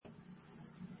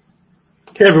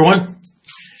Hey everyone,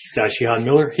 Dashihan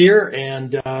Miller here,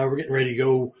 and we're getting ready to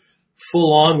go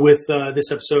full on with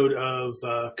this episode of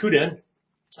KUDEN.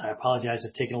 I apologize,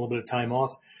 I've taken a little bit of time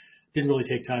off. Didn't really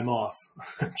take time off.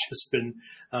 I've just been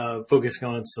focusing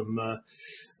on some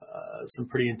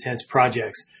pretty intense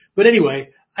projects. But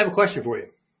anyway, I have a question for you.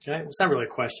 Okay? It's not really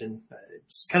a question.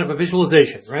 It's kind of a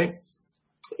visualization, right?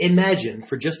 Imagine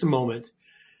for just a moment,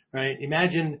 right?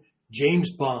 Imagine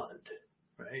James Bond,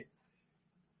 right?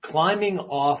 Climbing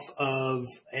off of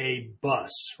a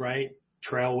bus, right?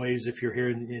 Trailways, if you're here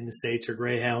in the States, or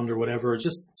Greyhound or whatever,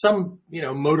 just some,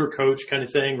 motor coach kind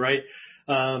of thing, right?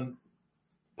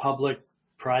 Public,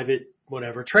 private,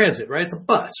 whatever, transit, right? It's a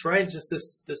bus, right? Just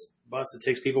this bus that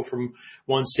takes people from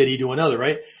one city to another,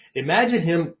 right? Imagine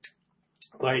him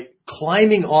like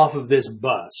climbing off of this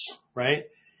bus, right?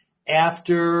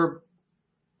 After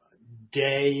a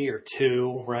day or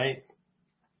two, right?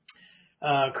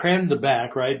 Crammed in the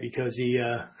back, right? Because he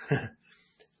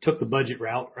took the budget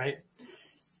route, right?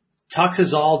 Tux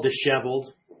is all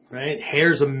disheveled, right?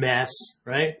 Hair's a mess,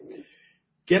 right?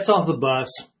 Gets off the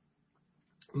bus,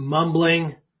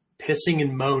 mumbling, pissing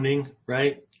and moaning,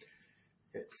 right?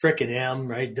 Frickin' M,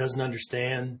 right? Doesn't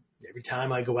understand. Every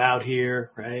time I go out here,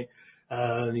 right?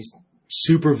 These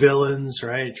super villains,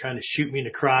 right? Trying to shoot me in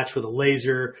the crotch with a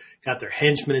laser. Got their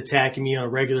henchmen attacking me on a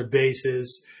regular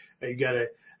basis. You gotta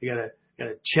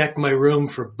check my room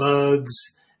for bugs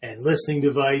and listening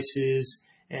devices.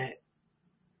 And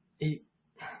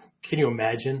can you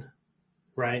imagine,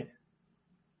 right?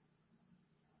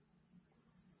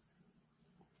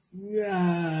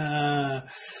 Yeah,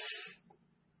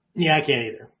 I can't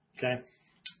either. Okay.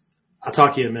 I'll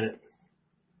talk to you in a minute.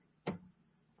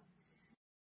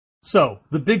 So,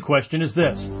 the big question is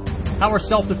this. How are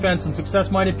self-defense and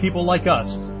success-minded people like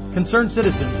us, concerned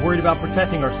citizens worried about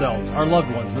protecting ourselves, our loved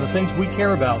ones, and the things we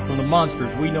care about from the monsters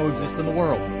we know exist in the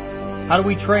world? How do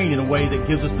we train in a way that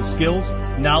gives us the skills,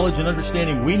 knowledge, and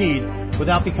understanding we need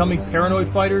without becoming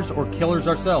paranoid fighters or killers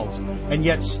ourselves, and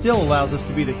yet still allows us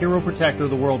to be the hero protector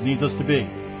the world needs us to be?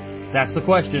 That's the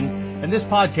question, and this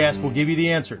podcast will give you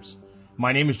the answers.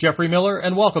 My name is Jeffrey Miller,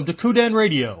 and welcome to KUDEN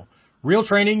Radio, real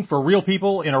training for real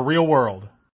people in a real world.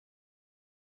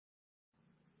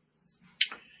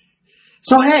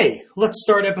 So, hey, let's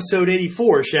start episode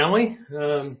 84, shall we?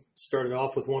 Started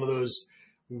off with one of those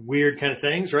weird kind of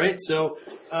things, right? So,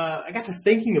 I got to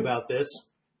thinking about this.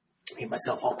 Made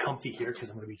myself all comfy here because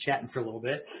I'm going to be chatting for a little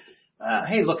bit.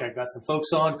 Hey, look, I've got some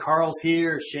folks on. Carl's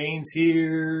here. Shane's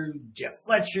here. Jeff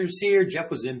Fletcher's here. Jeff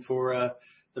was in for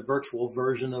the virtual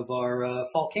version of our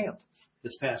fall camp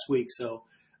this past week. So,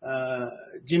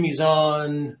 Jimmy's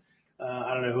on.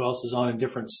 I don't know who else is on in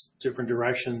different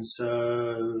directions.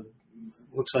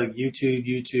 Looks like YouTube,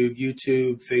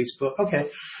 Facebook. Okay.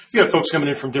 You got folks coming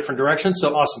in from different directions. So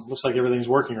awesome. Looks like everything's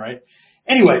working right.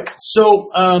 Anyway,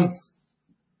 so,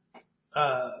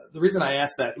 the reason I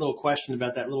asked that little question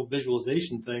about that little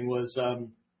visualization thing was,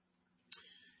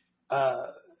 I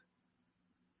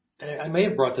may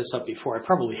have brought this up before. I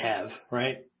probably have,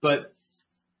 right? But,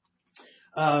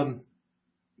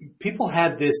 people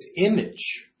had this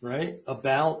image, right,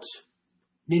 about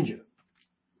ninja,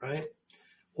 right?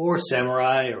 Or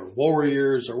samurai or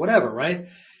warriors or whatever, right?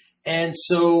 And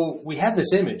so we have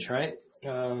this image, right?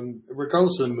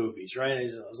 Regardless of the movies, right?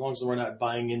 As long as we're not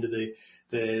buying into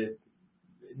the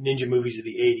ninja movies of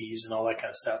the 80s and all that kind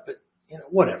of stuff, but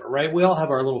whatever, right? We all have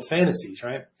our little fantasies,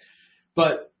 right?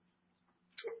 But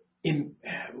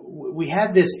we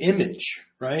have this image,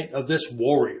 right, of this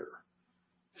warrior,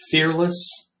 fearless.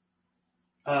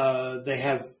 They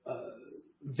have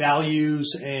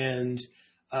values and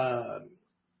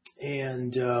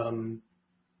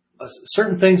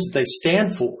certain things that they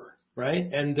stand for,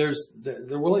 right? And they're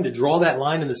willing to draw that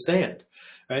line in the sand,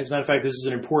 right? As a matter of fact, this is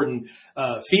an important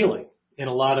feeling in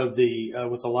a lot of the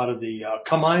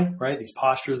kamae, right? These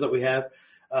postures that we have,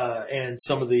 and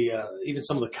some of the even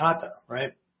some of the kata,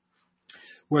 right?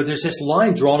 Where there's this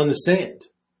line drawn in the sand,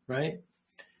 right?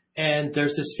 And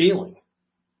there's this feeling.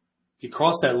 If you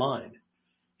cross that line,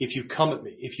 if you come at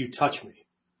me, if you touch me,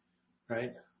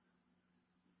 right?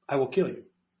 I will kill you,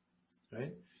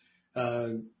 right?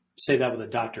 Say that with a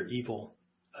Dr. Evil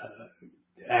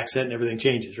accent and everything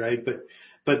changes, right?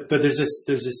 But there's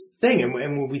this thing, and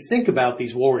when we think about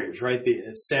these warriors, right?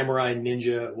 The samurai,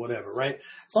 ninja, whatever, right?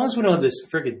 As long as we don't have this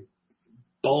friggin'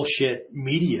 bullshit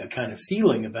media kind of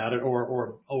feeling about it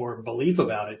or belief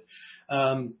about it,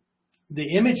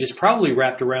 the image is probably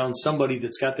wrapped around somebody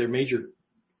that's got their major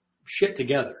shit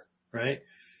together, right?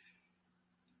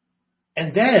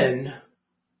 And then,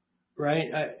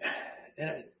 right,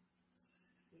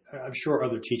 I'm sure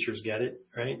other teachers get it,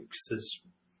 right? Because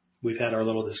We've had our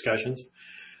little discussions.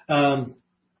 Then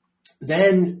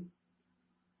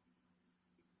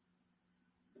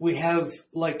we have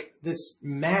like this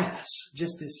mass,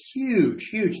 just this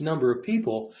huge number of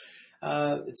people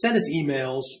send us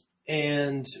emails,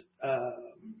 and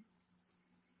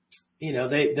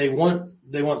they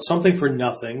want something for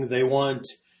nothing. They want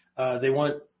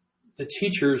the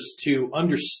teachers to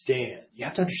understand. You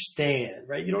have to understand,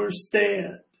 right? You don't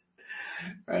understand,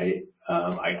 right?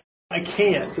 I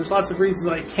can't. There's lots of reasons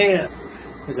I can't.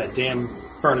 There's that damn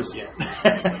furnace again.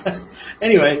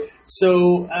 Anyway,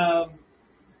 so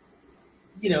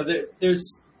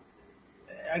there's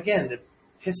again the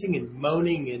pissing and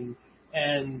moaning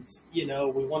and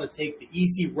we want to take the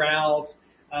easy route.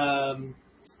 I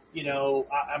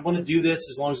want to do this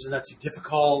as long as it's not too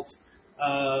difficult.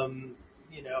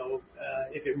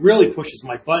 If it really pushes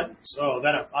my buttons,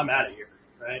 then I'm out of here,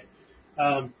 right?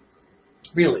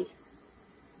 Really.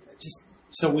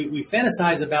 So we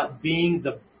fantasize about being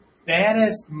the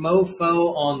baddest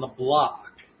mofo on the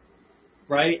block,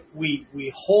 right?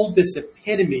 We hold this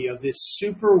epitome of this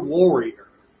super warrior.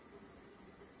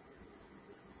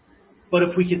 But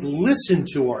if we could listen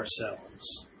to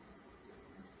ourselves,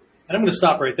 and I'm going to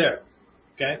stop right there,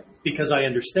 okay? Because I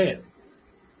understand.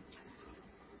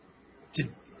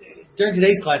 During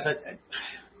today's class, I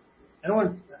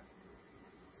don't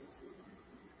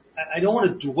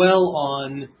want to dwell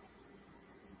on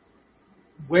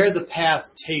where the path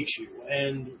takes you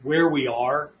and where we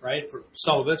are, right? For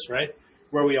some of us, right?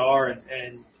 Where we are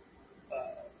and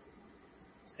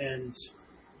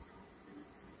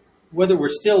whether we're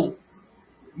still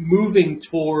moving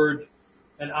toward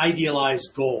an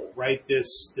idealized goal, right?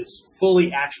 This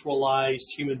fully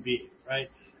actualized human being, right?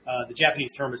 The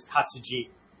Japanese term is tatsujin,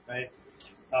 right?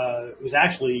 It was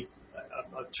actually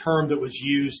a term that was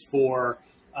used for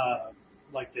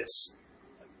like this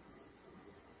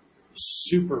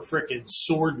super frickin'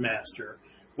 sword master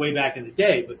way back in the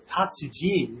day. But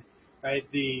tatsujin, right?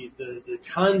 The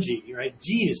kanji, right?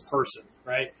 Jin is person,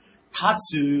 right?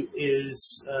 Tatsu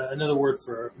is another word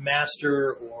for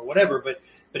master or whatever, but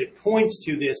it points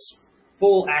to this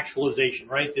full actualization,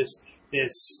 right? This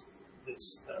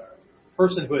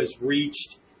person who has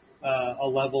reached a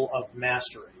level of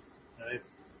mastery, right?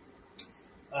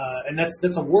 And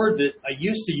that's a word that I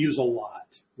used to use a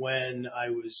lot when I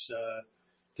was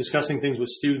discussing things with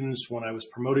students, when I was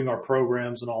promoting our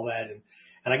programs and all that,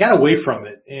 and I got away from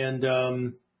it, and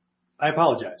I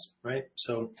apologize, right?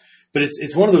 So, but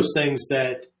it's one of those things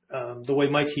that the way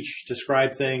my teachers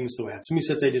describe things, the way Hatsumi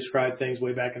Sensei described things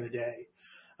way back in the day,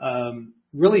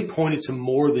 really pointed to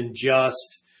more than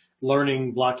just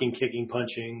learning, blocking, kicking,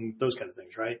 punching, those kind of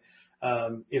things, right?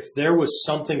 If there was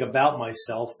something about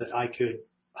myself that I could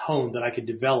hone, that I could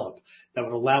develop, that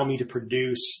would allow me to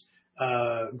produce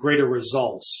greater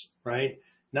results, right?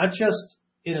 Not just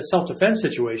in a self-defense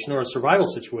situation or a survival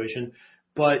situation,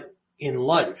 but in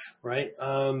life, right?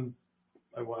 I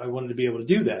wanted to be able to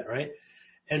do that, right?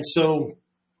 And so,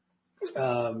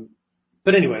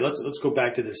 but anyway, let's go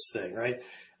back to this thing, right?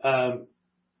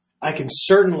 I can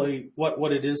certainly,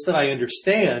 what it is that I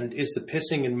understand is the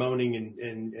pissing and moaning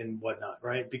and whatnot,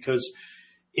 right? Because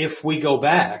if we go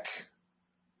back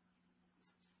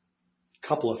a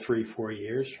couple of 3-4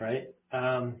 years, right?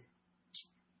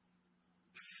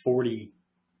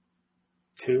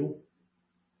 42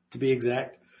 to be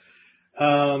exact.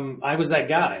 I was that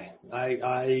guy.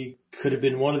 I could have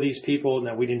been one of these people.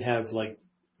 Now, we didn't have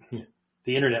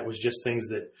the internet was just things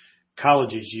that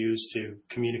colleges use to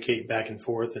communicate back and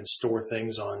forth and store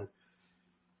things on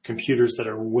computers that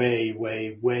are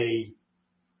way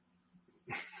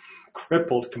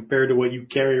crippled compared to what you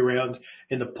carry around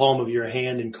in the palm of your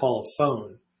hand and call a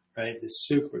phone, right? This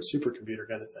super computer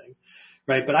kind of thing,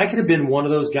 right? But I could have been one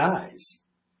of those guys,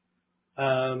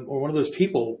 or one of those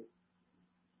people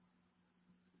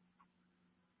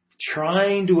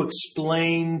trying to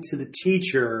explain to the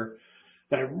teacher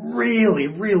that I really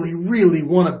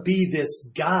want to be this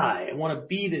guy. I want to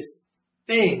be this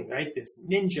thing, right? This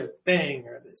ninja thing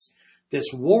or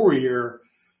this warrior.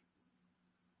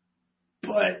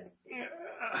 But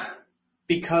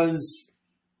because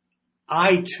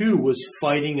I too was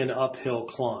fighting an uphill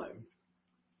climb,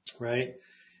 right?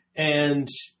 And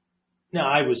now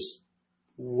I was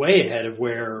way ahead of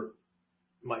where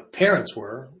my parents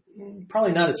were,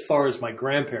 probably not as far as my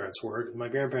grandparents were. My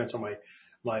grandparents on my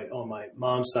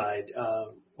mom's side,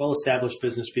 well-established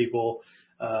business people,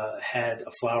 had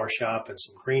a flower shop and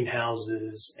some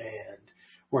greenhouses and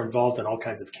were involved in all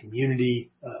kinds of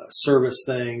community, service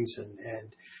things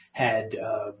and had,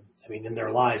 in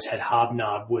their lives had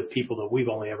hobnobbed with people that we've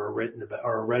only ever written about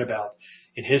or read about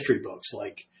in history books,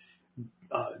 like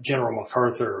General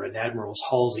MacArthur and Admirals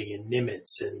Halsey and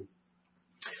Nimitz, and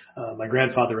my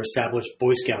grandfather established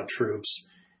Boy Scout troops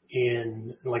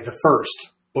in, like, the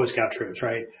first Boy Scout troops,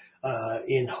 right?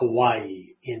 In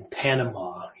Hawaii, in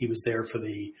Panama. He was there for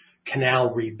the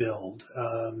canal rebuild.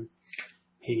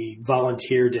 He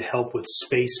volunteered to help with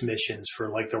space missions for,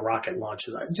 like, the rocket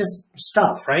launches, just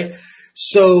stuff, right?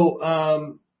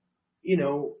 So, you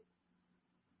know,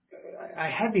 I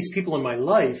had these people in my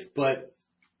life, but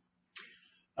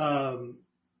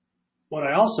what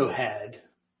I also had,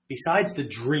 besides the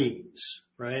dreams,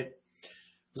 right,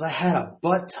 was I had a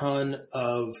butt ton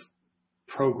of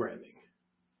programming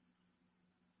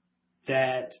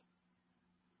that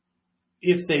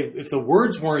if the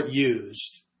words weren't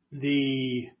used,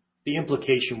 the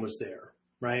implication was there,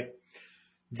 right?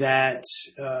 That,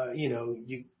 you know,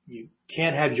 you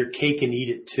can't have your cake and eat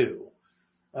it too.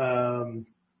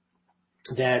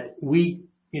 That we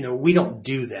don't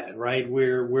do that, right?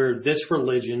 We're this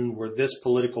religion, we're this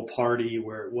political party,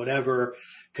 we're whatever,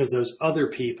 because those other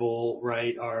people,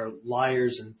 right, are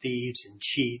liars and thieves and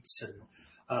cheats, and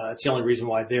it's the only reason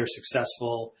why they're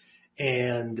successful.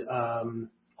 And on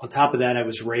top of that, I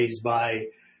was raised by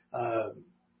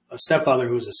a stepfather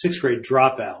who was a sixth grade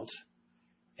dropout,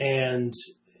 and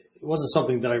it wasn't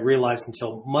something that I realized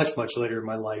until much, much later in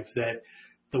my life, that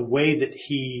the way that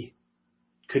he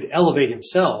could elevate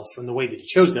himself, and the way that he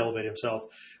chose to elevate himself,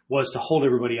 was to hold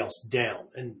everybody else down.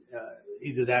 And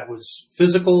either that was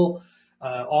physical,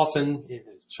 often,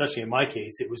 especially in my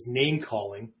case, it was name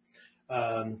calling,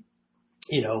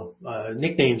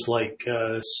 nicknames like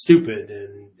stupid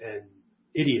and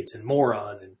idiot and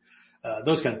moron and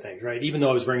those kind of things, right? Even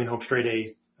though I was bringing home straight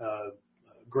A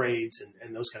grades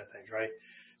and those kind of things, right?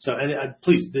 So, and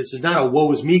please, this is not a woe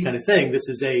is me kind of thing. This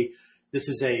is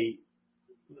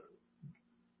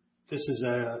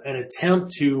an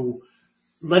attempt to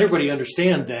let everybody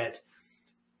understand that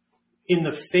in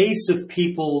the face of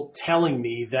people telling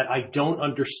me that I don't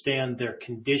understand their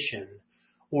condition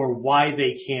or why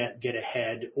they can't get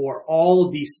ahead or all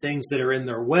of these things that are in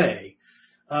their way,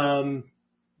 I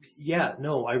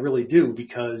really do,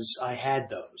 because I had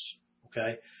those.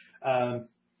 Okay.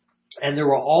 And there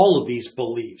were all of these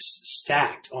beliefs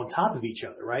stacked on top of each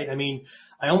other, right? I mean,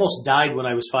 I almost died when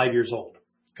I was 5 years old.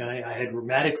 Okay. I had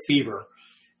rheumatic fever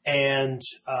and,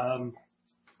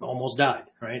 almost died,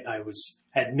 right?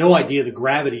 Had no idea the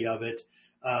gravity of it.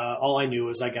 All I knew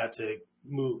is I got to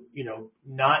move,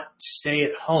 not stay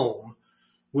at home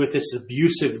with this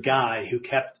abusive guy who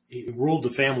ruled the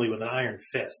family with an iron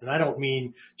fist. And I don't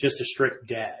mean just a strict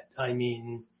dad. I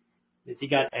mean, if he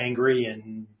got angry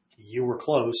and you were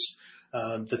close,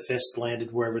 the fist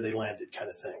landed wherever they landed, kind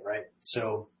of thing, right?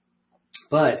 So,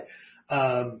 but,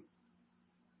 I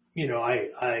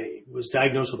was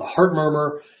diagnosed with a heart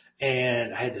murmur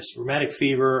and I had this rheumatic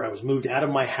fever. I was moved out of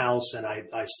my house and I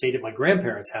stayed at my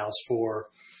grandparents' house for,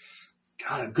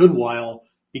 a good while,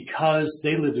 because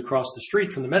they lived across the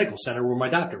street from the medical center where my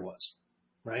doctor was,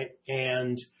 right?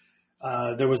 And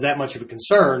there was that much of a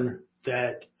concern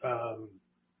that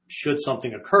should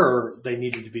something occur, they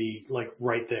needed to be, like,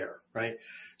 right there, right?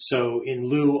 So in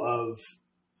lieu of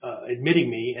admitting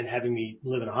me and having me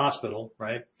live in a hospital,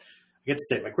 right, I get to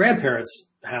stay at my grandparents'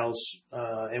 house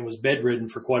and was bedridden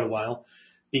for quite a while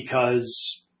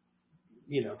because,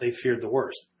 they feared the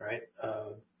worst, right?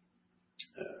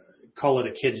 Call it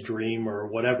a kid's dream or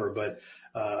whatever, but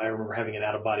I remember having an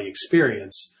out-of-body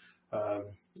experience.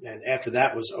 And after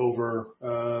that was over,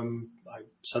 I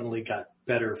suddenly got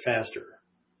better faster.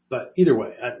 But either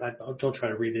way, I don't try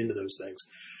to read into those things.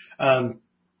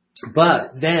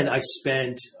 But then I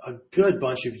spent a good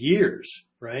bunch of years,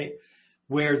 right,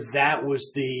 where that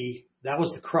was the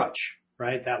crutch,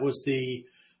 right? That was the,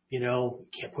 you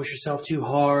can't push yourself too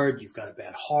hard. You've got a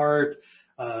bad heart.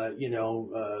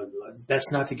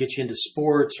 Best not to get you into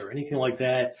sports or anything like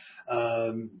that.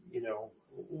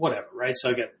 Whatever, right? So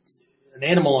I got an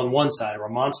animal on one side or a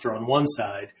monster on one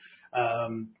side,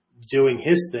 doing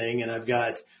his thing. And I've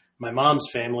got my mom's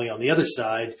family on the other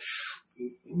side,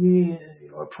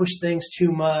 or push things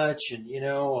too much. And,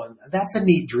 that's a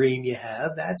neat dream you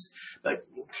have. But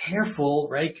careful,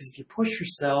 right? Because if you push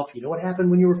yourself, you know what happened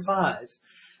when you were 5,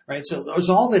 right? So there's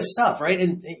all this stuff, right?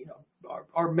 And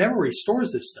our memory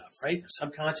stores this stuff, right?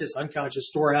 Subconscious, unconscious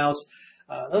storehouse,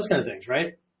 those kind of things,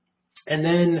 right? And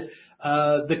then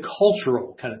the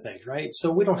cultural kind of things, right?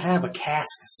 So we don't have a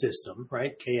caste system,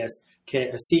 right?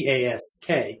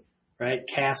 C-A-S-K, right?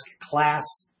 Caste, class,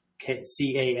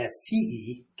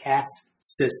 C-A-S-T-E, caste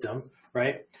system,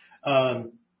 right?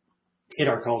 In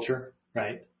our culture,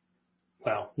 right?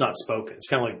 Well, not spoken. It's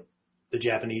kind of like the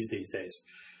Japanese these days,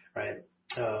 right?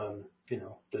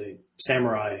 They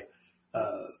samurai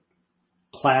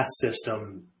class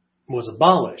system was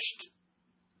abolished,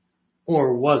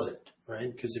 or was it, right?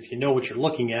 Because if you know what you're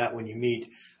looking at when you meet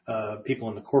people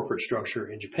in the corporate structure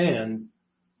in Japan,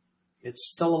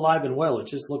 it's still alive and well. It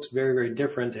just looks very, very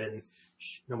different, and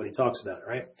nobody talks about it,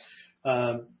 right?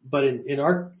 But in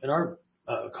our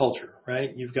culture,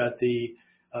 right, you've got the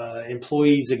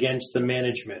employees against the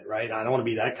management, right? I don't want to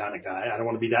be that kind of guy. I don't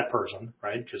want to be that person,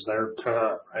 right? Because they're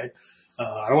right.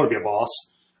 I don't want to be a boss.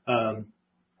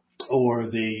 Or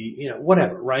the,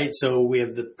 whatever, right? So we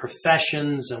have the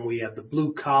professions, and we have the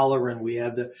blue collar, and we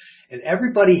have and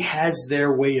everybody has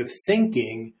their way of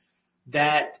thinking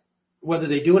that, whether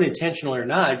they do it intentionally or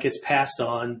not, gets passed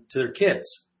on to their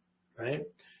kids, right?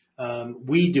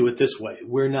 We do it this way.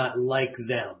 We're not like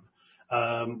them.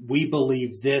 We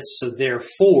believe this, so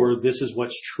therefore this is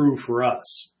what's true for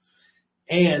us.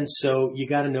 And so you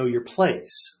got to know your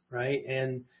place, right?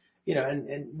 And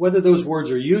and whether those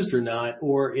words are used or not,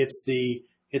 or it's the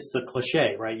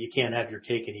cliche, right? You can't have your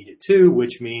cake and eat it too,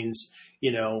 which means,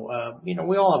 we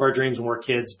all have our dreams when we're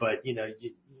kids, but,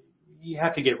 you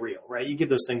have to get real, right? You give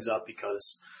those things up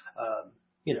because,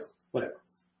 whatever.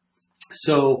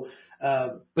 So,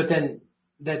 but then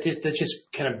that just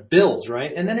kind of builds,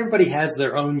 right? And then everybody has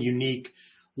their own unique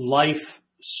life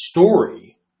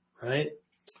story, right?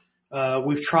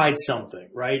 We've tried something,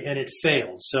 right? And it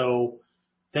failed. So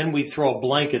then we throw a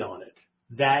blanket on it.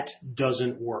 That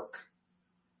doesn't work.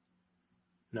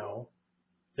 No,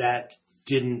 that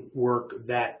didn't work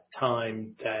that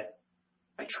time that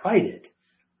I tried it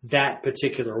that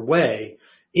particular way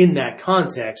in that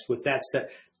context with that set.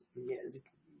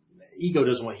 Ego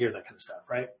doesn't want to hear that kind of stuff,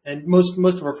 right? And most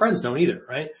of our friends don't either,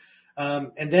 right?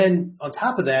 And then on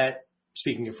top of that,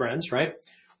 speaking of friends, right,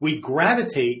 we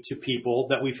gravitate to people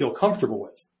that we feel comfortable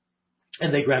with,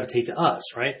 and they gravitate to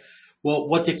us, right? Well,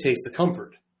 what dictates the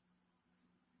comfort?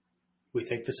 We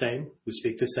think the same. We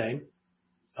speak the same.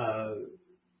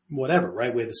 Whatever,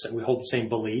 right? We hold the same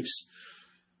beliefs.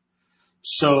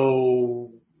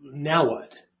 So now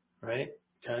what, right?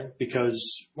 Okay.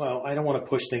 Because, well, I don't want to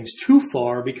push things too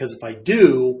far, because if I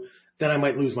do, then I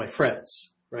might lose my friends,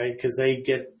 right? Because they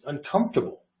get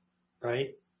uncomfortable,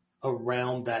 right,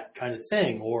 around that kind of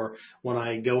thing. Or when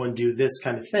I go and do this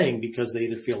kind of thing, because they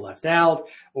either feel left out,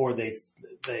 or they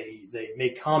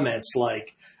make comments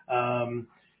like, oh,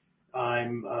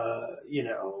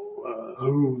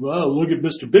 well, look at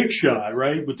Mr. Big Shot,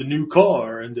 right, with the new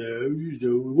car, and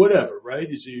whatever, right?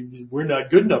 You see, we're not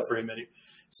good enough for him anymore.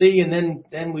 See, and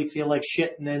then we feel like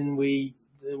shit, and then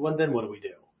then what do we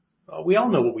do? We all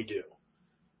know what we do.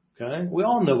 Okay, we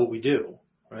all know what we do,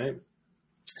 right?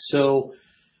 So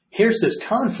here's this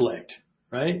conflict,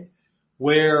 right,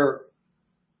 where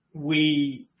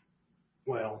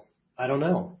I don't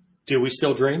know. Do we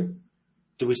still dream?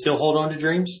 Do we still hold on to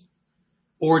dreams?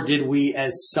 Or did we,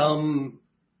 as some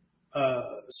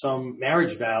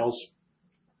marriage vows,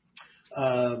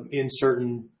 in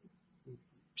certain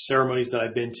ceremonies that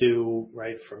I've been to,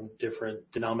 right, from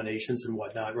different denominations and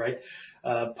whatnot, right,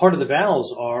 part of the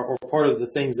vows are, or part of the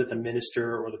things that the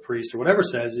minister or the priest or whatever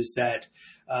says, is that,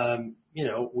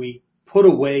 we put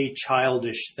away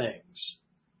childish things.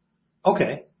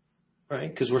 Okay. Right.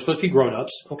 Because we're supposed to be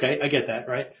grown-ups. Okay. I get that.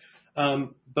 Right.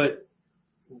 But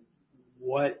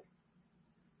what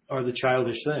are the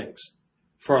childish things?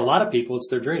 For a lot of people, it's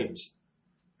their dreams.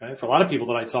 Right? For a lot of people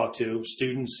that I talk to,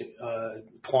 students,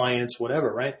 clients,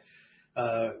 whatever, right?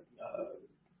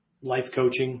 Life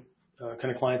coaching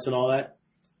kind of clients and all that,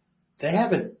 they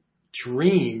haven't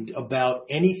dreamed about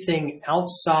anything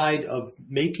outside of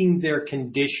making their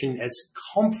condition as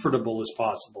comfortable as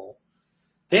possible.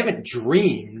 They haven't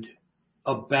dreamed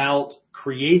about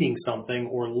creating something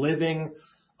or living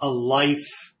a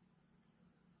life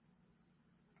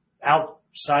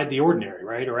outside the ordinary,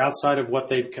 right? Or outside of what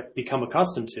they've become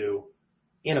accustomed to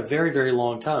in a very, very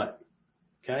long time.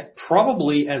 Okay.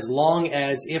 Probably as long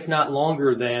as, if not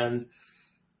longer than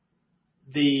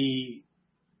the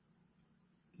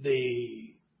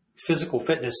physical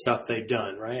fitness stuff they've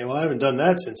done, right? Well, I haven't done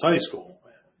that since high school.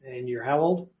 And you're how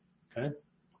old? Okay.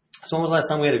 So when was the last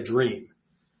time we had a dream?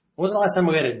 When was the last time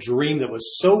we had a dream that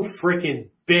was so freaking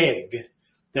big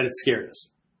that it scared us?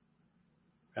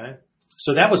 Okay.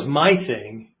 So that was my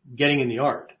thing, getting in the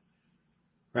art,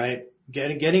 right?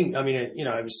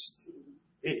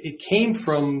 It came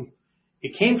from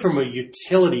a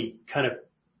utility kind of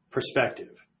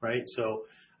perspective, right? So,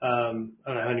 I don't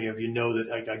know how many of you know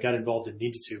that I got involved in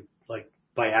Ninjutsu, like,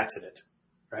 by accident,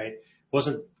 right? It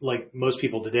wasn't like most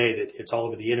people today that it's all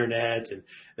over the internet and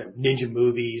ninja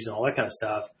movies and all that kind of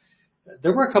stuff.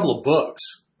 There were a couple of books,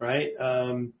 right?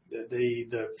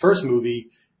 The first movie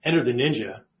Enter the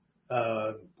Ninja,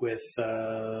 with,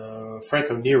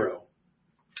 Franco Nero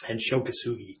and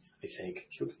Shokasugi, I think.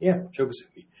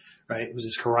 Shokasugi, right? It was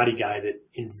this karate guy that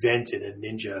invented a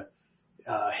ninja,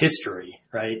 history,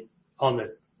 right? On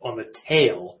the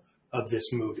tail of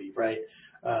this movie, right?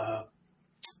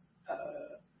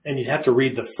 And you'd have to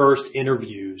read the first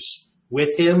interviews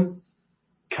with him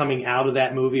coming out of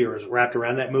that movie or wrapped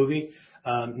around that movie.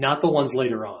 Not the ones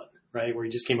later on, right? Where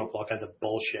he just came up with all kinds of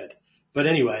bullshit. But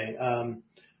anyway,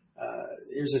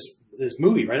 there's this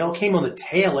movie, right? It all came on the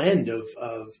tail end of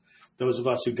those of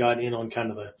us who got in on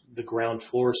kind of the ground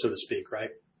floor, so to speak, right?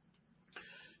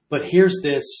 But here's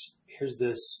this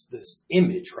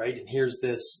image, right? And here's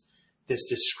this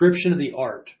description of the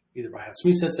art, either by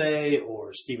Hatsumi Sensei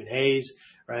or Stephen Hayes,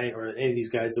 right? Or any of these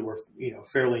guys that were,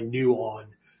 fairly new on,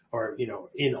 or,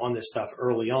 in on this stuff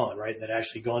early on, right? That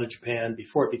actually gone to Japan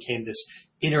before it became this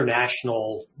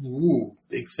international,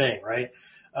 big thing, right?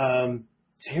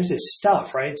 So here's this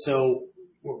stuff, right? So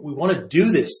we want to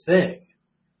do this thing.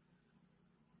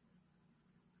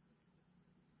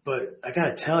 But I got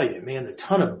to tell you, man, the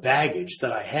ton of baggage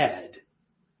that I had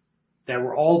that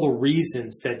were all the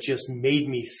reasons that just made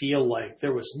me feel like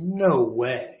there was no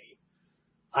way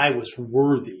I was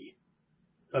worthy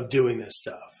of doing this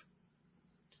stuff.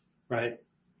 Right?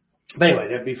 But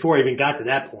anyway, before I even got to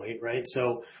that point, right?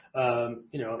 So, I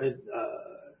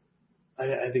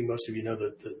think most of you know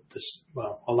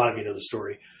a lot of you know the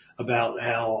story about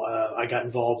how I got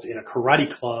involved in a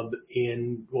karate club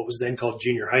in what was then called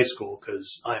junior high school,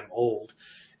 because I'm old,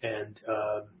 and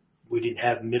we didn't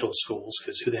have middle schools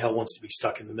because who the hell wants to be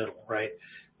stuck in the middle, right?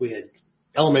 We had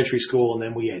elementary school, and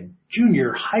then we had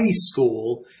junior high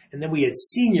school, and then we had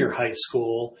senior high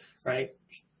school, right?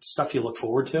 Stuff you look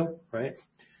forward to, right?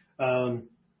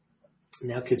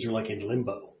 Now kids are like in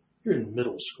limbo. You're in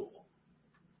middle school.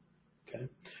 Okay.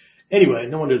 Anyway,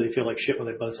 no wonder they feel like shit by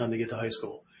the time they get to high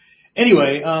school.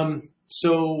 Anyway,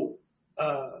 so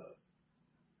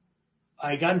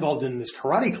I got involved in this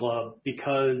karate club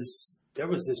because there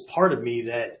was this part of me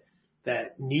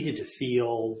that needed to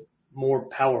feel more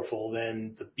powerful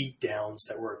than the beatdowns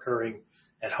that were occurring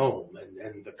at home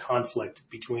and the conflict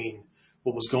between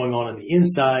what was going on the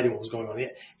inside and what was going on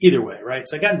either way, right?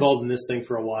 So I got involved in this thing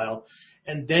for a while.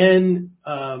 And then,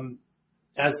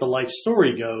 as the life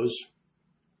story goes,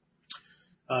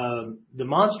 the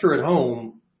monster at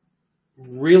home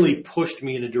really pushed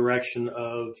me in a direction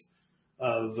of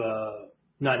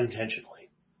not intentionally,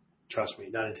 trust me,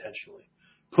 not intentionally,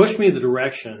 pushed me in the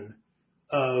direction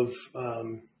of,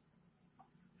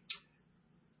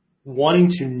 wanting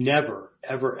to never,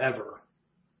 ever, ever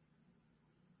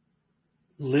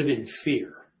live in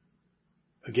fear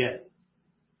again.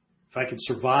 If I could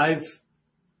survive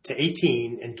to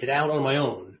 18 and get out on my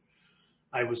own,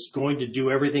 I was going to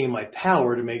do everything in my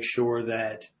power to make sure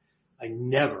that I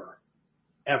never,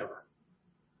 ever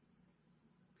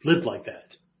lived like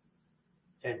that.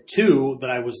 And two, that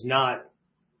I was not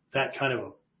that kind of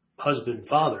a husband,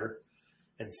 father.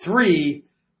 And three,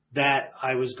 that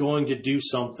I was going to do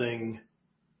something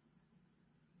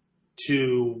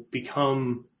to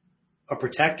become a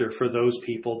protector for those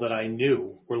people that I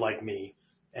knew were like me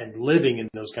and living in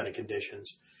those kind of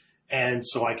conditions. And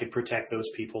so I could protect those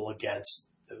people against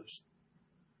those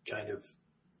kind of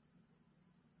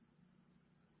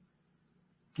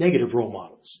negative role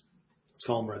models. Let's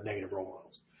call them negative role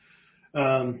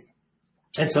models.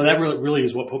 And so that really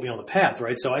is what put me on the path,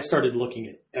 right? So I started looking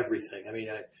at everything. I mean,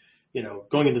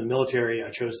 going into the military, I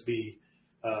chose to be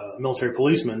a military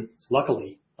policeman.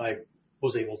 Luckily, I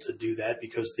was able to do that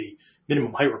because the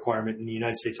minimum height requirement in the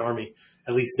United States Army,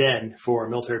 at least then for a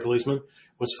military policeman,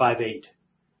 was 5'8",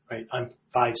 right? I'm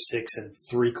 5'6" and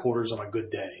 3/4 on a good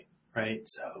day, right?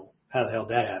 So how the hell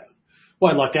did that happen?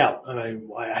 Well, I lucked out. I mean,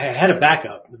 I had a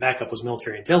backup. The backup was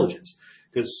military intelligence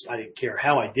because I didn't care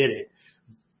how I did it,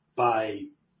 by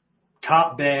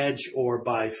cop badge or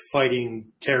by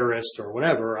fighting terrorists or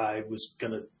whatever. I was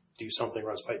going to do something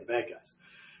where I was fighting the bad guys.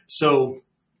 So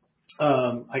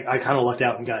I kind of lucked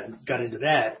out and got into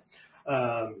that.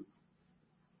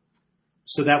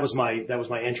 So that was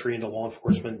my entry into law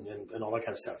enforcement and all that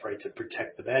kind of stuff, right? To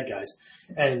protect the bad guys.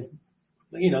 And,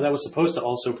 that was supposed to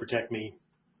also protect me,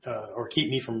 or keep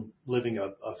me from living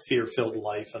a fear-filled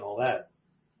life and all that.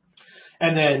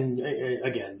 And then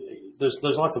again, there's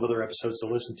lots of other episodes to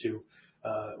listen to,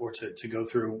 or to go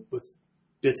through with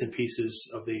bits and pieces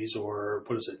of these, or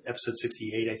what is it? Episode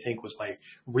 68, I think, was my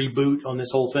reboot on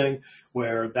this whole thing,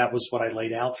 where that was what I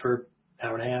laid out for an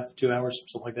hour and a half, 2 hours,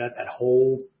 something like that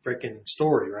whole freaking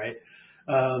story, right?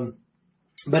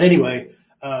 But anyway,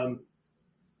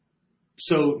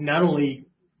 so not only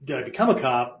did I become a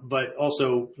cop, but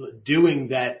also doing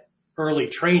that early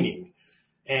training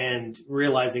and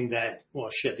realizing that,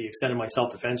 well, shit, the extent of my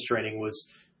self-defense training was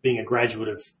being a graduate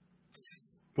of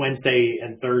Wednesday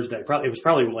and Thursday. It was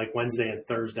probably like Wednesday and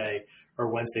Thursday,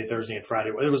 or Wednesday, Thursday, and Friday.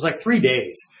 It was like 3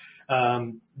 days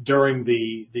during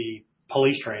the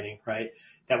police training, right?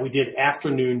 That we did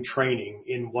afternoon training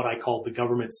in what I called the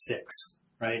government 6,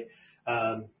 right?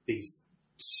 These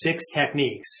 6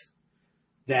 techniques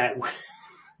that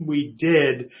we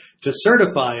did to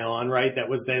certify on, right? That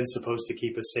was then supposed to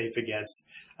keep us safe against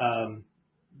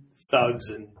thugs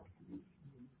and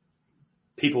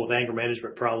people with anger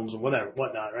management problems and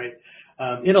whatnot, right?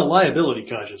 In a liability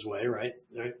conscious way, right?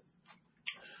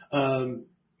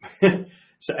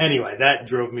 So anyway, that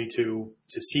drove me to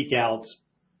seek out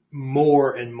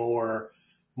more and more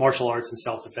martial arts and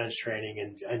self-defense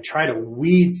training and try to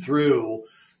weed through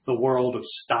the world of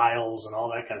styles and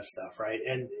all that kind of stuff, right?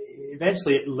 And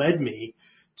eventually it led me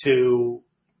to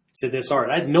this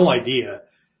art. I had no idea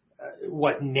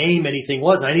what name anything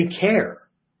was. I didn't care.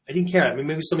 I mean,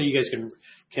 maybe some of you guys can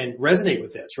resonate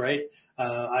with this, right?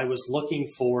 I was looking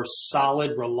for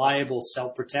solid, reliable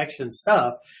self-protection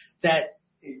stuff that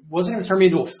wasn't going to turn me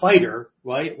into a fighter,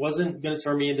 right? Wasn't going to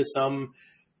turn me into some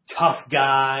tough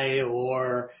guy,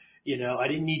 or, I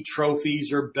didn't need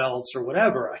trophies or belts or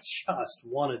whatever. I just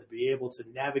wanted to be able to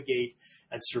navigate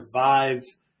and survive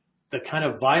the kind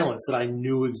of violence that I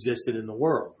knew existed in the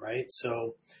world, right?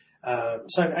 So I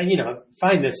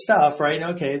find this stuff, right?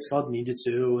 Okay, it's called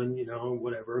Ninjutsu and,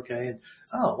 whatever, okay. And,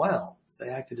 oh, wow, they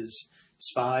acted as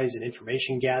spies and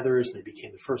information gatherers, and they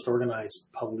became the first organized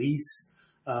police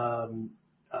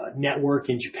network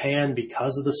in Japan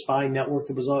because of the spy network.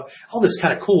 That was all this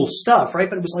kind of cool stuff, right?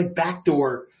 But it was like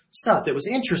backdoor stuff that was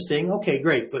interesting. Okay,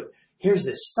 great. But here's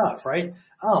this stuff, right?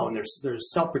 Oh, and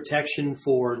there's self-protection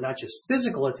for not just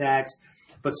physical attacks,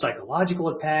 but psychological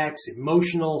attacks,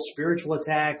 emotional, spiritual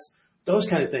attacks, those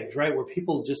kind of things, right? Where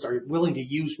people just are willing to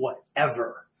use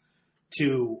whatever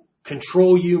to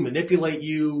control you, manipulate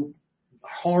you,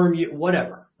 harm you,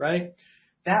 whatever, right?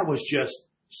 That was just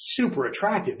super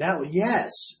attractive.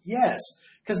 Yes.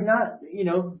 Cause not,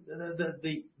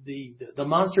 the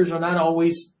monsters are not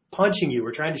always punching you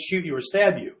or trying to shoot you or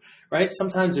stab you, right?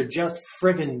 Sometimes they're just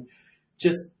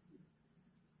just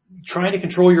trying to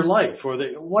control your life or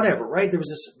whatever, right? There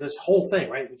was this whole thing,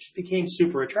 right? Which became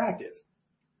super attractive.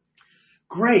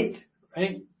 Great,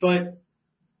 right? But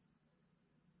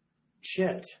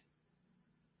shit.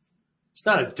 It's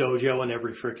not a dojo in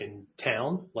every freaking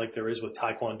town like there is with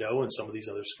Taekwondo and some of these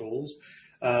other schools.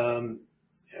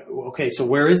 Okay, so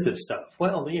where is this stuff?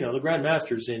 Well, the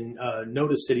Grandmaster's in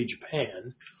Noda City,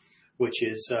 Japan, which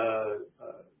is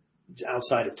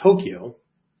outside of Tokyo.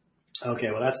 Okay,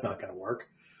 well, that's not going to work,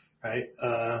 right?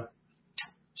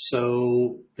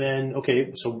 So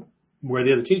where are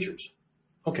the other teachers?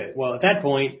 Okay, well, at that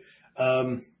point,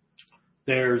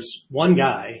 there's one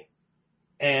guy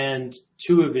and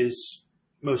 2 of his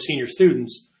most senior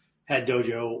students had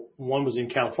dojo. One was in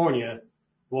California,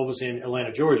 one was in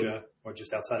Atlanta, Georgia, or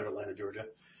just outside of Atlanta, Georgia.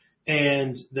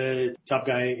 And the top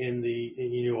guy in the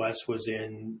U.S. was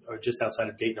just outside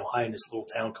of Dayton, Ohio, in this little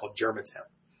town called Germantown.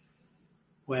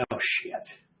 Well,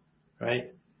 shit,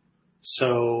 right?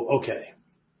 So, okay,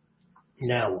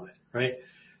 now what, right?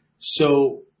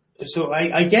 So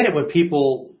I get it when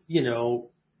people,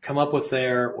 come up with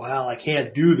I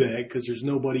can't do that because there's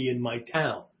nobody in my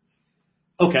town.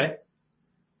 Okay.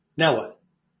 Now what?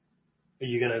 Are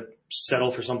you going to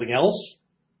settle for something else?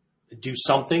 Do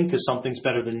something because something's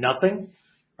better than nothing,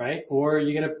 right? Or are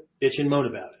you going to bitch and moan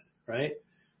about it, right?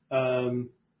 I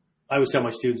always tell my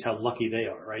students how lucky they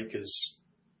are, right? Because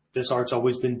this art's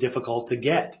always been difficult to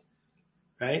get,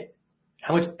 right?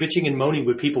 How much bitching and moaning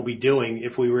would people be doing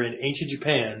if we were in ancient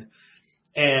Japan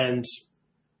and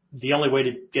the only way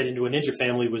to get into a ninja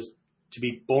family was to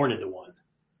be born into one,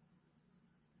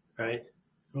 right?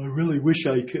 I really wish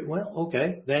I could. Well,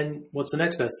 okay. Then what's the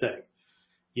next best thing?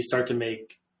 You start to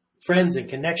make friends and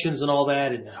connections and all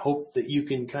that and hope that you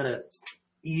can kind of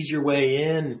ease your way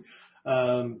in.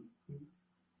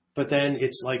 But then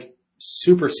it's like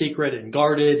super secret and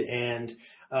guarded. And,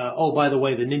 by the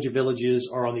way, the ninja villages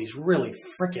are on these really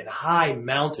freaking high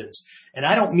mountains. And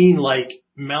I don't mean like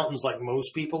mountains like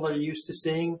most people are used to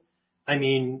seeing. I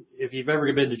mean, if you've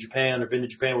ever been to Japan or been to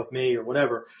Japan with me or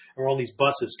whatever, there are all these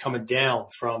buses coming down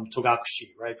from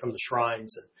Togakushi, right? From the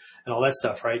shrines and all that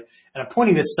stuff, right? And I'm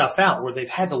pointing this stuff out where they've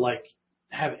had to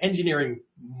have engineering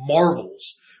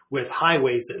marvels with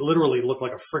highways that literally look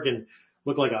like a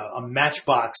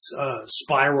matchbox,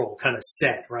 spiral kind of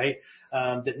set, right?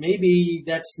 that maybe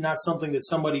that's not something that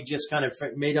somebody just kind of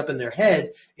made up in their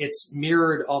head. It's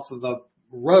mirrored off of a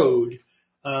road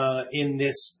in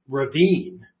this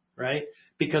ravine, right?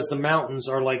 Because the mountains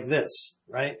are like this,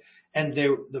 right? And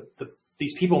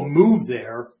these people moved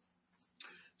there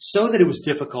so that it was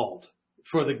difficult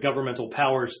for the governmental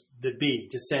powers that be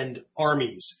to send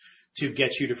armies to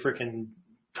get you to frickin'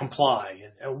 comply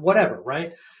and whatever,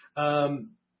 right?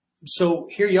 So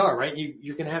here you are, right?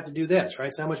 You're going to have to do this,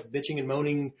 right? So how much bitching and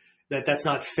moaning that's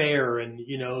not fair, and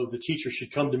the teacher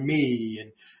should come to me,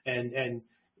 and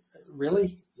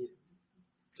really,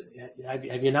 have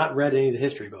you not read any of the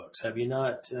history books? Have you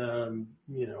not,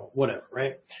 whatever,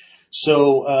 right?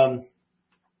 So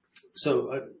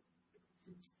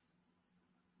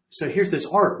here's this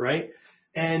art, right?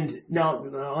 And now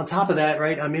on top of that,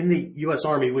 right, I'm in the U.S.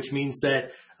 Army, which means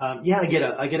that, I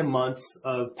get a month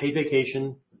of paid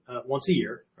vacation, once a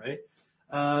year, right?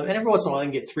 And every once in a while I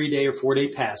can get 3-day or 4-day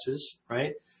passes,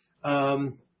 right?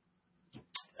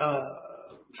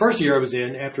 First year I was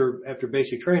in after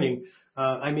basic training,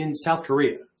 I'm in South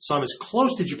Korea. So I'm as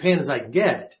close to Japan as I can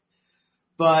get.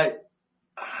 But,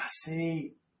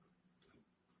 see,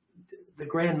 the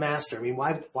Grand Master, I mean,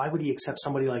 why would he accept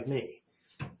somebody like me?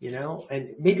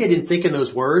 And maybe I didn't think in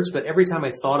those words, but every time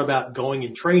I thought about going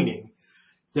and training,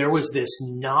 there was this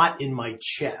knot in my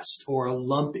chest or a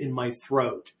lump in my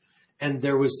throat. And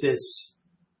there was this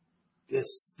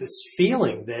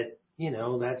feeling that,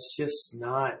 that's just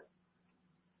not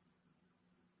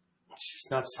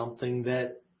something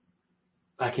that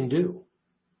I can do.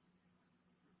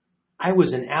 I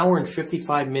was an hour and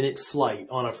 55-minute flight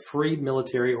on a free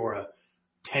military or a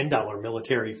 $10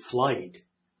 military flight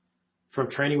from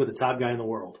training with the top guy in the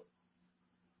world.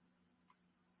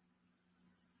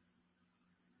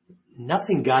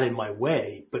 Nothing got in my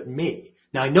way but me.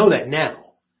 Now I know that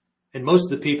now, and most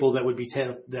of the people that would be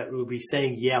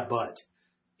saying "yeah, but"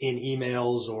 in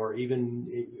emails or even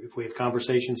if we have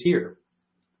conversations here,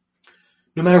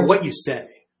 no matter what you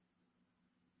say,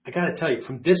 I got to tell you,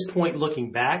 from this point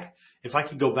looking back, if I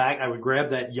could go back, I would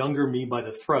grab that younger me by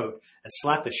the throat and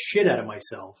slap the shit out of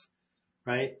myself,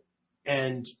 right?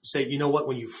 And say, you know what?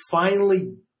 When you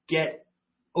finally get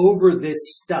over this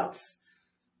stuff,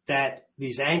 that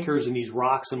these anchors and these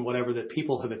rocks and whatever that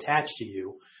people have attached to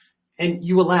you, and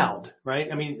you allowed, right?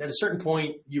 I mean, at a certain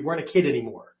point, you weren't a kid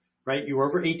anymore, right? You were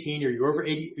over 18 or you were over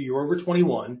 80, you were over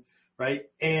 21, right?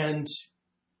 And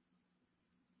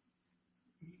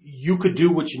you could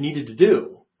do what you needed to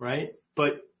do, right?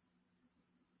 But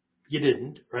you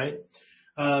didn't, right?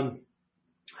 I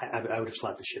would have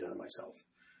slapped the shit out of myself,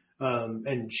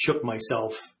 and shook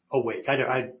myself awake.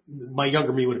 My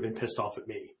younger me would have been pissed off at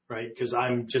me, right? Because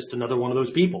I'm just another one of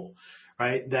those people,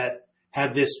 right? That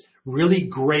have this really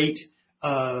great,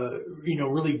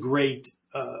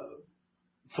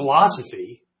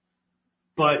 philosophy,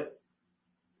 but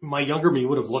my younger me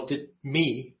would have looked at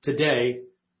me today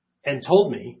and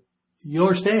told me, you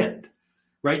understand,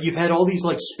 right? You've had all these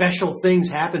like special things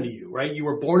happen to you, right? You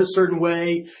were born a certain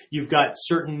way. You've had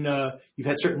certain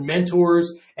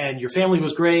mentors, and your family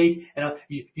was great, and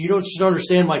you don't just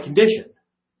understand my condition.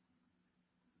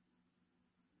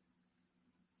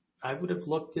 I would have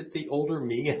looked at the older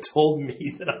me and told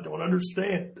me that I don't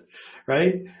understand,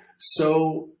 right?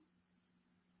 So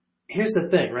here's the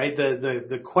thing, right?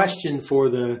 The question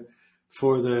for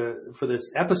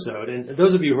this episode, and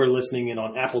those of you who are listening in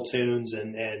on Apple Tunes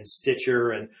and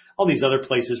Stitcher and all these other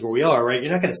places where we are, right?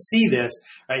 You're not going to see this,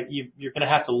 right? You're going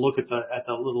to have to look at the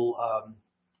little,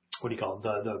 what do you call it?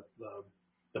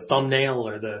 The thumbnail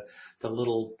or the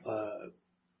little,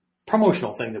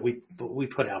 promotional thing that we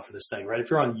put out for this thing, right? If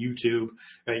you're on YouTube,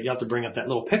 right, you have to bring up that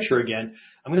little picture again.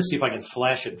 I'm going to see if I can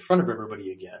flash it in front of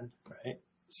everybody again, right?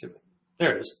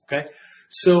 There it is. Okay.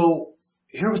 So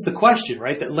here was the question,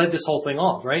 right, that led this whole thing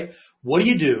off, right? What do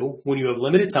you do when you have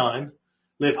limited time,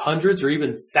 live hundreds or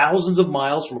even thousands of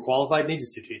miles from a qualified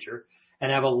ninjutsu teacher,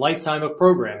 and have a lifetime of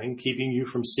programming keeping you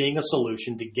from seeing a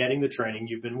solution to getting the training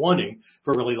you've been wanting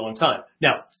for a really long time?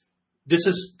 Now, this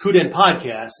is KUDEN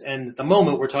podcast, and at the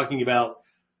moment we're talking about,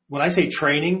 when I say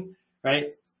training, right,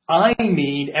 I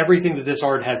mean everything that this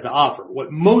art has to offer.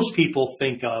 What most people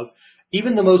think of,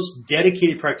 even the most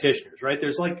dedicated practitioners, right,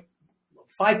 there's like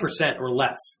 5% or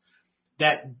less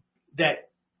that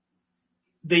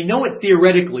they know it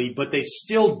theoretically, but they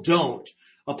still don't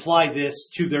apply this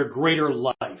to their greater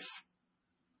life,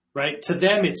 right? To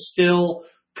them, it's still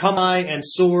kamae and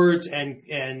swords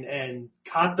and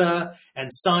kata and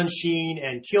sanshin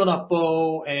and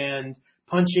kyonappo and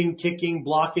punching, kicking,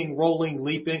 blocking, rolling,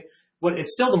 leaping.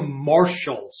 It's still the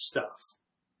martial stuff,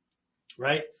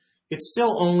 right? It's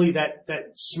still only that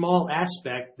small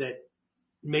aspect that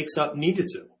makes up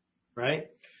ninjutsu, right?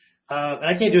 And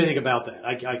I can't do anything about that.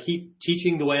 I keep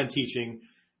teaching the way I'm teaching,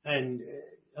 and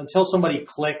until somebody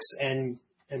clicks and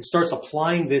starts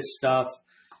applying this stuff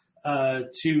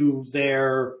to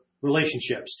their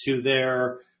relationships, to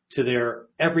their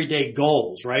everyday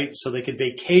goals, right? So they can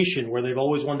vacation where they've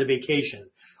always wanted to vacation,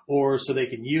 or so they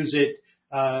can use it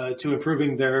to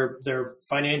improving their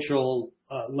financial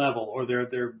level, or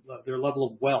their level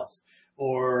of wealth,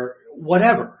 or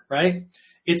whatever, right?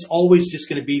 It's always just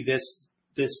going to be this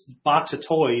box of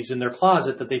toys in their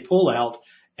closet that they pull out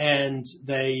and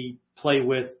they play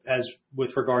with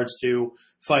with regards to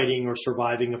fighting or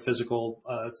surviving a physical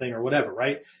thing or whatever,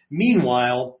 right?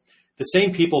 Meanwhile, the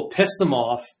same people piss them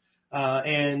off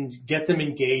and get them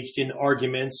engaged in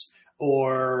arguments,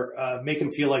 or make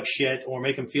them feel like shit, or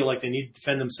make them feel like they need to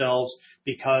defend themselves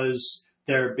because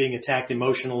they're being attacked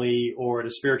emotionally or at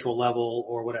a spiritual level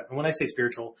or whatever. And when I say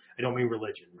spiritual, I don't mean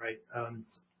religion, right?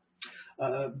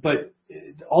 But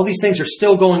all these things are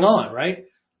still going on, right?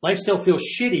 Life still feels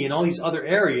shitty in all these other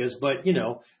areas, but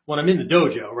when I'm in the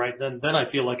dojo, right, then I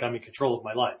feel like I'm in control of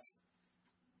my life.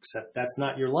 Except that's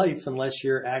not your life unless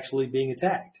you're actually being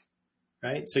attacked,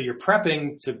 right? So you're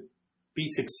prepping to be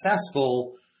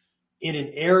successful in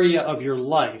an area of your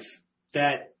life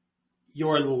that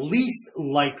you're least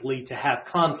likely to have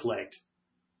conflict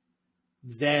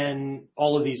than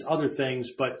all of these other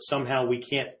things, but somehow we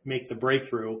can't make the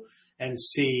breakthrough and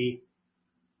see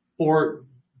or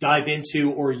dive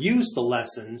into or use the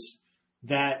lessons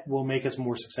that will make us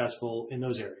more successful in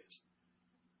those areas.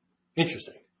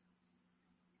 Interesting.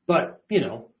 But,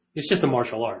 it's just a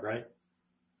martial art, right?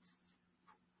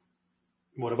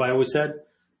 What have I always said?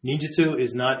 Ninjutsu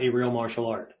is not a real martial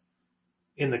art.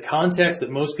 In the context that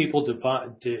most people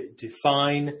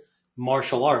define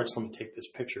martial arts, let me take this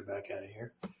picture back out of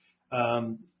here,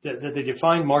 that they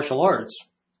define martial arts,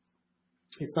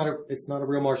 it's not a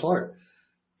real martial art.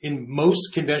 In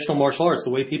most conventional martial arts, the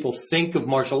way people think of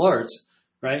martial arts,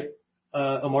 right?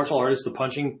 A martial art is the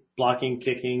punching, blocking,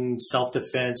 kicking,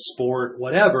 self-defense, sport,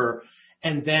 whatever.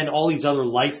 And then all these other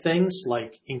life things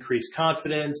like increased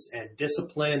confidence and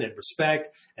discipline and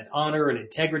respect and honor and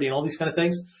integrity and all these kind of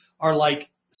things are like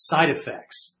side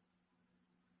effects.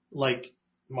 Like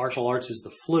martial arts is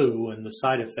the flu, and the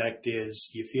side effect is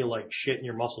you feel like shit and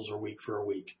your muscles are weak for a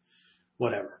week.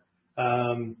 Whatever.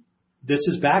 This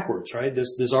is backwards, right?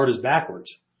 This art is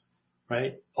backwards,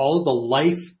 right? All of the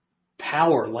life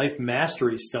power, life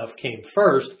mastery stuff came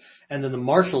first, and then the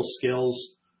martial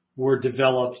skills were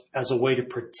developed as a way to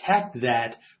protect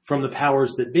that from the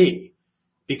powers that be,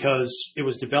 because it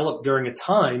was developed during a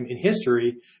time in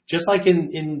history, just like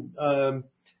in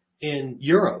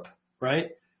Europe, right?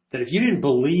 That if you didn't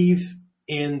believe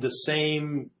in the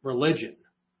same religion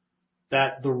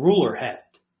that the ruler had,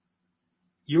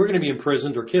 you were going to be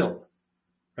imprisoned or killed,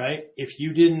 right? If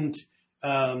you didn't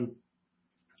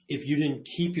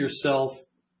keep yourself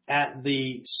at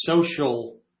the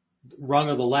social rung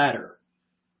of the ladder,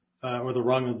 or the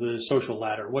rung of the social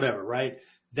ladder, whatever, right?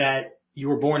 That you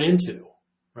were born into,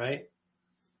 right?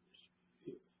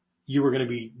 You were going to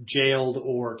be jailed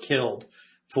or killed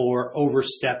for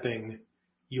overstepping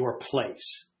your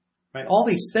place, right? All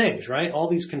these things, right? All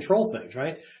these control things,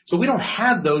 right? So we don't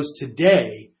have those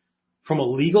today from a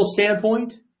legal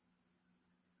standpoint.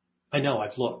 I know,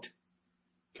 I've looked,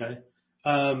 okay?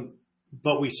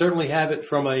 But we certainly have it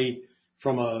from a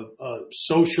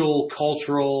social,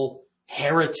 cultural,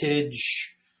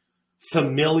 heritage,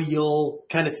 familial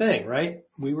kind of thing, right?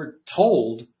 We were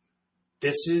told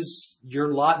this is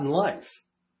your lot in life.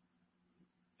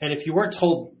 And if you weren't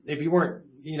told,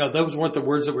 those weren't the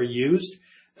words that were used,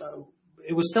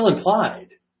 it was still implied,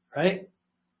 right?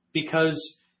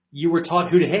 Because you were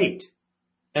taught who to hate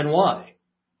and why.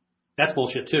 That's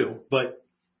bullshit too, but,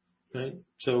 right?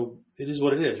 So it is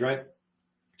what it is, right?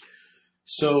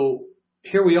 So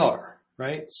here we are,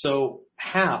 right? So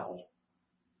how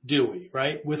do we,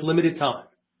 right? With limited time,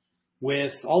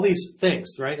 with all these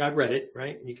things, right? I've read it,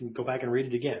 right? You can go back and read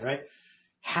it again, right?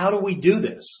 How do we do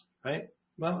this, right?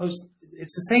 Well,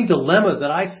 it's the same dilemma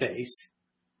that I faced,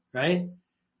 right?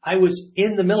 I was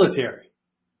in the military.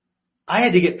 I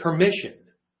had to get permission.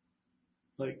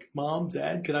 Like, Mom,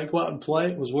 Dad, can I go out and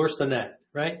play? It was worse than that,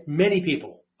 right? Many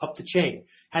people up the chain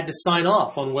had to sign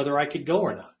off on whether I could go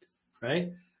or not,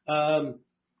 right?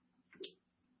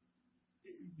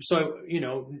 So,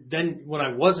 then when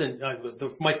I wasn't,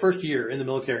 my first year in the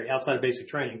military outside of basic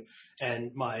training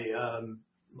and my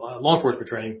law enforcement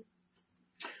training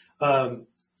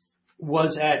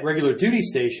was at regular duty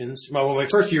stations. My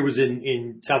first year was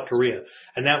in South Korea,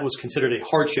 and that was considered a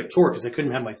hardship tour because I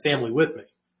couldn't have my family with me,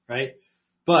 right?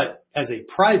 But as a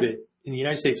private in the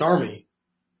United States Army,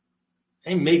 I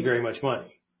didn't make very much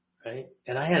money, right?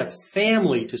 And I had a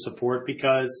family to support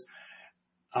because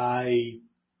I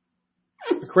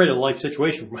created a life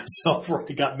situation for myself where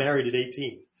I got married at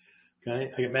 18.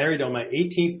 Okay. I got married on my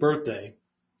 18th birthday.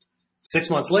 6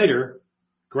 months later,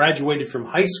 graduated from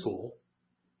high school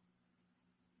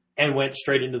and went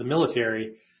straight into the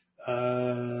military.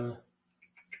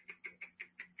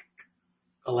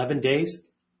 11 days,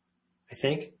 I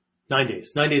think. 9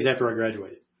 days. 9 days after I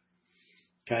graduated.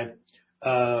 Okay.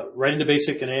 Right into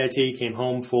basic and AIT, came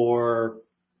home for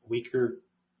a week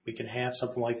and a half,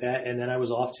 something like that. And then I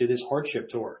was off to this hardship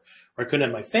tour where I couldn't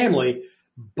have my family,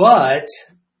 but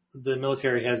the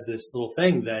military has this little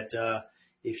thing that,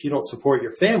 if you don't support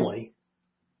your family,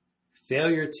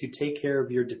 failure to take care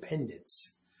of your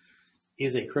dependents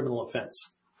is a criminal offense,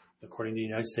 according to the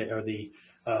United States, or the,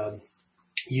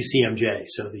 UCMJ,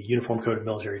 so the Uniform Code of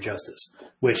Military Justice,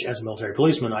 which as a military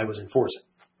policeman, I was enforcing,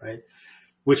 right?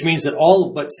 Which means that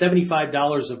all but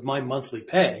 $75 of my monthly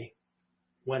pay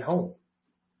went home.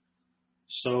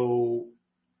 So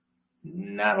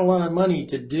not a lot of money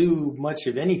to do much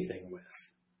of anything with.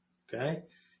 Okay.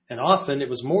 And often it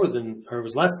was it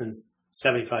was less than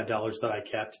 $75 that I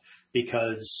kept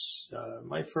because,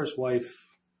 my first wife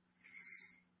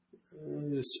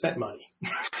spent money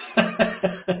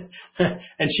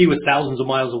and she was thousands of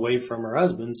miles away from her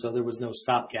husband. So there was no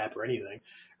stopgap or anything.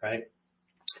 Right.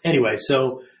 Anyway,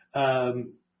 so I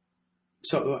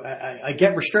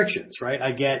get restrictions, right?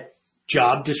 I get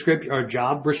job description or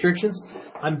job restrictions.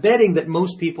 I'm betting that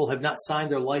most people have not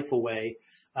signed their life away,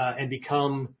 and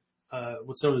become,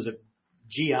 what's known as a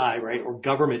GI, right? Or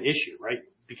government issue, right?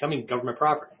 Becoming government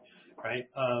property, right?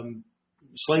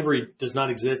 Slavery does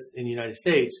not exist in the United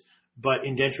States, but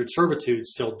indentured servitude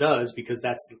still does, because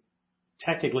that's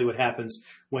technically what happens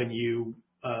when you,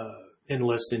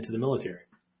 enlist into the military.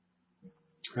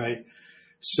 Right.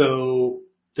 So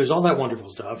there's all that wonderful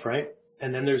stuff, right?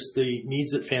 And then there's the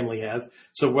needs that family have.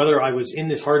 So whether I was in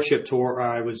this hardship tour or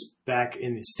I was back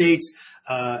in the States,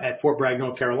 at Fort Bragg,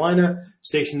 North Carolina,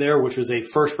 stationed there, which was a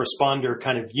first responder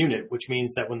kind of unit, which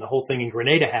means that when the whole thing in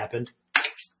Grenada happened,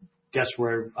 guess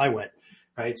where I went,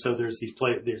 right? So there's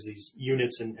these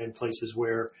units and places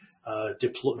where, they're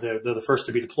the first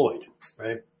to be deployed,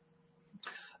 right?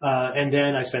 And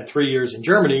then I spent 3 years in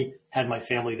Germany, had my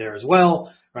family there as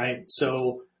well, right?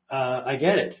 So, I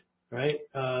get it, right?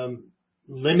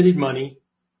 Limited money,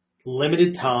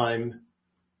 limited time,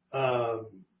 no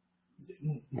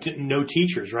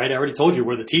teachers, right? I already told you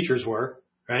where the teachers were,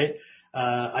 right?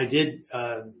 I did,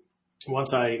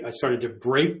 once I started to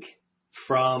break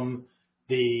from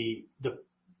the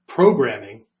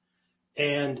programming,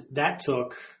 and that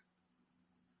took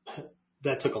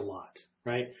a lot,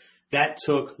 right? That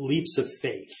took leaps of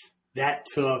faith. That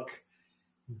took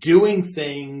doing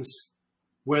things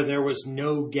where there was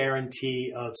no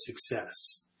guarantee of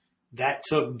success. That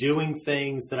took doing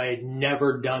things that I had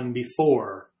never done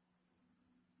before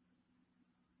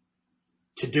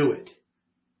to do it,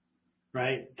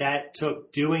 right? That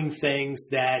took doing things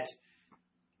that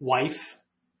wife,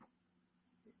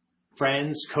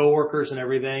 friends, coworkers, and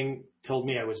everything told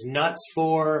me I was nuts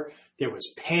for. There was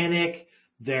panic.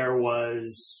 There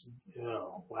was,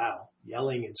 oh, wow,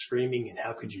 yelling and screaming, and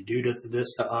how could you do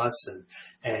this to us?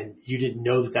 And you didn't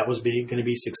know that was going to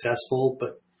be successful.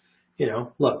 But,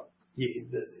 look,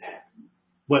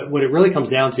 what it really comes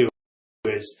down to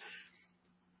is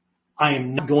I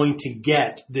am not going to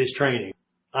get this training.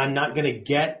 I'm not going to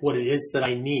get what it is that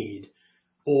I need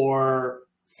or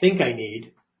think I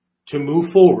need to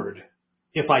move forward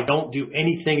if I don't do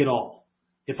anything at all.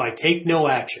 If I take no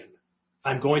action,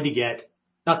 I'm going to get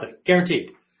nothing.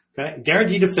 Guaranteed. Okay.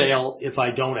 Guaranteed to fail if I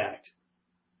don't act.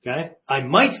 Okay. I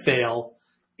might fail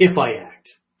if I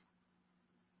act.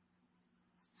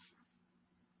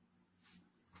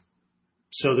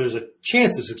 So there's a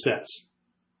chance of success.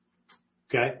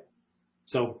 Okay.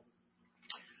 So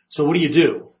what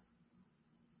do?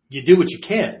 You do what you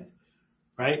can,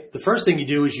 right? The first thing you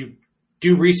do is you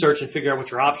do research and figure out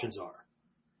what your options are,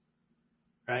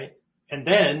 right? And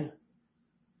then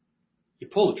you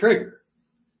pull the trigger.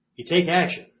 You take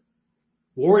action.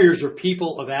 Warriors are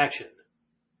people of action.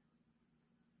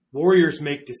 Warriors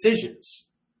make decisions.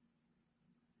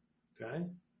 Okay?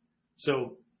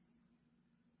 So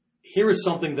here is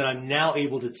something that I'm now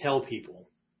able to tell people,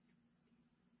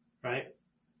 right?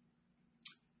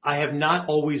 I have not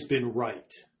always been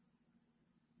right,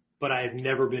 but I have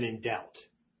never been in doubt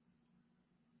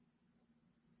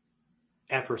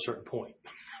after a certain point.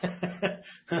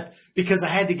 Because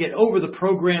I had to get over the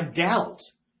program doubt.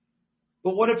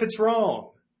 But what if it's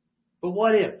wrong? but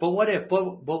what if, but what if,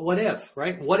 but what if,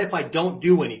 right? What if I don't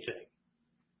do anything?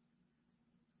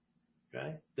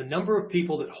 Okay. The number of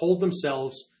people that hold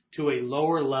themselves to a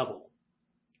lower level.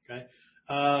 Okay.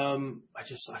 I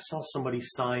saw somebody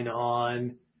sign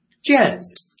on. Jen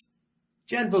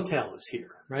Votel is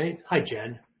here, right? Hi,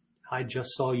 Jen. I just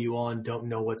saw you on. Don't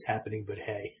know what's happening, but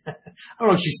hey, I don't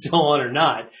know if she's still on or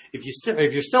not. If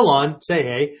you're still on, say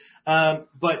hey.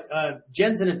 But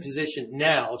Jen's in a position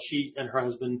now. She and her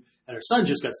husband and her son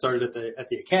just got started at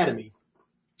the academy.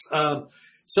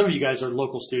 Some of you guys are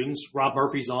local students. Rob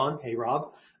Murphy's on. Hey,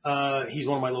 Rob. He's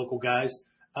one of my local guys.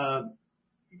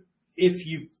 If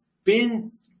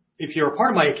you're a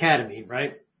part of my academy,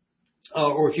 right?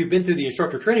 Or if you've been through the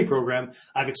instructor training program,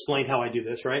 I've explained how I do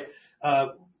this, right?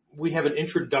 We have an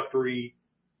introductory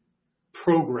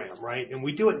program, right? And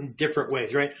we do it in different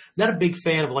ways, right? Not a big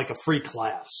fan of like a free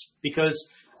class because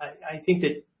I think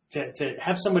that to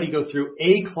have somebody go through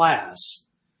a class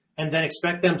and then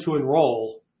expect them to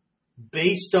enroll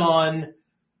based on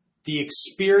the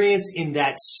experience in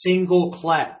that single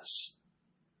class,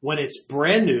 when it's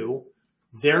brand new,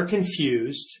 they're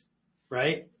confused,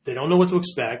 right? They don't know what to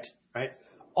expect, right?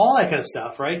 All that kind of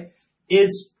stuff, right?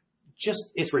 It's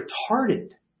retarded.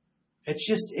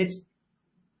 It's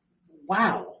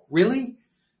wow, really?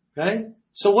 Okay.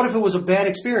 So what if it was a bad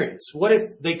experience? What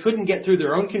if they couldn't get through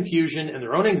their own confusion and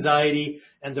their own anxiety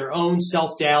and their own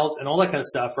self-doubt and all that kind of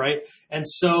stuff, right? And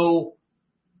so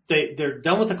they're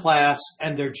done with the class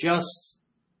and they're just,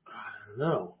 I don't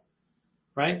know,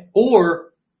 right?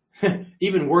 Or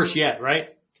even worse yet,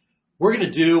 right? We're going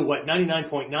to do what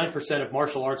 99.9% of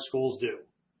martial arts schools do.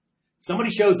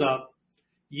 Somebody shows up,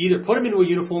 you either put them into a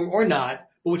uniform or not,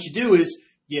 but what you do is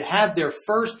you have their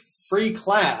first free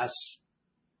class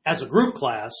as a group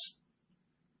class,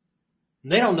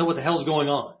 and they don't know what the hell's going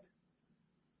on.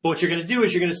 But what you're going to do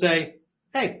is you're going to say,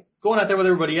 hey, going out there with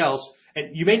everybody else,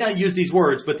 and you may not use these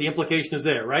words, but the implication is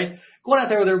there, right? Going out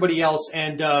there with everybody else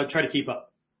and try to keep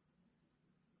up.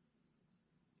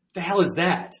 The hell is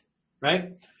that,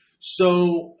 right?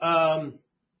 So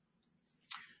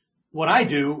what I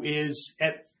do is,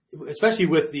 especially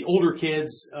with the older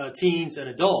kids, teens and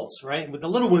adults, right? With the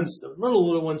little ones,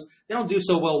 they don't do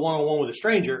so well one-on-one with a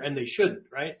stranger, and they shouldn't,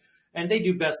 right? And they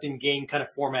do best in game kind of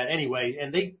format anyway,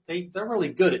 and they're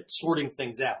really good at sorting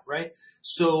things out, right?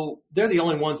 So they're the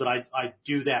only ones that I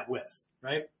do that with,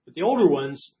 right? But the older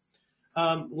ones,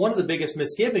 one of the biggest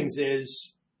misgivings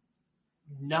is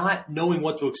not knowing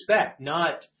what to expect,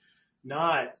 not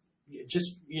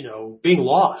just, being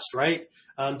lost, right?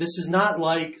 This is not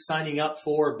like signing up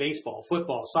for baseball,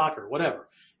 football, soccer, whatever.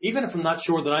 Even if I'm not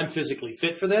sure that I'm physically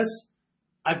fit for this,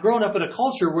 I've grown up in a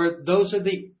culture where those are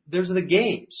the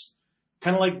games.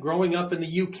 Kind of like growing up in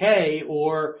the UK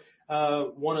or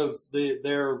one of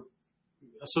their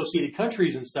associated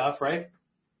countries and stuff, right?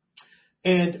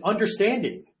 And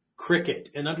understanding cricket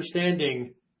and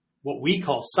understanding what we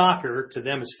call soccer, to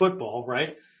them is football,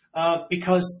 right?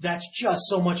 Because that's just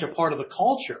so much a part of the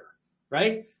culture,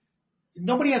 right?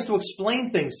 Nobody has to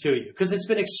explain things to you because it's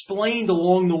been explained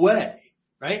along the way,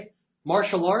 right?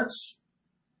 Martial arts,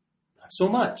 not so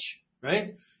much,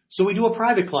 right? So we do a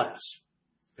private class,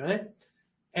 okay?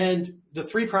 And the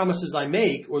 3 promises I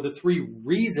make, or the 3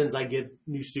 reasons I give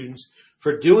new students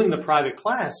for doing the private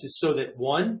class, is so that,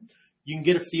 1, you can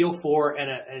get a feel for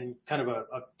and kind of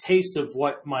a taste of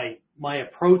what my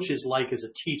approach is like as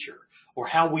a teacher, or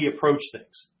how we approach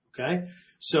things, okay?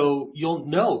 So you'll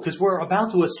know, because we're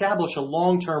about to establish a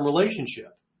long-term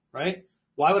relationship, right?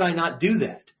 Why would I not do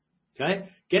that, okay?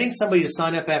 Getting somebody to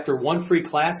sign up after 1 free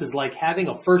class is like having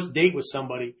a first date with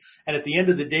somebody, and at the end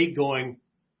of the date going,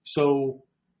 so,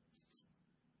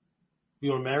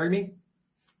 you want to marry me?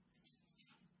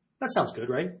 That sounds good,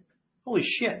 right? Holy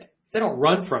shit. They don't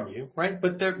run from you, right?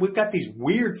 But we've got these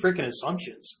weird freaking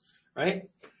assumptions, right?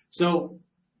 So,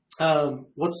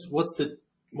 what's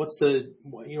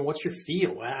your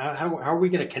feel? How are we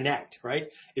going to connect, right?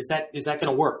 Is that going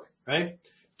to work, right?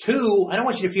 2, I don't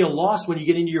want you to feel lost when you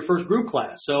get into your first group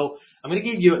class. So I'm going to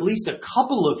give you at least a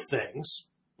couple of things,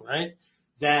 right?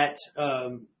 That,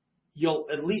 you'll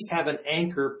at least have an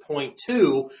anchor point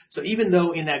to. So even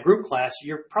though in that group class,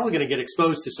 you're probably going to get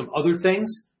exposed to some other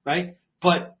things, right?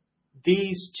 But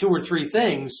these 2 or 3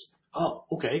 things, oh,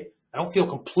 okay. I don't feel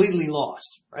completely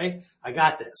lost, right? I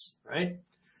got this, right?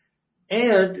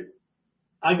 And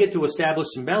I get to establish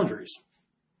some boundaries,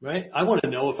 right? I want to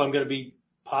know if I'm going to be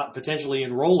potentially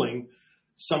enrolling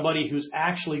somebody who's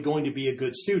actually going to be a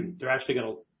good student. They're actually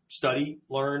going to study,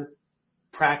 learn,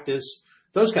 practice,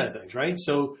 those kind of things, right?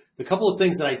 So the couple of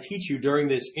things that I teach you during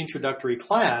this introductory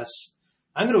class,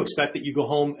 I'm going to expect that you go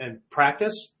home and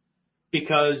practice,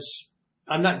 because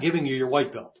I'm not giving you your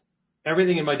white belt.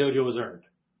 Everything in my dojo is earned.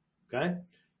 Okay.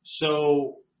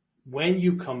 So when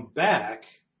you come back,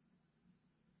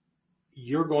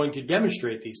 you're going to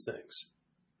demonstrate these things.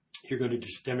 You're going to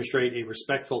demonstrate a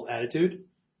respectful attitude.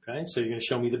 Okay. So you're going to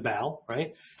show me the bow,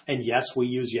 right? And yes, we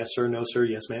use yes sir, no sir,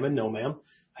 yes ma'am, and no ma'am.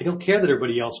 I don't care that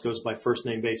everybody else goes by first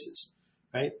name basis,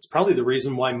 right? It's probably the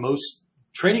reason why most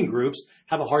training groups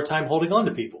have a hard time holding on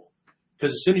to people.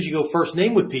 Because as soon as you go first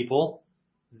name with people,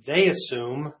 they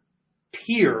assume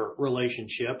peer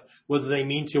relationship, whether they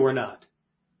mean to or not.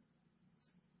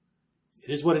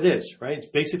 It is what it is, right? It's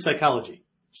basic psychology.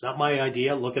 It's not my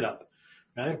idea. Look it up,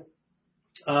 right?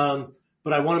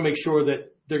 But I want to make sure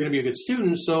that they're going to be a good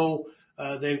student, so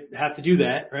they have to do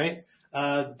that, right?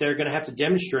 They're going to have to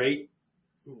demonstrate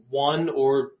one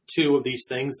or two of these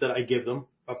things that I give them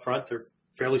up front. They're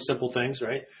fairly simple things,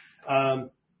 right?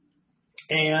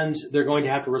 And they're going to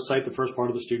have to recite the first part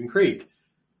of the student creed,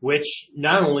 which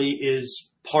not only is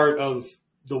part of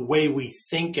the way we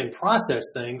think and process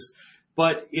things,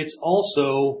 but it's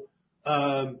also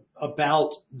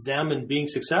about them and being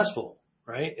successful,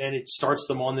 right? And it starts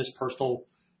them on this personal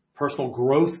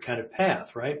growth kind of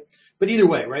path, right? But either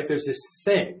way, right, there's this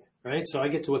thing, right? So I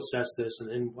get to assess this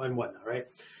and whatnot, right?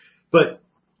 But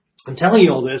I'm telling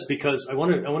you all this because I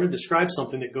want to describe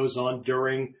something that goes on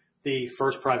during the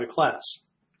first private class,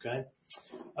 okay?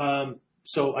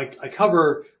 So I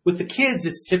cover, with the kids,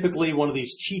 it's typically one of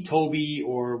these chitobi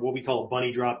or what we call a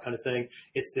bunny drop kind of thing.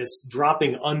 It's this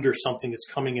dropping under something that's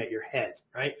coming at your head,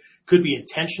 right? Could be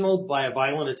intentional by a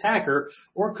violent attacker,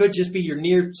 or it could just be you're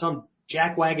near some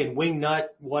jackwagon, wing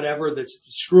nut, whatever, that's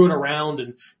screwing around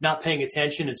and not paying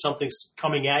attention and something's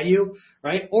coming at you,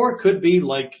 right? Or it could be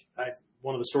like,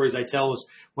 one of the stories I tell is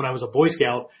when I was a Boy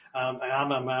Scout, I'm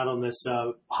out on this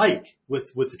hike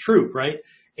with the troop, right?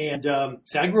 And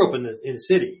see, I grew up in the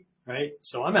city, right?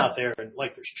 So I'm out there and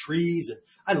like there's trees and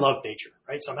I love nature,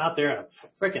 right? So I'm out there and I'm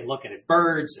freaking looking at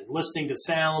birds and listening to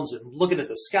sounds and looking at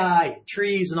the sky and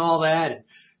trees and all that. And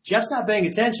Jeff's not paying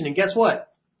attention. And guess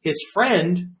what? His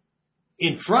friend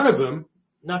in front of him,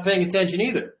 not paying attention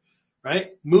either,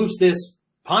 right? Moves this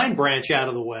pine branch out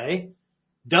of the way,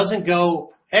 doesn't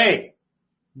go, hey,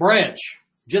 branch,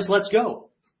 just let's go.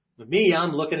 With me,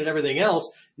 I'm looking at everything else.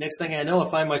 Next thing I know, I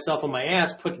find myself on my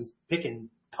ass picking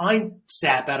pine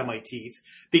sap out of my teeth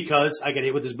because I got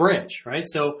hit with this branch, right?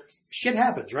 So shit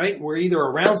happens, right? We're either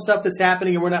around stuff that's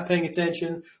happening and we're not paying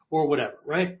attention or whatever,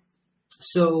 right?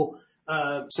 So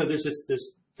there's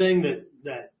this thing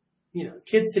that, you know,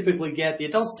 kids typically get, the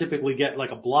adults typically get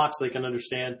like a block so they can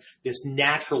understand this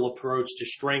natural approach to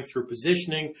strength through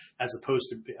positioning as opposed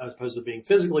to being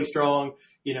physically strong.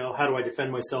 You know, how do I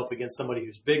defend myself against somebody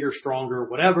who's bigger, stronger,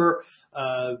 whatever?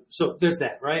 So there's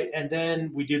that, right? And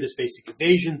then we do this basic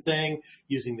evasion thing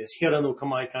using this hira no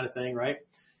kamae kind of thing, right?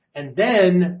 And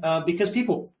then, because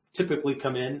people typically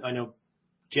come in, I know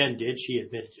Jen did, she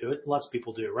admitted to it. Lots of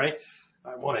people do, right?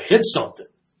 I want to hit something.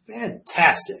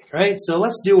 Fantastic, right? So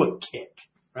let's do a kick,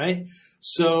 right?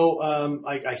 So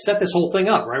I set this whole thing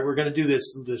up, right? We're going to do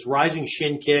this rising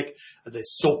shin kick,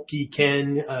 this soki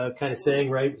ken kind of thing,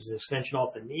 right? It's an extension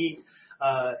off the knee,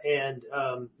 and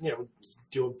you know,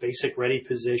 do a basic ready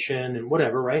position and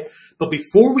whatever, right? But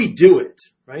before we do it,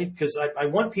 right? Because I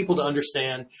want people to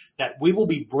understand that we will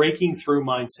be breaking through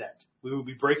mindset. We will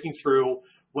be breaking through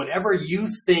whatever you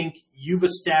think you've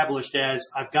established as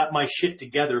I've got my shit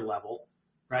together level.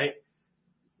 Right?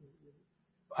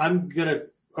 I'm going to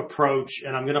approach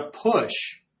and I'm going to push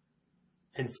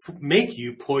and make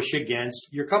you push against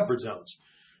your comfort zones.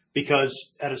 Because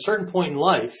at a certain point in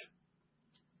life,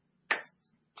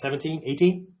 17,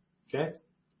 18, okay,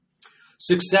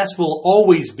 success will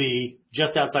always be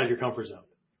just outside your comfort zone.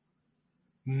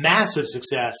 Massive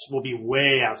success will be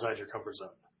way outside your comfort zone.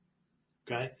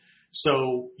 Okay?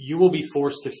 So you will be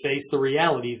forced to face the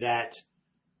reality that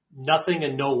nothing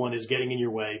and no one is getting in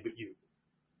your way but you.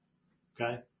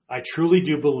 Okay? I truly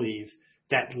do believe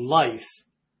that life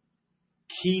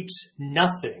keeps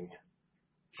nothing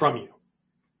from you.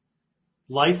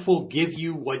 Life will give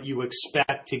you what you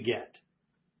expect to get.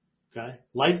 Okay?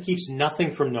 Life keeps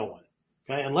nothing from no one.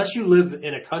 Okay? Unless you live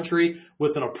in a country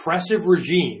with an oppressive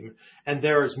regime and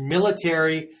there is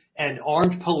military and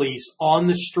armed police on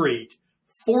the street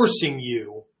forcing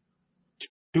you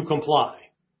to comply.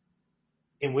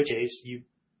 In which case, you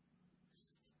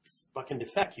fucking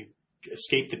defect. You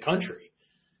escape the country,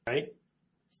 right?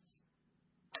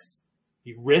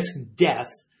 You risk death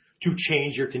to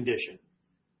change your condition.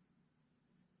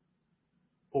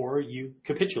 Or you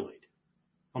capitulate.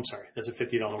 I'm sorry, that's a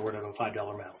 $50 word out of a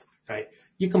 $5 mouth, right?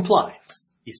 You comply.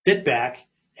 You sit back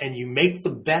and you make the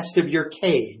best of your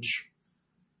cage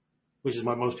which is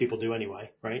what most people do anyway,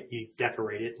 right? You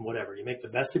decorate it and whatever. You make the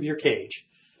best of your cage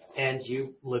and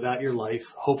you live out your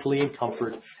life, hopefully in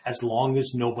comfort, as long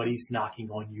as nobody's knocking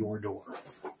on your door,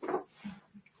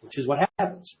 which is what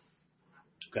happens.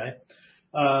 Okay.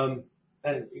 And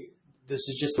this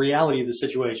is just the reality of the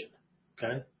situation.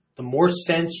 Okay. The more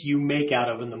sense you make out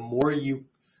of and the more you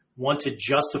want to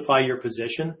justify your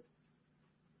position,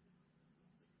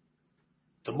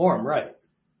 the more I'm right.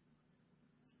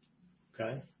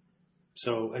 Okay.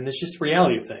 So, and it's just the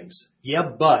reality of things. Yeah,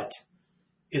 but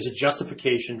is a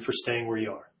justification for staying where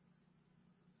you are.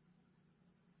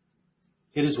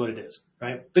 It is what it is,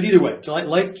 right? But either way,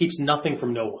 life keeps nothing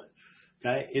from no one.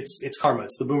 Okay. It's karma.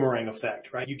 It's the boomerang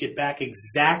effect, right? You get back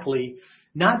exactly,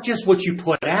 not just what you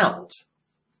put out.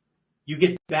 You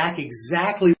get back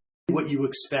exactly what you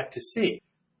expect to see.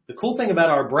 The cool thing about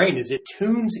our brain is it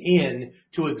tunes in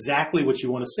to exactly what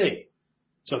you want to see.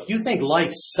 So if you think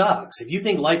life sucks, if you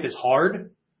think life is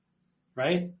hard,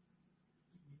 right?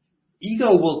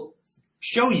 Ego will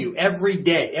show you every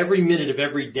day, every minute of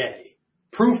every day,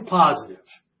 proof positive.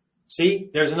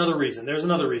 See, there's another reason. There's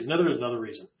another reason. There's another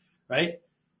reason, right?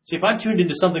 See, if I'm tuned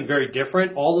into something very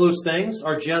different, all those things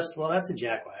are just, well, that's a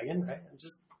jackwagon, right?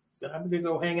 I'm going to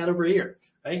go hang out over here,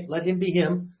 right? Let him be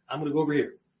him. I'm going to go over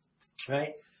here,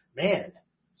 right? Man,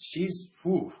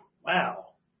 wow.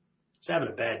 She's having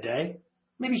a bad day.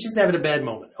 Maybe she's having a bad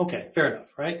moment. Okay, fair enough,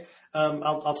 right?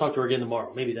 I'll talk to her again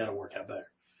tomorrow. Maybe that'll work out better.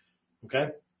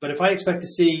 Okay? But if I expect to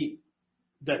see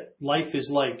that life is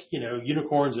like,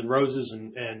 unicorns and roses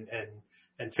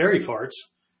and fairy farts,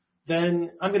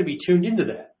 then I'm going to be tuned into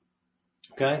that.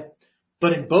 Okay?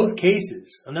 But in both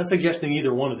cases, I'm not suggesting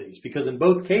either one of these, because in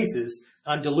both cases,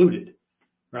 I'm deluded,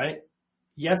 right?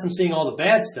 Yes, I'm seeing all the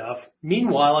bad stuff.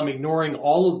 Meanwhile, I'm ignoring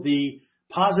all of the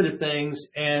positive things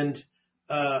and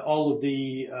all of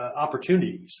the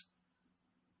opportunities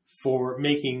for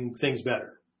making things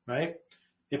better, right?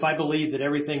 If I believe that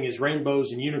everything is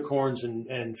rainbows and unicorns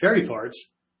and fairy farts,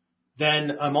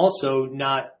 then I'm also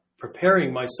not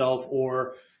preparing myself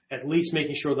or at least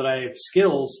making sure that I have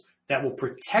skills that will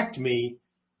protect me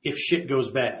if shit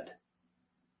goes bad,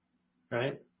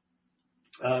 right?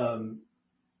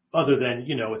 Other than,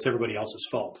 it's everybody else's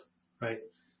fault, right?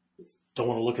 Don't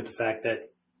want to look at the fact that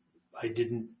I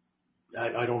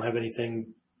don't have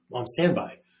anything on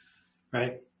standby,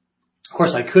 right? Of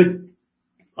course, I could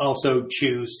also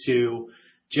choose to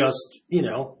just,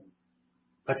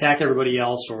 attack everybody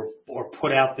else or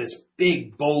put out this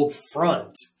big, bold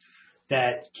front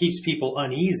that keeps people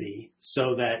uneasy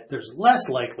so that there's less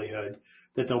likelihood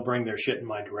that they'll bring their shit in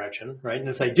my direction, right? And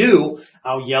if they do,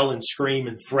 I'll yell and scream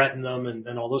and threaten them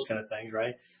and all those kind of things,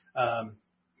 right?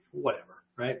 Whatever,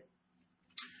 right?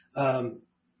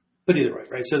 But either way,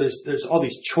 right? So there's all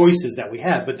these choices that we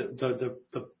have, but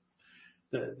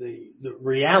the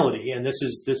reality, and this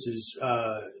is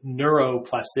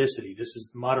neuroplasticity. This is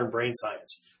modern brain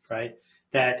science, right?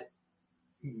 That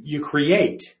you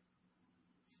create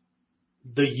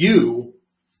the you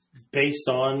based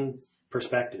on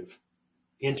perspective,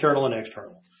 internal and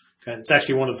external. Okay? It's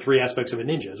actually one of the three aspects of a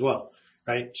ninja as well,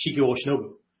 right? Shikyo wo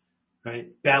shinobu,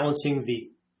 right? Balancing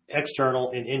the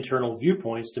external and internal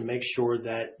viewpoints to make sure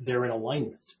that they're in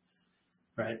alignment,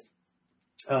 right?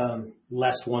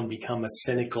 Lest one become a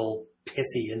cynical,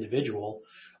 pissy individual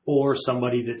or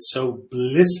somebody that's so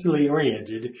blissfully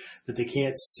oriented that they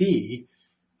can't see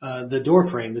the door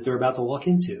frame that they're about to walk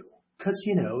into. Because,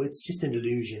 it's just an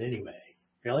illusion anyway.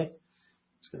 Really?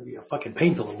 It's going to be a fucking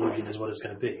painful illusion is what it's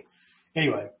going to be.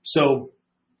 Anyway, so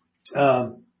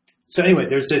anyway,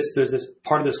 there's this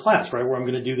part of this class, right, where I'm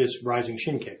going to do this rising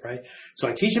shin kick, right? So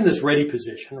I teach them this ready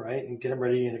position, right, and get them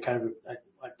ready in a kind of,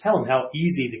 I tell them how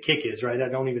easy the kick is, right? I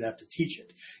don't even have to teach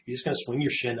it. You're just going to swing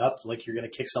your shin up like you're going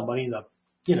to kick somebody in the,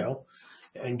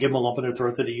 and give them a lump in their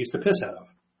throat that they used to piss out of,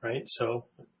 right? So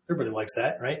everybody likes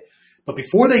that, right? But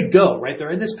before they go, right, they're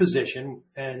in this position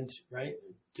and, right,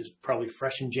 just probably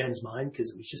fresh in Jen's mind because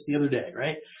it was just the other day,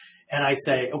 right? And I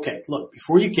say, okay, look,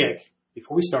 before you kick,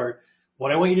 before we start,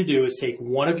 what I want you to do is take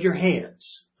one of your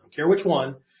hands, I don't care which one,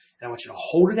 and I want you to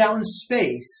hold it out in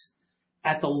space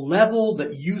at the level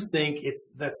that you think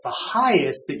that's the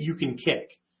highest that you can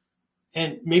kick.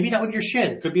 And maybe not with your shin.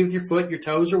 It could be with your foot, your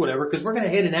toes, or whatever, because we're going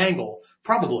to hit an angle,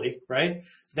 probably, right,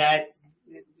 that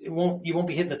you won't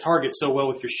be hitting the target so well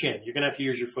with your shin. You're going to have to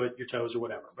use your foot, your toes, or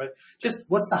whatever. But just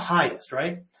what's the highest,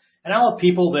 right? And I'll have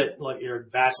people that like are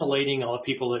vacillating. I'll have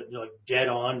people that like dead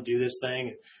on do this thing.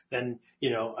 And then,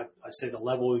 I say the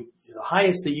level, the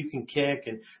highest that you can kick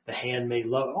and the hand may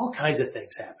low. All kinds of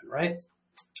things happen, right?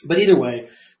 But either way,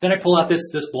 then I pull out this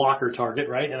blocker target,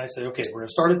 right? And I say, okay, we're going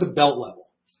to start at the belt level.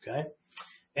 Okay.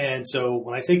 And so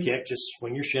when I say kick, just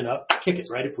swing your shin up, kick it,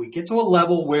 right? If we get to a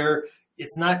level where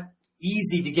it's not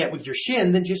easy to get with your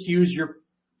shin, then just use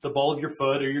the ball of your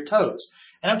foot or your toes.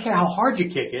 And I don't care how hard you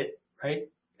kick it, right?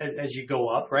 As you go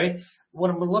up, right? What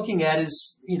I'm looking at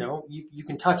is, you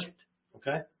can touch it.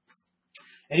 Okay.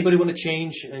 Anybody want to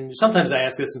change? And sometimes I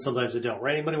ask this and sometimes I don't,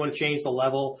 right? Anybody want to change the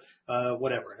level?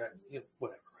 Whatever,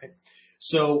 right?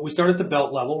 So we start at the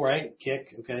belt level, right?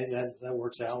 Kick. Okay. That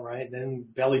works out, right? Then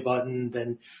belly button,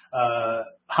 then,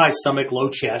 high stomach, low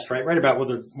chest, right? Right about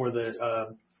where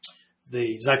the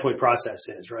xiphoid process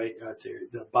is, right? At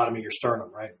the bottom of your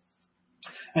sternum, right?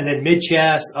 And then mid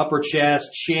chest, upper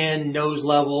chest, chin, nose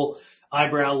level,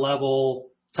 eyebrow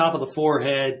level, top of the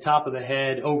forehead, top of the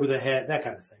head, over the head, that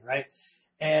kind of thing, right?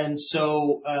 And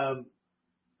so,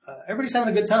 everybody's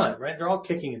having a good time, right? They're all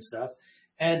kicking and stuff.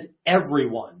 And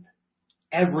everyone,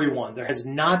 there has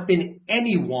not been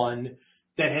anyone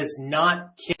that has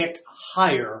not kicked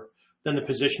higher than the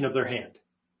position of their hand.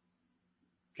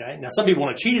 Okay. Now some people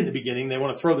want to cheat in the beginning. They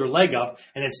want to throw their leg up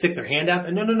and then stick their hand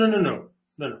out. No.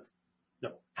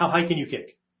 How high can you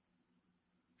kick?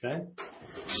 Okay.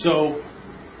 So,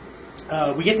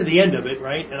 we get to the end of it,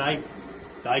 right? And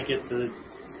I get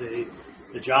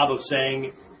the job of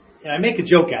saying, and I make a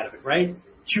joke out of it, right?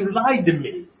 You lied to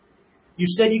me. You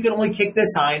said you could only kick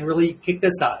this high and really you kick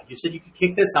this high. You said you could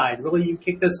kick this high and really you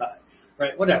kick this high.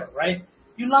 Right? Whatever, right?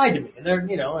 You lied to me. And they're,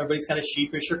 everybody's kind of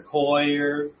sheepish or coy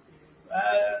or,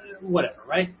 whatever,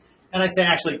 right? And I say,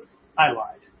 actually, I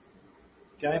lied.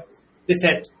 Okay? This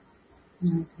had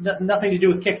nothing to do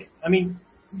with kicking. I mean,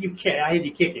 I had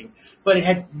you kicking, but it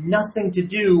had nothing to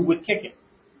do with kicking.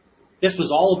 This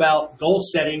was all about goal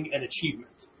setting and achievement.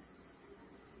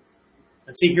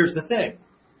 And see, here's the thing.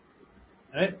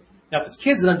 Right? Now, if it's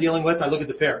kids that I'm dealing with, I look at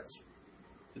the parents.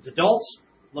 If it's adults,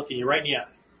 I'm looking you right in the eye.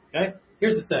 Okay?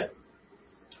 Here's the thing.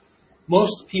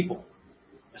 Most people,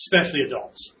 especially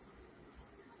adults,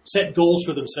 set goals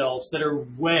for themselves that are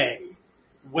way,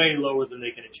 way lower than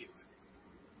they can achieve.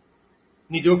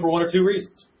 And you do it for one or two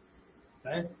reasons.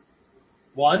 Okay?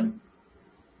 One,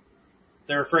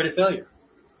 they're afraid of failure.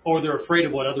 Or they're afraid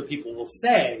of what other people will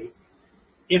say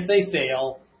if they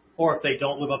fail or if they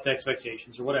don't live up to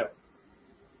expectations or whatever.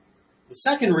 The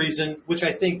second reason, which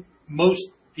I think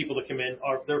most people that come in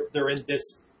they're in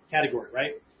this category,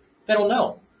 right? They don't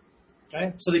know.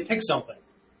 Okay? So they pick something.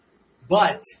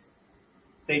 But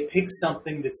they pick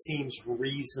something that seems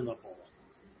reasonable.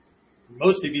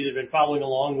 Most of you that have been following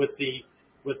along with the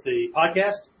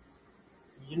podcast,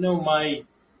 you know my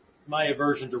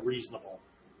aversion to reasonable.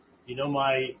 You know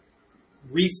my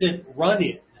recent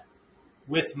run-in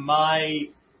with my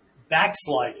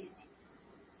backsliding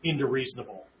into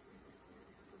reasonable.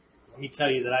 Let me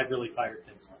tell you that I've really fired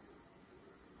things up.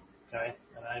 Okay?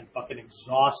 And I'm fucking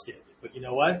exhausted. But you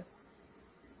know what?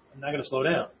 I'm not going to slow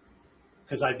down.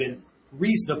 Because I've been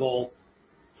reasonable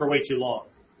for way too long.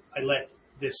 I let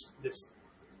this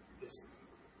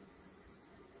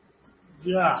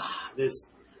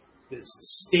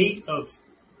state of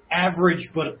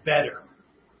average but better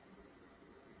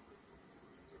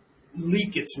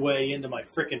leak its way into my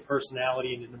frickin'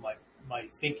 personality and into my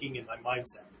thinking and my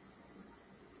mindset.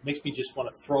 It makes me just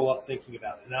want to throw up thinking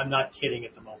about it. And I'm not kidding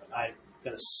at the moment. I've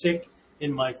got a sick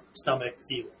in my stomach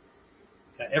feeling.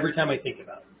 Okay? Every time I think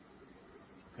about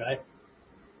it. Okay?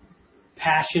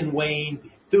 Passion waned,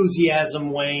 the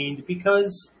enthusiasm waned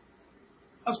because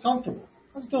I was comfortable.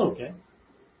 I was doing okay. I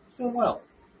was doing well.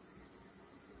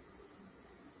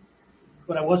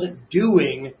 But I wasn't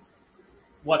doing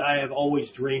what I have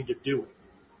always dreamed of doing.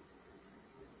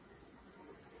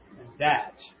 And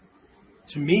that,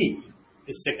 to me,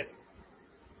 is sickening.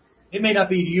 It may not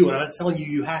be to you, and I'm not telling you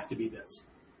you have to be this.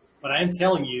 But I am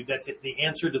telling you that the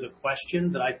answer to the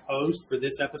question that I posed for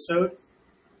this episode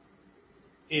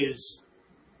is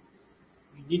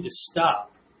you need to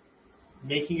stop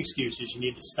making excuses. You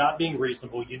need to stop being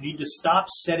reasonable. You need to stop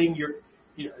setting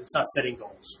it's not setting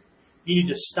goals. You need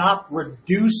to stop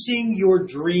reducing your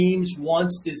dreams,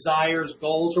 wants, desires,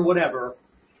 goals, or whatever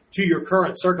to your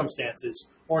current circumstances,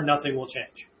 or nothing will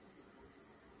change.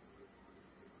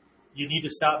 You need to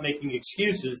stop making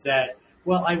excuses that,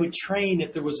 well, I would train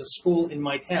if there was a school in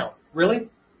my town. Really?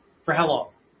 For how long?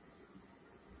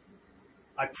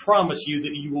 I promise you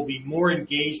that you will be more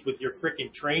engaged with your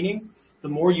frickin' training the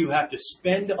more you have to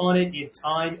spend on it in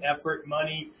time, effort,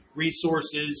 money,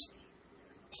 resources,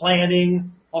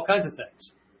 planning, all kinds of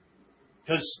things.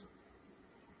 Because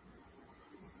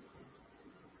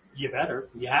you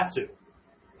have to.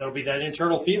 That'll be that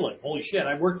internal feeling. Holy shit,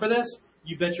 I worked for this?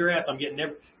 You bet your ass I'm getting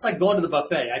every. It's like going to the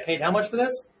buffet. I paid how much for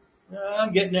this?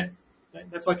 I'm getting it. Okay?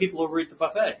 That's why people overeat the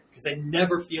buffet, because they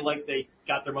never feel like they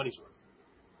got their money's worth.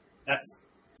 That's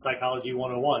psychology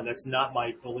 101. That's not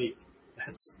my belief.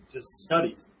 That's just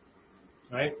studies,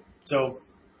 right? So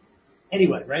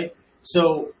anyway, right?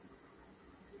 So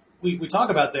we talk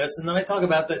about this, and then I talk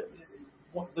about that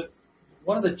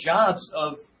one of the jobs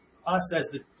of us as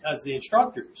the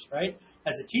instructors, right,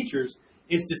 as the teachers,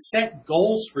 is to set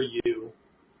goals for you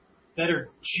that are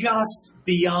just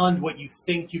beyond what you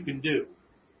think you can do,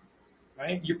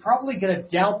 right? You're probably going to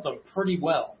doubt them pretty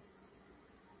well.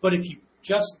 But if you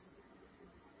just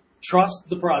trust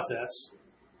the process,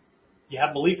 you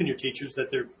have belief in your teachers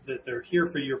that they're here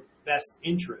for your best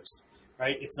interest,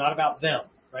 right? It's not about them,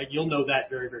 right? You'll know that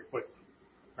very, very quickly,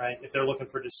 right? If they're looking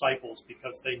for disciples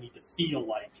because they need to feel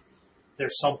like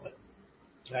there's something,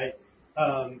 right?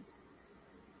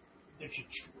 If you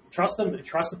trust them and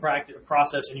trust the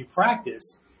process and you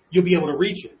practice, you'll be able to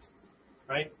reach it,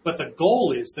 right? But the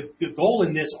goal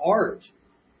in this art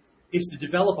is to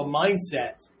develop a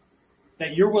mindset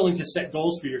that you're willing to set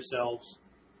goals for yourself,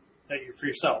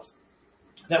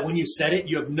 that when you set it,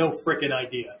 you have no frickin'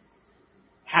 idea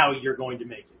how you're going to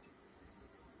make it.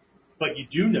 But you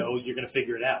do know you're going to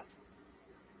figure it out.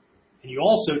 And you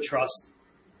also trust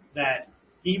that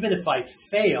even if I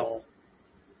fail,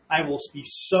 I will be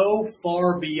so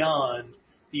far beyond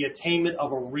the attainment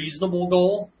of a reasonable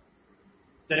goal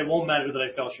that it won't matter that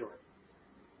I fell short.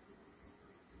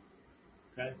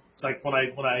 Okay? It's like when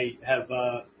I have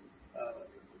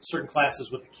certain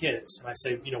classes with the kids, and I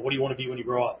say, what do you want to be when you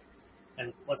grow up?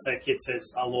 And let's say a kid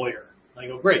says, a lawyer. And I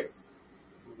go, great.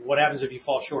 What happens if you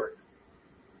fall short?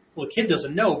 Well, the kid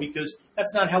doesn't know because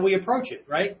that's not how we approach it,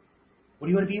 right? What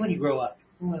do you want to be when you grow up?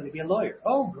 I want to be a lawyer.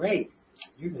 Oh, great.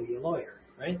 You're going to be a lawyer,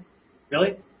 right?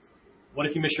 Really? What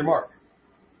if you miss your mark?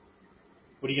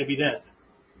 What are you going to be then?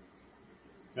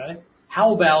 Okay?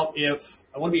 How about if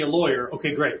I want to be a lawyer?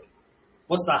 Okay, great.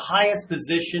 What's the highest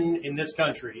position in this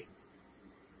country?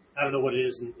 I don't know what it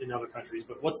is in other countries,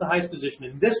 but what's the highest position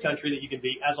in this country that you can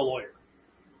be as a lawyer,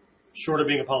 short of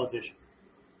being a politician?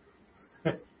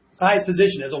 It's the highest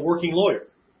position as a working lawyer.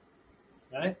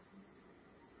 Okay?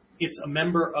 It's a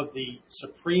member of the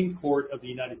Supreme Court of the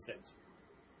United States.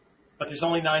 But there's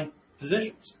only 9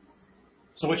 positions.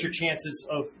 So what's your chances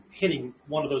of hitting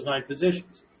one of those 9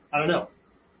 positions? I don't know.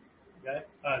 Okay?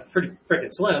 Pretty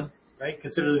freaking slim, right?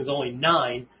 Considering there's only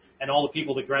 9 and all the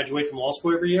people that graduate from law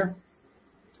school every year.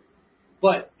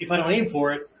 But if I don't aim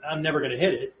for it, I'm never going to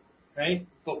hit it, right?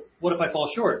 But what if I fall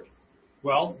short?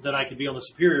 Well, then I could be on the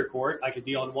Superior Court. I could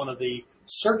be on one of the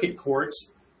circuit courts.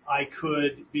 I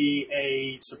could be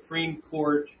a Supreme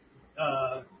Court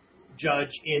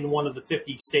judge in one of the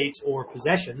 50 states or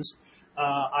possessions.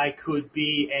 I could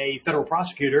be a federal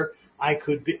prosecutor. I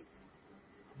could be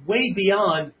way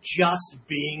beyond just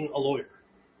being a lawyer.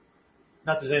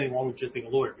 Not that there's anything wrong with just being a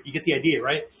lawyer, but you get the idea,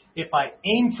 right? If I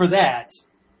aim for that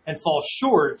and fall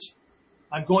short,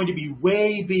 I'm going to be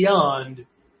way beyond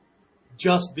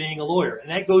just being a lawyer.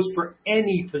 And that goes for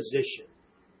any position.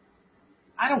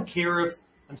 I don't care if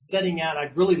I'm setting out,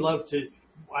 I'd really love to,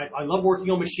 I love working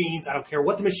on machines. I don't care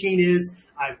what the machine is.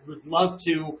 I would love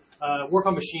to work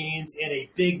on machines in a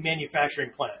big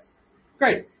manufacturing plant.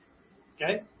 Great.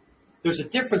 Okay? There's a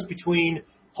difference between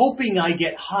hoping I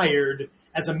get hired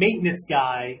as a maintenance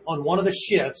guy on one of the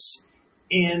shifts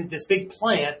in this big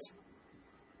plant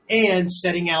and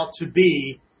setting out to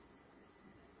be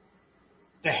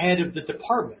the head of the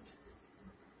department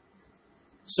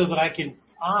so that I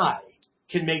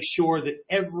can make sure that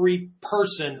every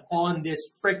person on this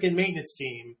frickin' maintenance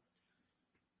team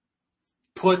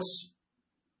puts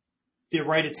the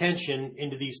right attention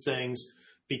into these things,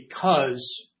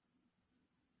 because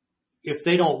if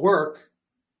they don't work,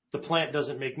 the plant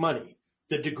doesn't make money.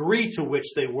 The degree to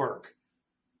which they work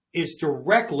is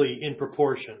directly in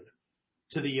proportion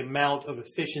to the amount of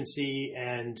efficiency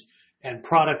and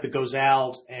product that goes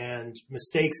out and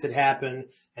mistakes that happen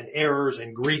and errors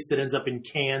and grease that ends up in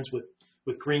cans with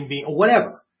green bean or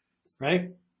whatever,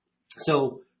 right?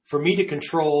 So for me to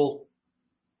control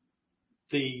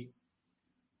the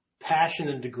passion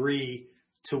and degree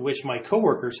to which my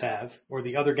coworkers have or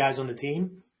the other guys on the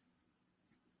team,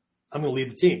 I'm going to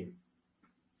lead the team.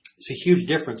 It's a huge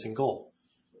difference in goal.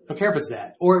 I don't care if it's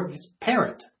that, or if it's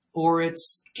parent, or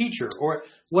it's teacher, or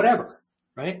whatever,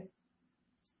 right?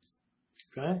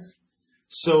 Okay?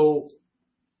 So,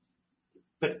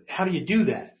 but how do you do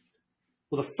that?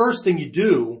 Well, the first thing you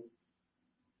do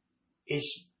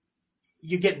is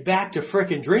you get back to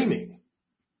frickin' dreaming.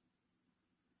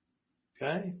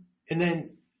 Okay? And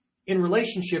then in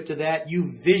relationship to that,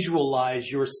 you visualize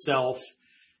yourself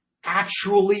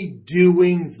actually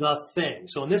doing the thing.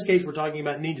 So in this case, we're talking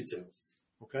about ninjutsu.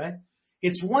 Okay.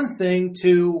 It's one thing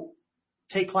to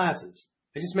take classes.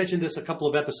 I just mentioned this a couple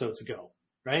of episodes ago,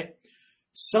 right?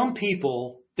 Some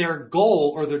people, their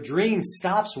goal or their dream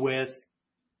stops with,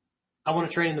 I want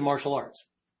to train in the martial arts.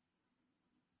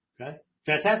 Okay.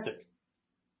 Fantastic.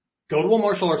 Go to a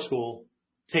martial arts school,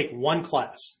 take one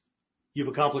class. You've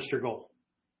accomplished your goal.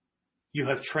 You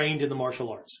have trained in the martial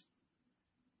arts.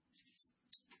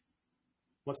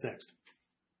 What's next?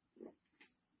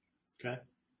 Okay.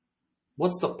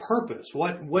 What's the purpose?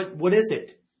 What is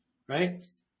it? Right?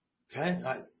 Okay.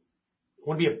 I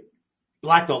want to be a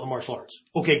black belt in martial arts.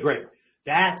 Okay, great.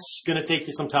 That's going to take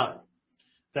you some time.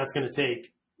 That's going to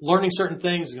take learning certain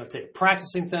things. It's going to take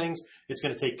practicing things. It's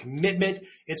going to take commitment.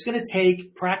 It's going to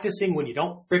take practicing when you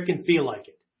don't freaking feel like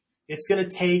it. It's going to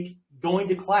take going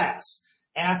to class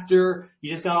after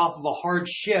you just got off of a hard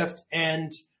shift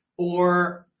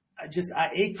or I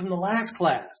ate from the last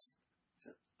class.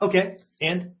 Okay.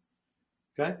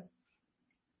 Okay.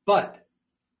 But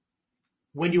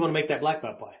when do you want to make that black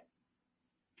belt by?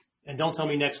 And don't tell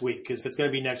me next week, because if it's going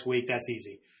to be next week, that's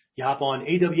easy. You hop on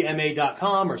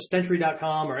awma.com or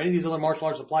century.com or any of these other martial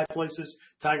arts supply places,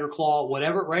 Tiger Claw,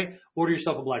 whatever, right? Order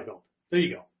yourself a black belt. There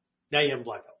you go. Now you have a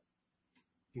black belt.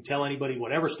 You can tell anybody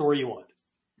whatever story you want.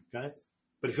 Okay?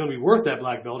 But if you want to be worth that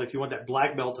black belt, if you want that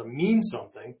black belt to mean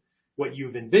something, what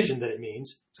you've envisioned that it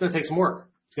means, it's going to take some work.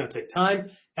 It's going to take time,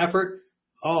 effort.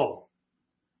 Oh,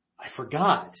 I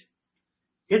forgot.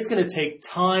 It's going to take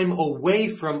time away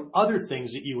from other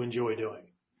things that you enjoy doing.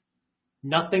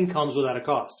 Nothing comes without a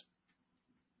cost.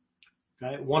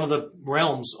 Okay? One of the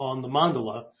realms on the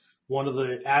mandala, one of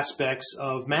the aspects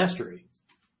of mastery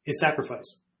is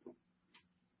sacrifice.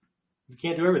 You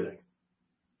can't do everything.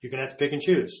 You're going to have to pick and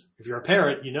choose. If you're a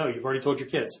parent, you know, you've already told your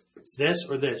kids, it's this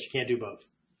or this. You can't do both.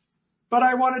 But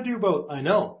I want to do both. I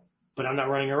know, but I'm not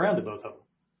running around to both of them.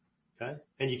 Okay?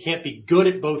 And you can't be good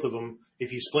at both of them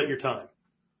if you split your time.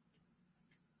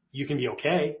 You can be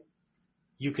okay.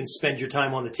 You can spend your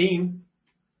time on the team.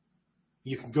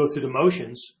 You can go through the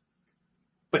motions,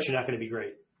 but you're not going to be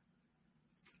great.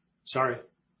 Sorry.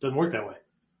 Doesn't work that way.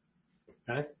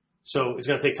 Okay? So it's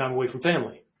going to take time away from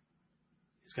family.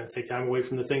 It's going to take time away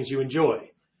from the things you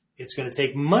enjoy. It's going to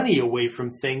take money away from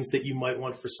things that you might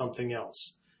want for something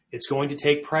else. It's going to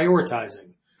take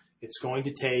prioritizing. It's going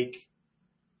to take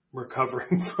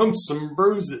recovering from some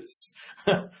bruises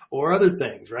or other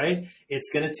things, right? It's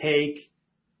going to take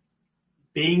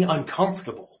being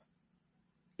uncomfortable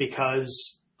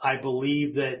because I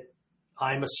believe that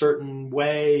I'm a certain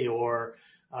way or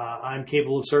I'm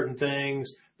capable of certain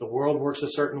things. The world works a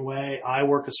certain way. I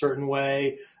work a certain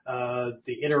way.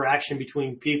 The interaction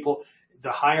between people,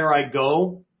 the higher I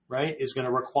go, right, is going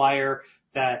to require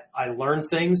that I learn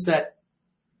things that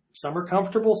some are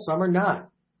comfortable, some are not.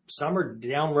 Some are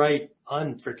downright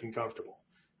unfreaking comfortable,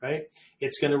 right?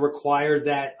 It's going to require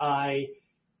that I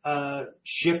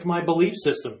shift my belief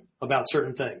system about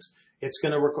certain things. It's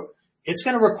going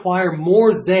to require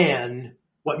more than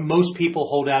what most people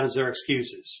hold out as their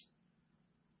excuses.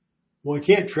 Well, I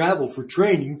can't travel for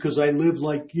training because I live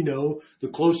like, the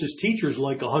closest teacher's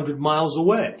like 100 miles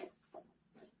away.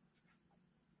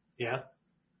 Yeah.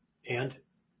 And?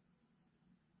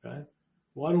 Okay.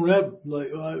 Well, I don't have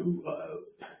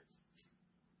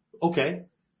okay.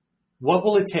 What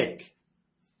will it take?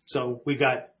 So we've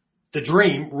got the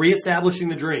dream, reestablishing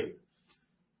the dream.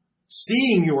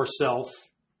 Seeing yourself.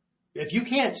 If you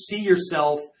can't see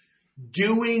yourself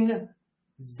doing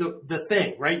the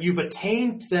thing, right? You've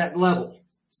attained that level.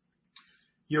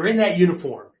 You're in that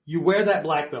uniform. You wear that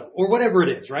black belt or whatever it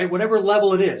is, right? Whatever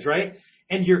level it is, right?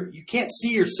 And you can't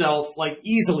see yourself like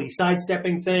easily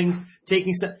sidestepping things,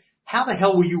 taking stuff. How the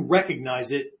hell will you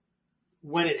recognize it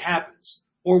when it happens?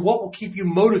 Or what will keep you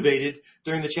motivated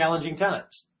during the challenging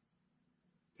times?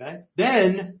 Okay.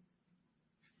 Then,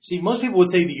 see, most people would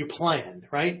say that you planned,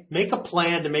 right? Make a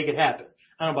plan to make it happen.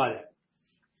 I don't buy that.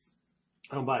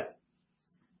 I don't buy it.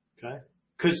 Okay.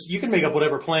 Because you can make up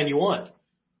whatever plan you want.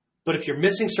 But if you're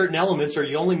missing certain elements or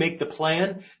you only make the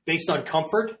plan based on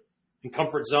comfort and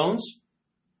comfort zones,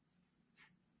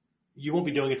 you won't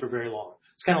be doing it for very long.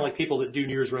 It's kind of like people that do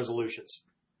New Year's resolutions.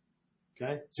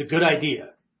 Okay. It's a good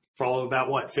idea for all of about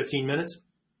what, 15 minutes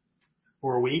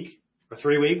or a week or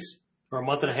 3 weeks or a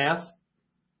month and a half.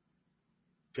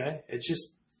 Okay. It's just,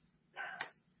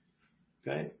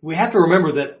 okay. We have to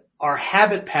remember that our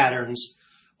habit patterns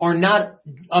are not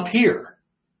up here.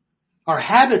 Our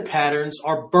habit patterns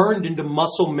are burned into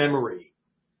muscle memory.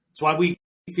 That's why we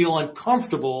feel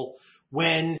uncomfortable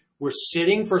when we're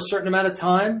sitting for a certain amount of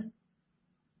time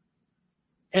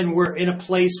and we're in a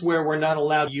place where we're not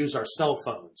allowed to use our cell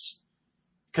phones.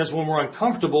 Because when we're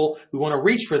uncomfortable, we want to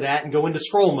reach for that and go into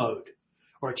scroll mode.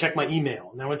 Or check my email.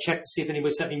 And I want to check to see if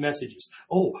anybody sent me messages.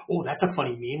 Oh, that's a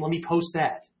funny meme. Let me post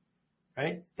that.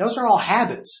 Right? Those are all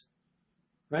habits.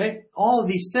 Right? All of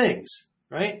these things.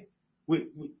 Right?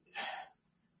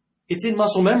 It's in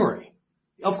muscle memory.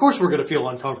 Of course we're going to feel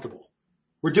uncomfortable.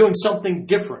 We're doing something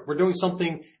different. We're doing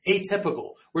something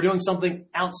atypical. We're doing something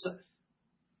outside.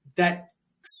 That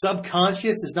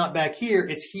subconscious is not back here.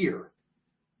 It's here.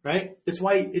 Right? That's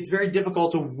why it's very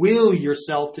difficult to will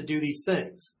yourself to do these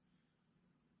things.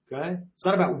 Okay? It's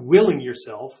not about willing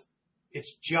yourself.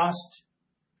 It's just,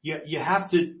 you have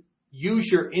to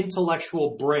use your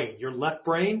intellectual brain, your left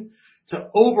brain, to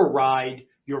override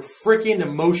your freaking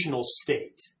emotional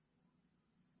state.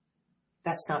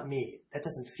 That's not me. That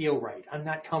doesn't feel right. I'm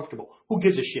not comfortable. Who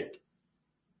gives a shit?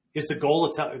 Is the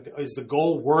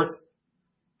goal worth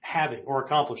having or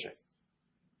accomplishing?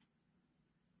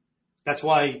 That's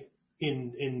why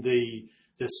in the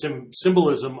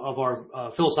symbolism of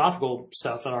our philosophical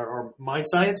stuff and our mind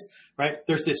science, right?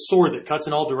 There's this sword that cuts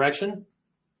in all direction.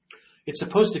 It's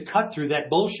supposed to cut through that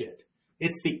bullshit.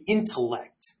 It's the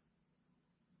intellect,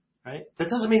 right? That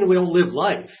doesn't mean that we don't live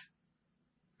life,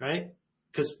 right?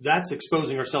 Because that's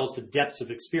exposing ourselves to depth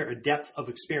of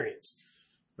experience,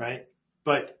 right?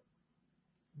 But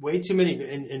way too many,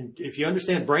 and if you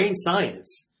understand brain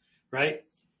science, right?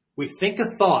 We think a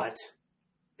thought,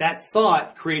 that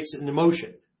thought creates an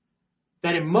emotion.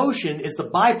 That emotion is the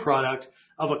byproduct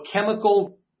of a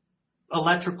chemical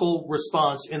electrical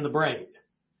response in the brain.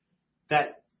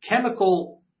 That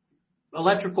chemical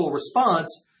electrical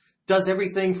response does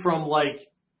everything from like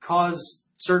cause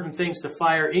certain things to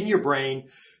fire in your brain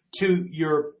to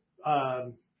your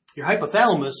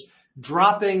hypothalamus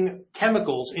dropping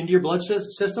chemicals into your blood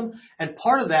system. And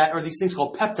part of that are these things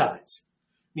called peptides.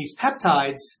 These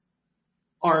peptides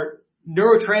are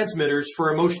neurotransmitters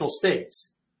for emotional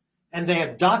states. And they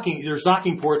have there's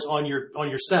docking ports on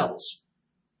your cells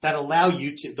that allow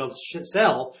the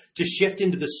cell to shift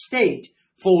into the state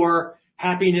for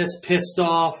happiness, pissed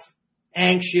off,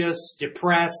 anxious,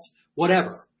 depressed,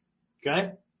 whatever.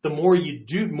 Okay? The more you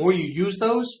use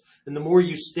those, and the more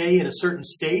you stay in a certain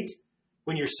state,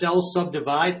 when your cells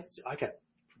subdivide, I got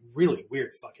really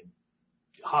weird fucking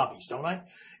hobbies, don't I?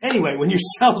 Anyway, when your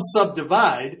cells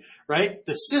subdivide, right,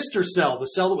 the sister cell, the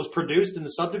cell that was produced in the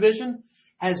subdivision,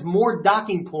 has more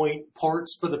docking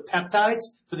ports for the peptides,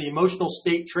 for the emotional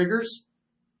state triggers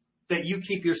that you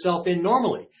keep yourself in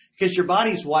normally. Because your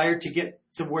body's wired to get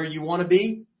to where you want to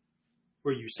be,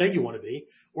 where you say you want to be,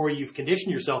 or you've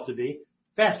conditioned yourself to be,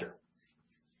 faster.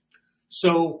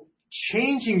 So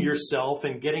changing yourself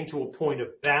and getting to a point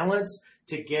of balance,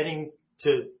 to getting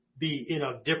to be in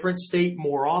a different state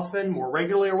more often, more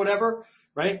regularly or whatever,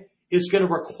 right, is going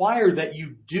to require that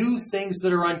you do things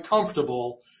that are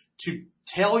uncomfortable to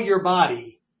tell your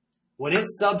body when it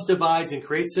subdivides and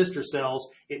creates sister cells,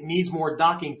 it needs more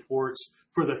docking ports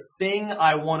for the thing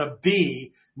I want to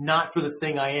be, not for the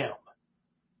thing I am.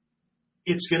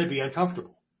 It's going to be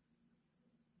uncomfortable.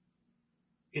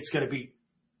 It's going to be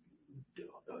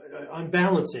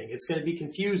unbalancing. It's going to be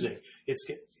confusing. It's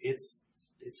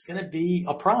going to be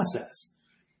a process,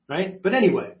 right? But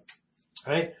anyway,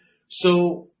 right?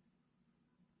 So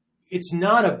it's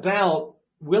not about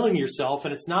willing yourself,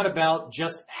 and it's not about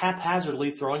just haphazardly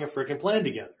throwing a freaking plan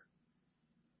together.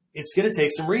 It's going to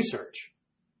take some research.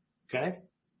 Okay?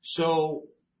 So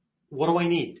what do I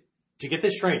need to get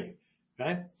this training?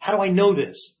 Okay? How do I know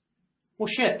this? Well,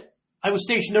 shit. I was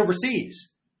stationed overseas.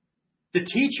 The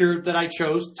teacher that I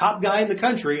chose, top guy in the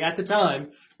country at the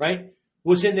time, right,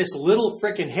 was in this little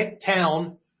freaking hick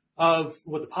town of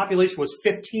what the population was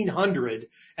 1,500,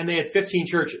 and they had 15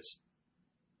 churches.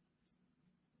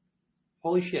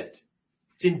 Holy shit.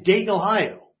 It's in Dayton,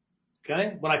 Ohio.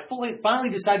 Okay? When I finally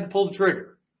decided to pull the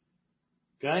trigger.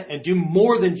 Okay? And do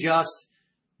more than just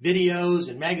videos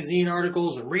and magazine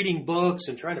articles and reading books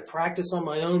and trying to practice on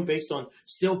my own based on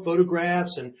still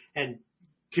photographs and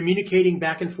communicating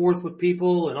back and forth with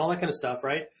people and all that kind of stuff,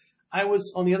 right? I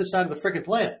was on the other side of the freaking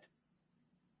planet.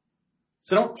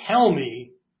 So don't tell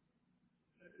me,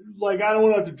 like, I don't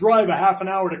want to have to drive a half an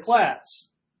hour to class.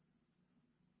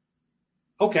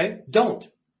 Okay, don't.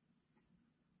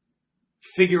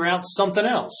 Figure out something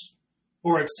else.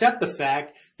 Or accept the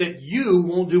fact that you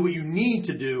won't do what you need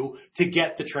to do to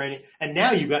get the training. And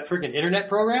now you've got freaking internet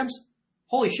programs?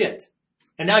 Holy shit.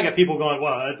 And now I got people going,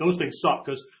 well, those things suck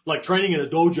because like training in a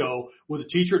dojo with a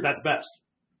teacher, that's best.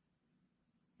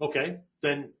 Okay,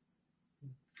 then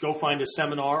go find a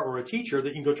seminar or a teacher that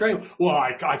you can go train with. Well,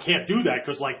 I can't do that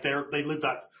because like they're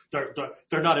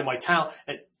not in my town.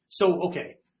 And so,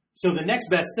 okay. So the next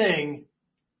best thing,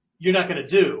 you're not going to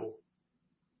do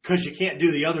because you can't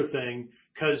do the other thing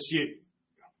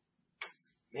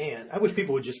man, I wish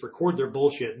people would just record their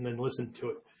bullshit and then listen to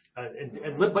it.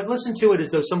 But listen to it as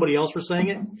though somebody else was saying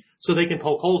it so they can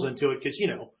poke holes into it because,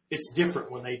 it's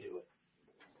different when they do it.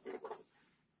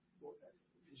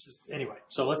 Anyway,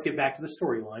 so let's get back to the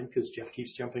storyline because Jeff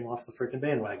keeps jumping off the freaking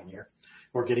bandwagon here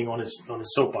or getting on his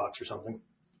soapbox or something.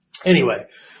 Anyway,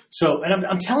 so, and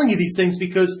I'm telling you these things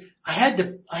because I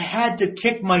had to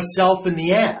kick myself in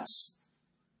the ass.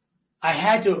 I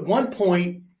had to, at one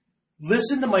point,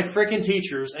 listen to my freaking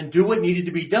teachers and do what needed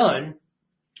to be done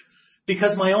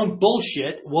because my own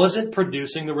bullshit wasn't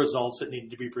producing the results that needed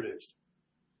to be produced.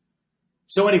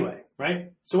 So anyway,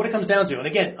 right? So what it comes down to, and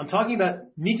again, I'm talking about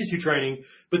Ninjutsu training,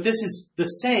 but this is the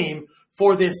same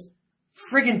for this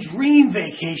friggin' dream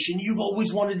vacation you've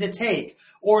always wanted to take,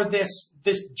 or this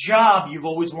job you've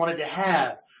always wanted to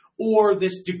have, or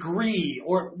this degree,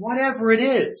 or whatever it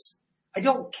is. I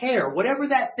don't care. Whatever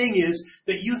that thing is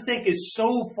that you think is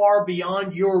so far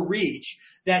beyond your reach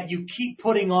that you keep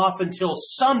putting off until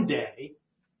someday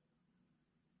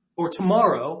or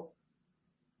tomorrow.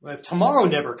 If tomorrow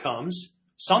never comes,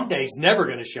 someday's never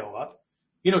going to show up.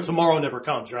 Tomorrow never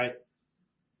comes, right?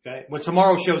 Okay. When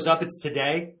tomorrow shows up, it's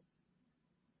today.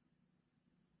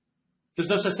 There's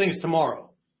no such thing as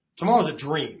tomorrow. Tomorrow's a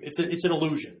dream. It's an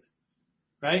illusion,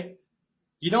 right?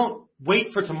 You don't wait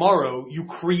for tomorrow. You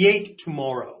create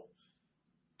tomorrow.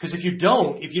 Because if you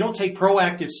don't take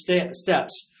proactive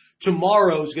steps,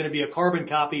 tomorrow's going to be a carbon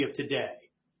copy of today.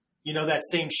 That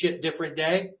same shit, different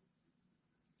day.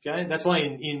 Okay. That's why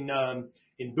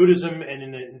in Buddhism and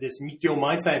in this Mikyo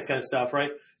mind science kind of stuff,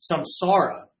 right?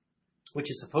 Samsara,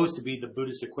 which is supposed to be the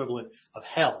Buddhist equivalent of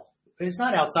hell. It's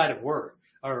not outside of word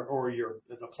or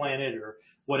the planet or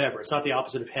whatever. It's not the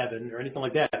opposite of heaven or anything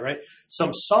like that, right?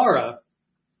 Samsara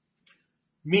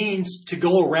means to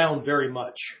go around very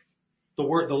much. The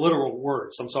literal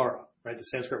word, samsara, right? The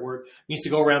Sanskrit word means to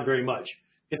go around very much.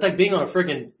 It's like being on a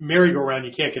friggin' merry-go-round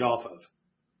you can't get off of.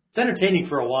 It's entertaining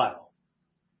for a while.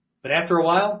 But after a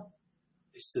while,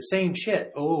 it's the same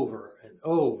shit over and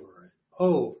over and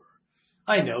over.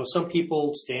 I know some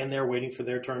people stand there waiting for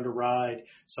their turn to ride.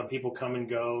 Some people come and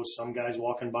go. Some guys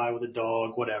walking by with a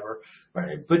dog, whatever.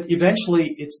 Right? But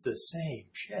eventually it's the same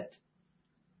shit.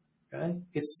 Okay?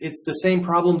 It's the same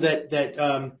problem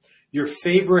that your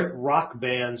favorite rock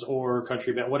bands or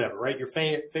country band, whatever, right? Your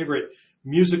favorite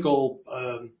musical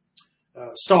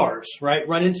stars, right,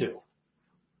 run into. It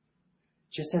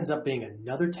just ends up being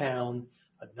another town,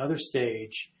 another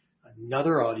stage,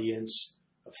 another audience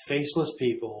of faceless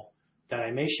people that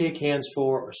I may shake hands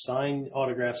for or sign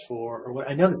autographs for, or what.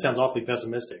 I know this sounds awfully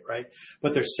pessimistic, right?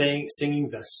 But they're singing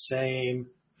the same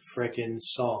frickin'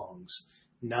 songs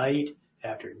night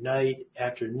after night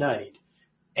after night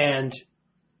and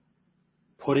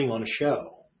putting on a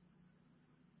show.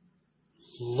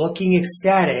 Looking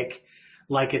ecstatic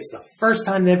like it's the first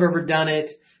time they've ever done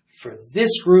it for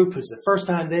this group who's the first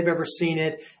time they've ever seen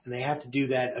it, and they have to do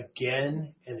that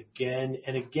again and again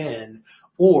and again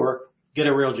or get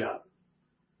a real job.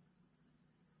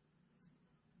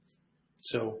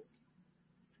 So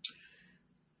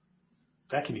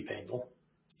that can be painful.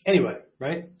 Anyway,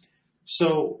 right?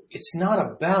 So it's not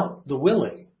about the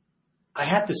willing. I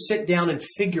have to sit down and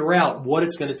figure out what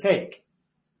it's going to take.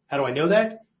 How do I know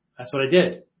that? That's what I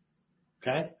did.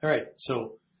 Okay? All right.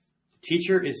 So the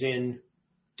teacher is in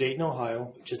Dayton,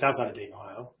 Ohio, just outside of Dayton,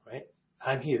 Ohio, right?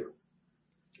 I'm here.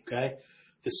 Okay?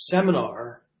 There's a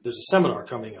seminar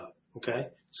coming up. Okay?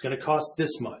 It's going to cost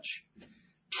this much.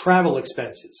 Travel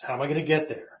expenses. How am I going to get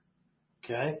there?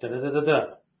 Okay?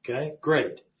 Okay?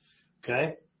 Great.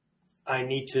 Okay? I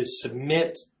need to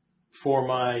submit for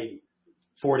my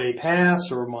 4-day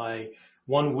pass or my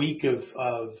 1 week of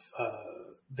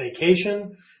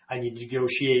vacation. I need to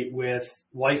negotiate with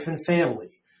wife and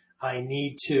family. I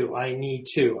need to.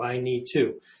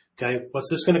 Okay. What's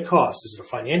this going to cost? Is it a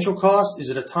financial cost? Is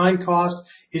it a time cost?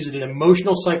 Is it an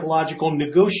emotional, psychological,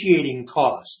 negotiating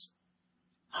cost?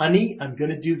 Honey, I'm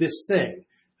going to do this thing.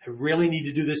 I really need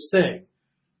to do this thing.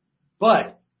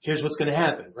 But here's what's going to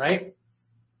happen, right?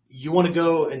 You want to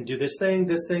go and do this thing,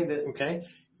 that, okay?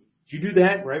 You do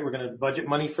that, right? We're going to budget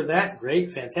money for that.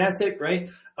 Great. Fantastic. Right?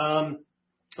 I'm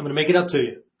going to make it up to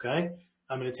you. Okay.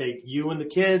 I'm going to take you and the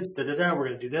kids. We're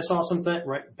going to do this awesome thing,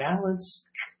 right? Balance,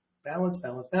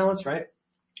 right?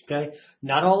 Okay.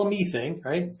 Not all a me thing,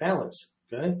 right? Balance.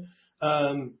 Okay.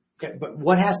 Okay. But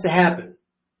what has to happen?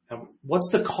 What's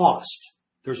the cost?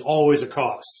 There's always a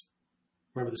cost.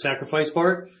 Remember the sacrifice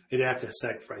part? You have to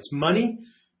sacrifice money,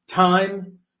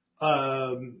 time,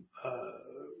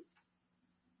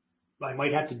 I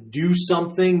might have to do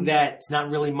something that's not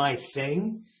really my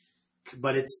thing,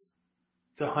 but it's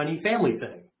the honey family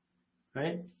thing,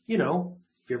 right? You know,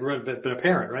 if you've ever been a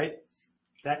parent, right?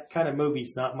 That kind of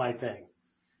movie's not my thing.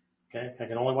 Okay. I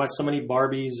can only watch so many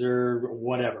Barbies or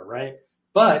whatever, right?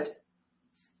 But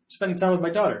spending time with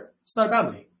my daughter, it's not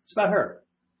about me. It's about her.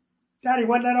 Daddy,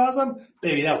 wasn't that awesome?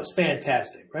 Baby, that was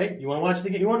fantastic, right? You want to watch it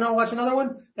again? You want to watch another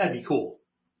one? That'd be cool.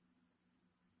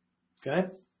 Okay.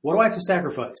 What do I have to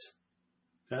sacrifice?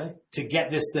 Okay. To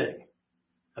get this thing.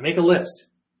 I make a list.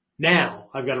 Now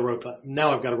I've got a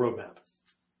roadmap.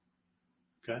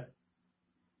 Okay.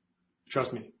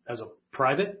 Trust me, as a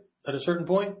private at a certain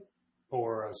point,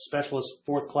 or a specialist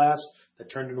fourth class that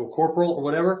turned into a corporal or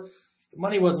whatever, the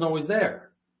money wasn't always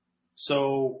there.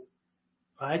 So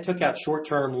I took out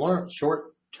short-term loans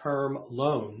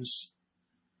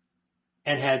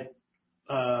and had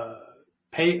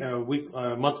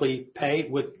monthly pay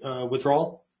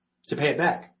withdrawal to pay it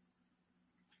back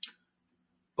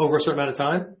over a certain amount of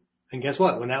time. And guess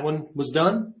what? When that one was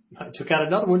done, I took out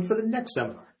another one for the next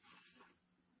seminar.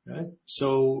 Okay?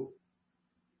 So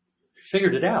I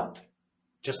figured it out,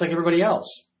 just like everybody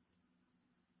else.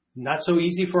 Not so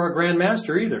easy for our Grand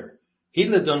Master either. He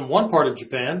lived on one part of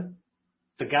Japan.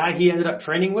 The guy he ended up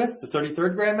training with, the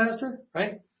 33rd Grand Master,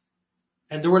 right?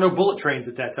 And there were no bullet trains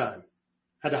at that time.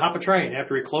 Had to hop a train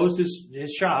after he closed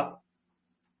his shop,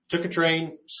 took a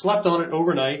train, slept on it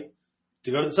overnight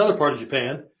to go to this other part of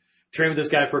Japan, train with this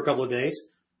guy for a couple of days,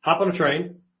 hop on a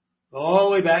train, all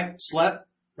the way back, slept,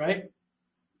 right?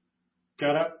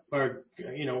 Got up, or,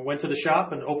 went to the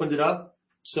shop and opened it up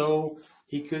so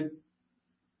he could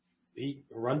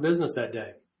run business that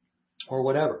day or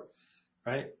whatever,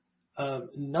 right?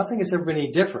 Nothing has ever been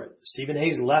any different. Stephen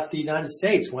Hayes left the United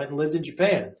States, went and lived in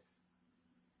Japan.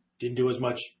 Didn't do as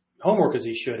much homework as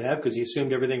he should have because he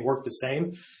assumed everything worked the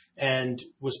same and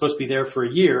was supposed to be there for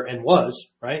a year and was,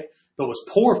 right? But was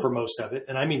poor for most of it.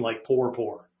 And I mean like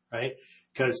poor, right?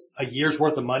 Because a year's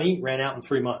worth of money ran out in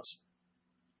 3 months.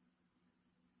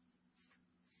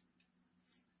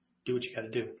 Do what you got to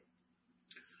do.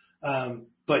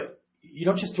 But you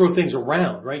don't just throw things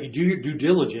around, right? You do your due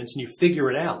diligence and you figure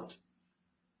it out.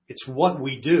 It's what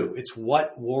we do. It's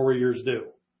what warriors do.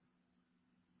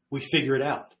 We figure it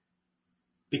out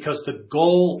because the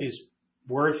goal is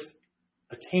worth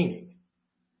attaining.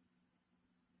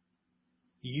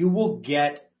 You will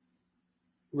get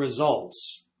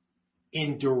results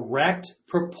in direct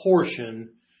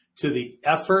proportion to the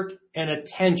effort and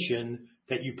attention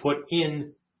that you put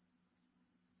in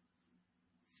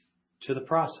to the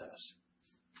process.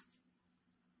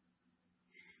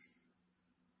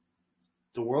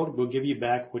 The world will give you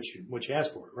back what you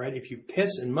ask for, right? If you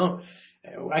piss and moan.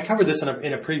 I covered this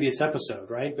in a previous episode,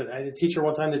 right? But I had a teacher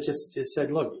one time that just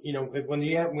said, look, when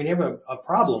you have a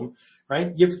problem,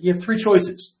 right? You have 3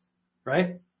 choices,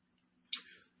 right?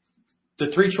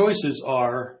 The 3 choices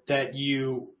are that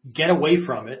you get away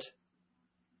from it,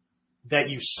 that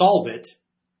you solve it,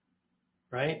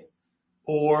 right?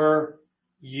 Or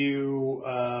you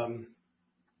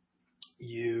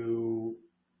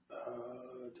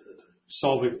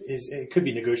solve it. It could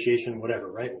be negotiation,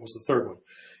 whatever, right? What was the third one?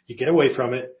 You get away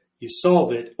from it, you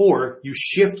solve it, or you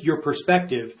shift your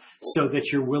perspective so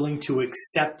that you're willing to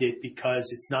accept it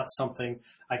because it's not something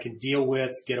I can deal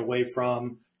with, get away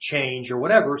from, change, or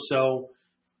whatever. So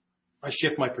I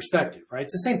shift my perspective, right?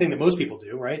 It's the same thing that most people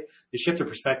do, right? They shift their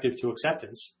perspective to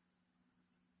acceptance.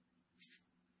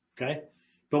 Okay?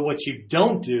 But what you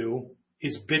don't do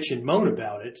is bitch and moan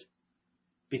about it,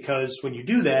 because when you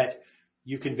do that,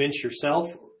 you convince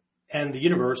yourself and the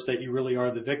universe that you really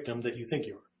are the victim that you think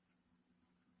you are.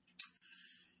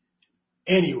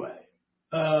 Anyway,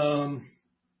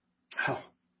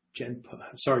 Jen,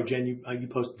 you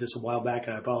posted this a while back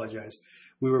and I apologize.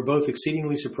 We were both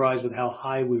exceedingly surprised with how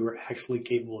high we were actually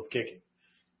capable of kicking.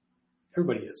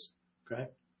 Everybody is, okay?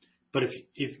 But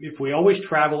if we always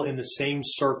travel in the same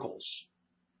circles,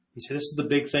 you see, this is the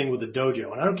big thing with the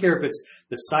dojo. And I don't care if it's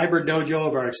the cyber dojo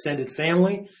of our extended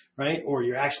family, right? Or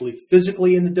you're actually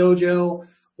physically in the dojo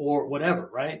or whatever,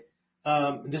 right?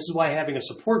 This is why having a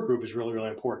support group is really, really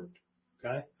important.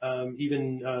 Okay.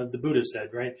 Even the Buddha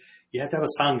said, right? You have to have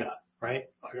a sangha, right?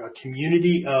 A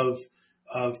community of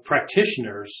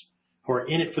practitioners who are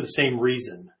in it for the same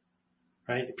reason,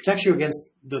 right? It protects you against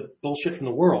the bullshit from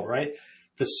the world, right?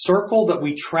 The circle that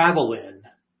we travel in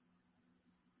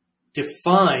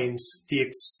defines the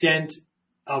extent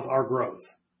of our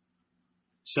growth.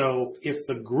 So if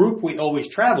the group we always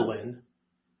travel in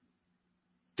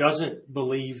doesn't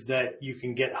believe that you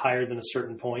can get higher than a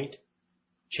certain point,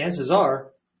 chances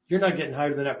are you're not getting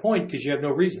higher than that point because you have no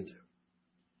reason to.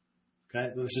 Okay.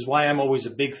 Which is why I'm always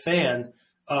a big fan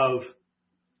of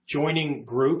joining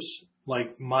groups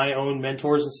like my own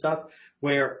mentors and stuff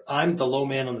where I'm the low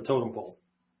man on the totem pole.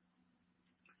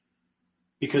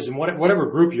 Because in whatever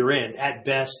group you're in, at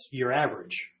best, you're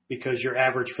average because you're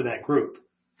average for that group.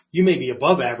 You may be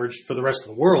above average for the rest of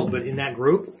the world, but in that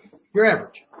group, you're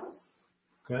average.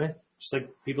 Okay. Just like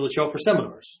people that show up for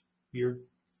seminars.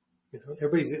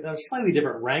 Everybody's at a slightly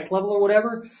different rank level or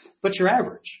whatever, but you're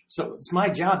average. So it's my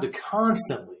job to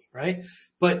constantly, right?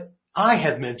 But I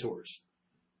have mentors,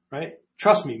 right?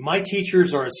 Trust me, my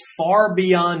teachers are as far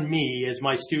beyond me as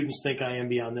my students think I am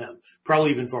beyond them.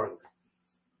 Probably even farther.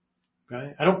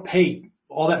 Okay? I don't pay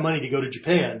all that money to go to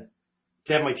Japan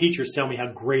to have my teachers tell me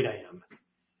how great I am.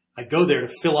 I go there to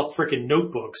fill up frickin'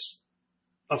 notebooks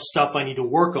of stuff I need to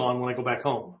work on when I go back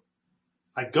home.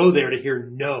 I go there to hear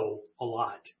no a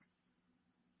lot.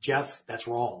 Jeff, that's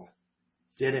wrong.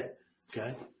 Did it.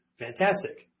 Okay.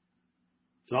 Fantastic.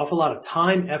 It's an awful lot of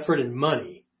time, effort, and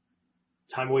money.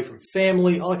 Time away from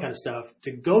family, all that kind of stuff,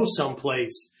 to go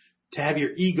someplace to have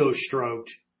your ego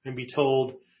stroked and be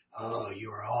told, oh,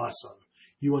 you are awesome.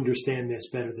 You understand this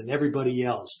better than everybody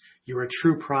else. You're a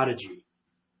true prodigy.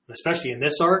 Especially in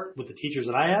this art with the teachers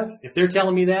that I have, if they're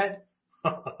telling me that,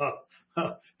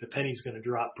 the penny's going to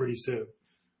drop pretty soon.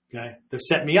 Okay. They're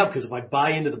setting me up because if I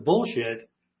buy into the bullshit,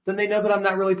 then they know that I'm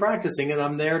not really practicing and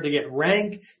I'm there to get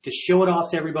rank, to show it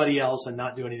off to everybody else and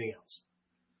not do anything else.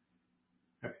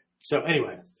 All right. So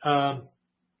anyway,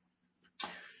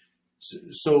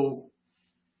 so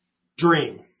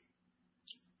dream,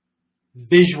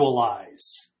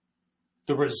 visualize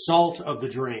the result of the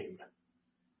dream.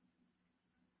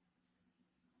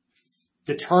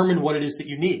 Determine what it is that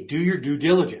you need. Do your due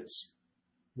diligence.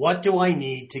 What do I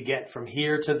need to get from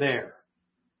here to there?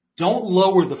 Don't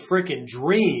lower the frickin'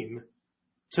 dream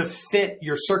to fit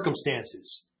your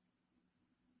circumstances.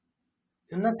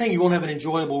 I'm not saying you won't have an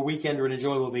enjoyable weekend or an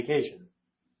enjoyable vacation,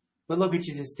 but look what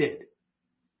you just did.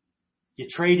 You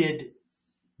traded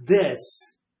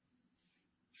this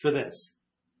for this.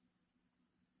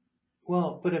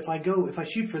 Well, but if I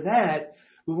shoot for that,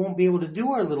 we won't be able to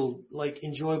do our little,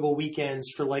 enjoyable weekends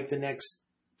for, the next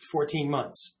 14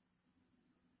 months.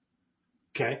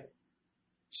 Okay?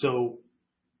 So,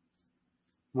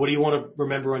 what do you want to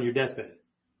remember on your deathbed?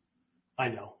 I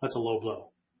know, that's a low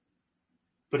blow.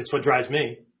 But it's what drives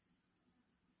me.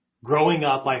 Growing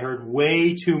up, I heard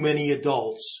way too many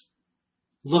adults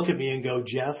look at me and go,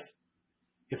 Jeff,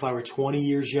 if I were 20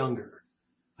 years younger,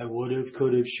 I would have,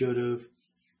 could have, should have.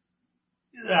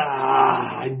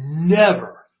 I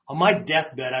never. On my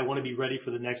deathbed, I want to be ready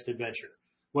for the next adventure.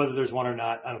 Whether there's one or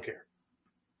not, I don't care.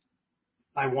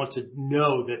 I want to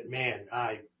know that, man,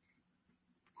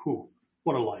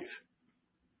 what a life.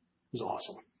 It was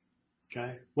awesome.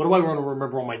 Okay? What do I want to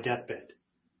remember on my deathbed?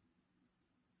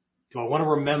 Do I want to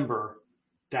remember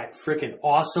that freaking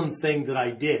awesome thing that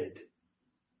I did?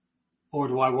 Or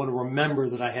do I want to remember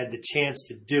that I had the chance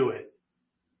to do it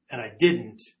and I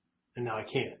didn't and now I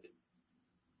can't?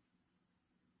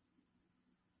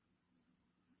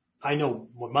 I know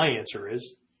what my answer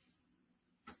is.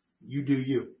 You do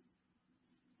you.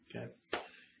 Okay.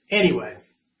 Anyway.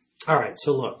 All right.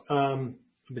 So look, I've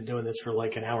been doing this for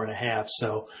an hour and a half.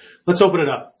 So let's open it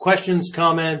up. Questions,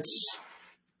 comments.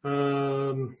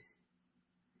 And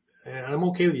I'm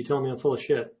okay with you telling me I'm full of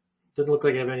shit. Doesn't look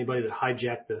like I have anybody that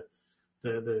hijacked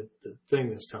the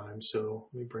thing this time. So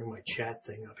let me bring my chat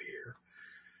thing up here.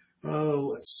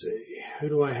 Oh, let's see. Who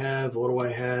do I have? What do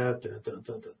I have?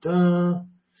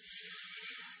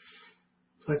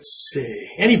 Let's see.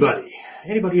 Anybody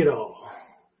at all?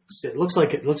 It looks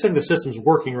like the system's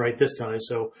working right this time.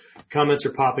 So comments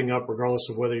are popping up regardless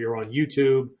of whether you're on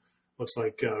YouTube. Looks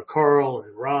like Carl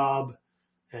and Rob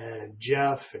and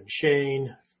Jeff and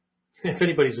Shane. If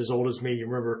anybody's as old as me, you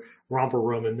remember Romper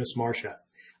Room and Miss Marsha.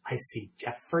 I see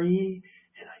Jeffrey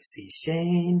and I see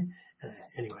Shane.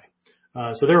 Anyway,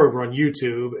 so they're over on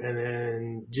YouTube, and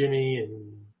then Jimmy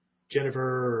and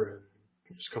Jennifer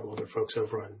and there's a couple other folks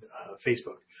over on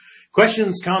Facebook.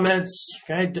 Questions, comments.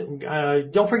 Okay?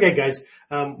 Don't forget, guys.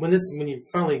 When you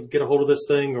finally get a hold of this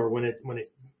thing, or when it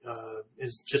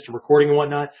is just a recording and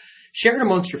whatnot, share it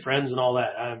amongst your friends and all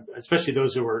that. Especially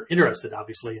those who are interested,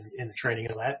 obviously, in the training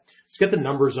of that. Let's get the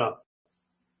numbers up.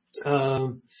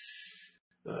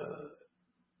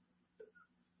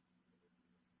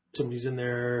 Somebody's in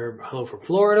there. Hello from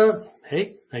Florida.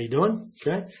 Hey, how you doing?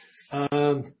 Okay.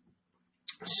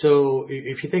 So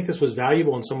if you think this was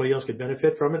valuable and somebody else could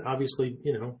benefit from it, obviously,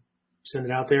 send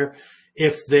it out there.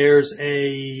 If there's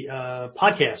a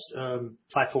podcast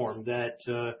platform that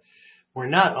we're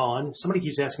not on. Somebody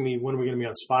keeps asking me when we're going to be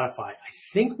on Spotify. I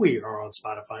think we are on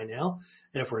Spotify now.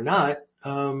 And if we're not,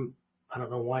 I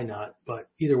don't know why not, but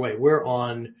either way, we're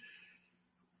on,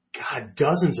 God,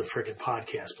 dozens of freaking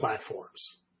podcast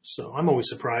platforms. So I'm always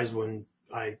surprised when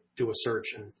I do a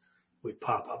search and we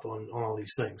pop up on all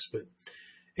these things. But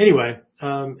anyway,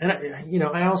 and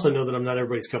I also know that I'm not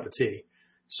everybody's cup of tea.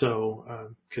 So,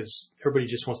 cause everybody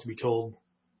just wants to be told,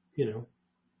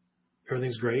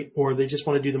 everything's great, or they just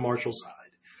want to do the Marshall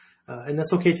side. And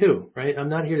that's okay too, right? I'm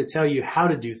not here to tell you how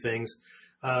to do things.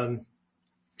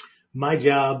 My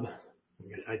job,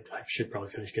 I should probably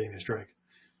finish getting this drink.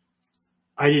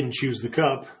 I didn't choose the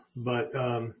cup, but,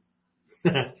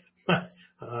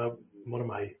 one of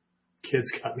my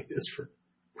kids got me this for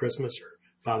Christmas or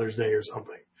Father's Day or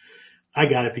something. I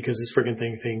got it because this friggin'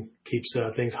 thing keeps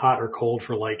things hot or cold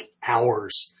for like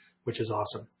hours, which is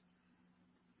awesome.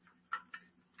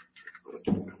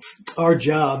 Our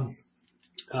job,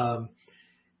 a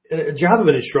job of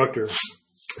an instructor,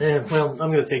 I'm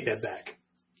going to take that back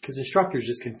because instructors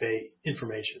just convey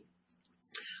information.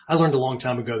 I learned a long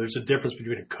time ago there's a difference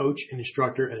between a coach, an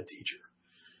instructor, and a teacher.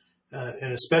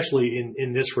 And especially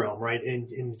in this realm, right?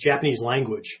 In Japanese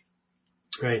language,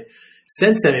 right?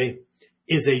 Sensei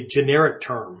is a generic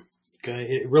term. Okay.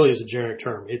 It really is a generic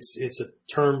term. It's a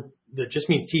term that just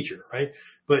means teacher, right?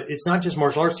 But it's not just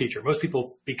martial arts teacher. Most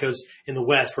people, because in the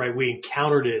West, right, we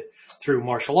encountered it through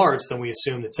martial arts, then we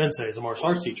assume that sensei is a martial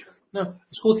arts teacher. No, a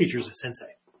school teacher is a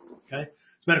sensei. Okay. As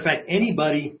a matter of fact,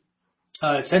 anybody,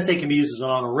 sensei can be used as an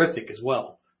honorific as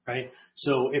well, right?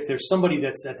 So if there's somebody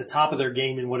that's at the top of their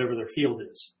game in whatever their field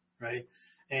is, right?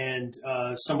 And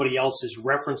somebody else is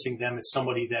referencing them as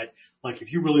somebody that, like,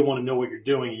 if you really want to know what you're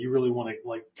doing, you really want to,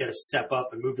 like, get a step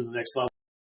up and move to the next level,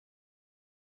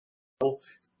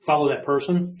 follow that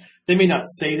person. They may not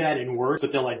say that in words,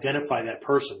 but they'll identify that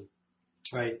person,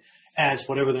 right, as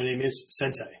whatever their name is,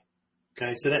 sensei.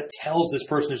 Okay, so that tells this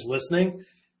person who's listening,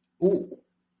 ooh,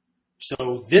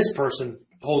 so this person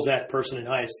holds that person in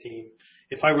high esteem.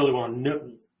 If I really want to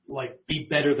know, like, be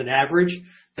better than average,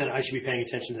 then I should be paying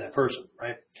attention to that person,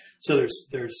 right? So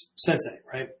there's sensei,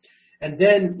 right? And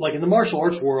then, like, in the martial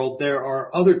arts world, there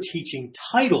are other teaching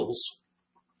titles.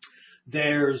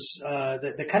 There's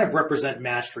that kind of represent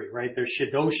mastery, right? There's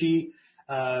Shidoshi,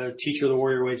 teacher of the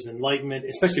warrior ways of enlightenment,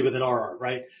 especially within our art,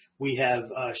 right? We have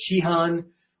Shihan,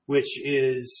 which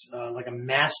is like a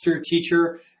master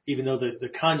teacher, even though the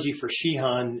kanji for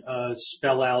Shihan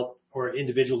spell out or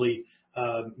individually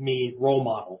mean role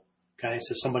model. Okay,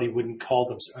 so somebody wouldn't call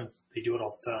them, they do it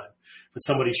all the time, but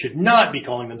somebody should not be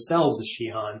calling themselves a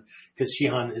Shihan, because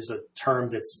Shihan is a term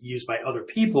that's used by other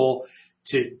people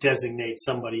to designate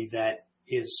somebody that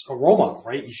is a role model,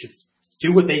 right? You should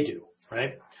do what they do,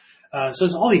 right? So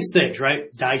there's all these things,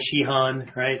 right? Dai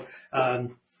Shihan, right?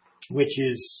 Which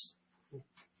is,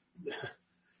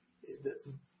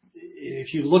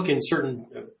 if you look in certain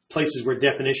places where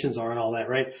definitions are and all that,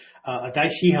 right? A Dai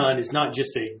Shihan is not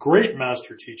just a great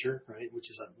master teacher, right?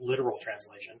 Which is a literal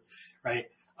translation, right?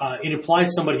 It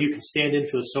implies somebody who can stand in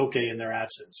for the soke in their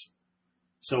absence.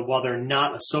 So while they're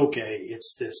not a soke,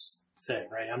 it's this thing,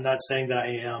 right? I'm not saying that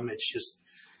I am. It's just,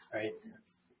 right?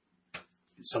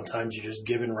 Sometimes you just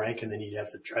give in rank and then you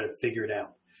have to try to figure it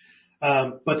out.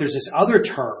 But there's this other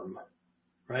term,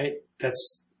 right?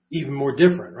 That's even more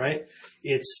different, right?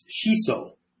 It's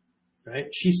shiso, right?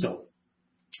 Shiso.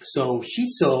 So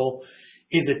shiso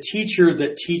is a teacher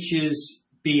that teaches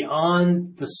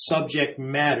beyond the subject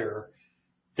matter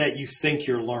that you think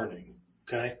you're learning.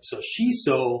 Okay. So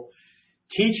shiso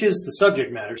teaches the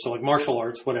subject matter. So like martial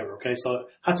arts, whatever. Okay. So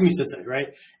Hatsumi Sensei, right?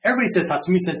 Everybody says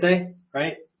Hatsumi Sensei,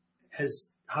 right? As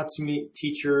Hatsumi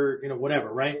teacher,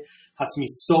 whatever, right? Hatsumi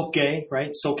Soke,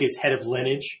 right? Soke is head of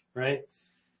lineage, right?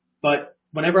 But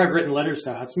whenever I've written letters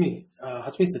to Hatsumi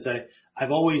Sensei,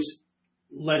 I've always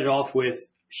let it off with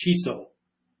Shiso.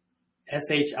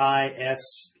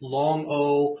 S-H-I-S long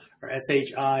O or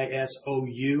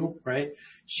S-H-I-S-O-U, right?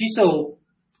 Shiso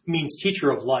means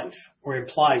teacher of life or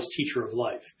implies teacher of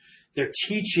life. They're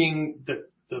teaching the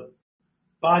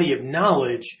body of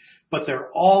knowledge, but they're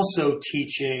also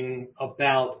teaching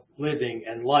about living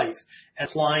and life,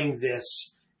 applying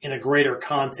this in a greater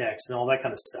context and all that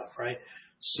kind of stuff, right?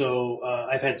 So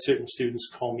I've had certain students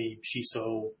call me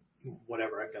Shiso,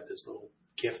 whatever. I've got this little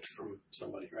gift from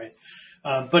somebody, right?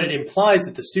 But it implies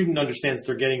that the student understands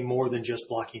they're getting more than just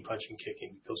blocking, punching,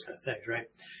 kicking, those kind of things, right?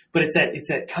 But it's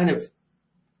that kind of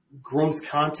growth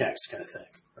context kind of thing,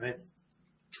 right?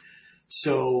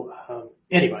 So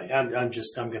anyway, I'm going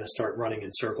to start running in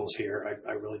circles here.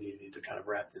 I really need to kind of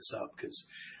wrap this up because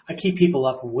I keep people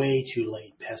up way too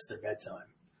late past their bedtime.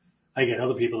 I get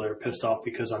other people that are pissed off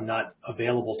because I'm not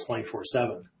available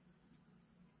 24/7.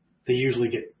 They usually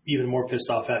get even more pissed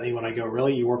off at me when I go,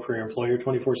 really? You work for your employer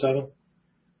 24/7?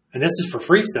 And this is for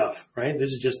free stuff, right?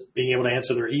 This is just being able to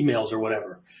answer their emails or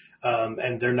whatever.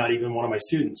 And they're not even one of my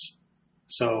students.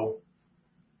 So,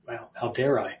 well, how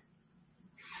dare I?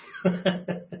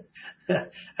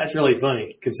 That's really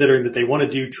funny, considering that they want to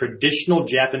do traditional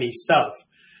Japanese stuff,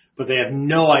 but they have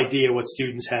no idea what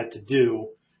students had to do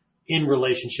in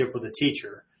relationship with a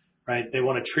teacher, right? They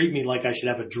want to treat me like I should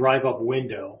have a drive-up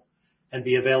window and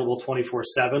be available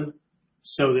 24/7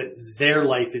 so that their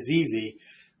life is easy,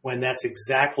 when that's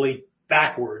exactly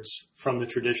backwards from the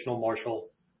traditional martial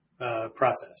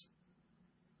process.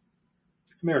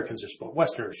 Americans are spoiled.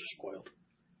 Westerners are spoiled.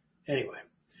 Anyway.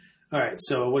 All right.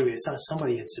 So what do we,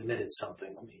 somebody had submitted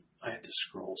something. I had to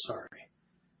scroll. Sorry.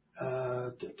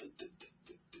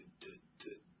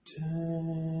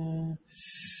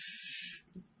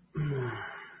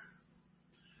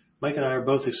 Mike and I are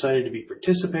both excited to be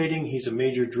participating. He's a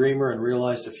major dreamer and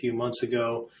realized a few months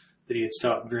ago that he had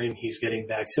stopped dreaming. He's getting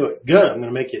back to it. Good. I'm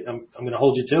going to make it. I'm going to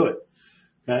hold you to it.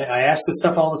 Okay? I ask this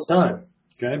stuff all the time.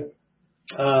 Okay.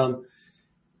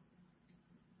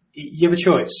 You have a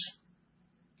choice.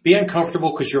 Be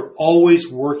uncomfortable because you're always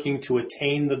working to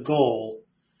attain the goal,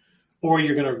 or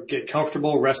you're going to get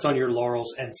comfortable, rest on your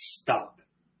laurels, and stop.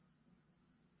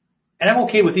 And I'm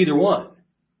okay with either one.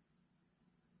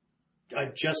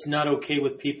 I'm just not okay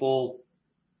with people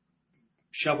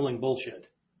shoveling bullshit.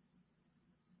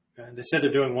 Okay? They said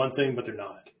they're doing one thing, but they're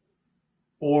not.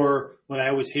 Or what I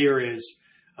always hear is,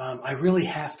 I really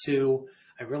have to,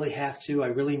 I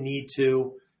really need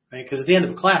to, right? Because at the end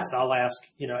of a class, I'll ask,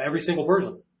 every single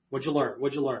person, what'd you learn?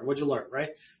 What'd you learn? What'd you learn? Right?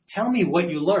 Tell me what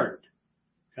you learned.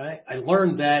 Okay? I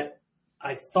learned that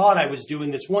I thought I was doing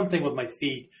this one thing with my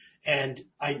feet, and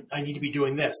I need to be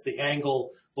doing this. The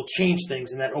angle will change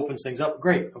things, and that opens things up.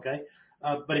 Great. Okay.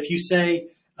 But if you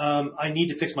say, I need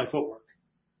to fix my footwork,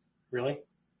 really?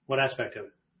 What aspect of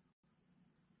it?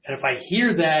 And if I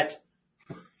hear that,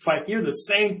 if I hear the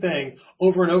same thing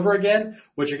over and over again,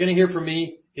 what you're going to hear from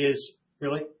me is,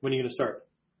 really? When are you going to start?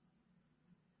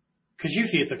 Because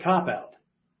usually it's a cop-out.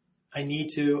 I need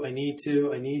to.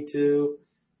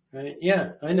 Right?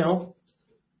 Yeah, I know.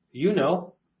 You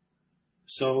know.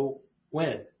 So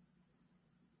when?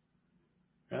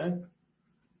 Right?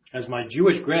 As my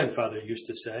Jewish grandfather used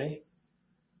to say,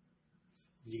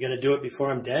 you going to do it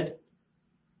before I'm dead?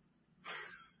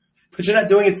 But you're not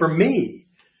doing it for me,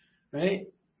 right?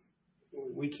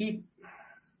 We keep,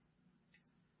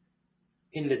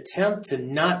 in an attempt to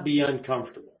not be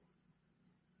uncomfortable,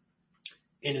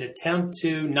 in an attempt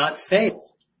to not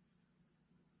fail.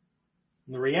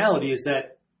 And the reality is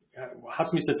that,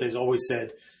 Hatsumi Sensei has always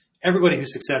said, everybody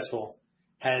who's successful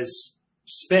has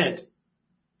spent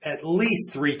at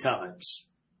least 3 times.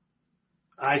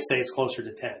 I say it's closer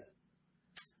to 10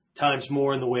 times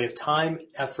more in the way of time,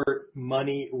 effort,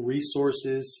 money,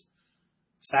 resources,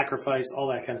 sacrifice, all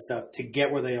that kind of stuff to get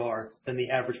where they are than the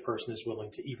average person is willing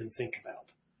to even think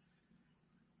about.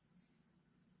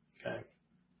 Okay.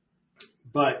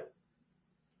 But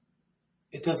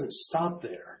it doesn't stop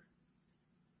there,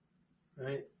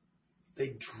 right? They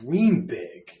dream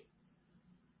big.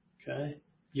 Okay.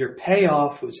 Your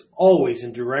payoff was always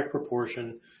in direct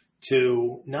proportion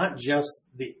to not just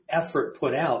the effort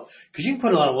put out, because you can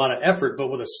put out a lot of effort, but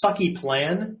with a sucky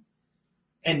plan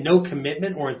and no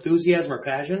commitment or enthusiasm or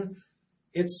passion,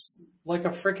 it's like a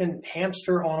freaking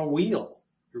hamster on a wheel.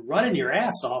 You're running your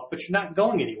ass off, but you're not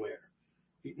going anywhere.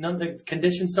 The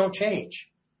conditions don't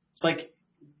change. It's like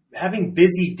having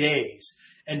busy days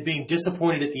and being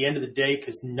disappointed at the end of the day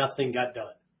because nothing got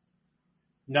done.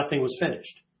 Nothing was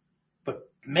finished. But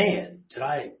man,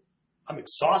 I'm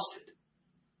exhausted.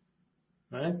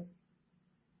 Right?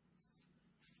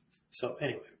 So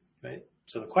anyway, right?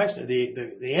 So the question,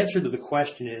 the answer to the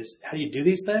question is, how do you do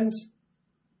these things?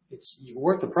 It's you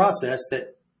work the process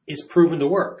that is proven to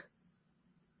work.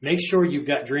 Make sure you've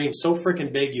got dreams so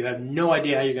freaking big you have no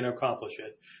idea how you're going to accomplish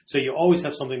it. So you always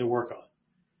have something to work on.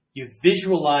 You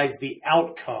visualize the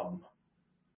outcome.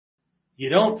 You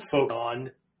don't focus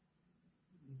on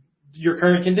your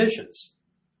current conditions.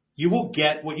 You will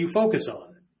get what you focus on.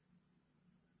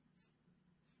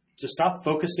 So stop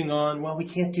focusing on, well, we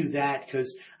can't do that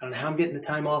because I don't know how I'm getting the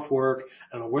time off work.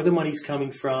 I don't know where the money's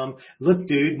coming from. Look,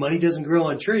 dude, money doesn't grow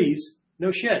on trees.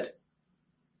 No shit.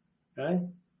 Okay?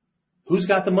 Who's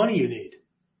got the money you need?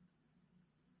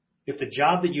 If the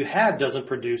job that you have doesn't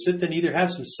produce it, then either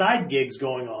have some side gigs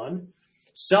going on,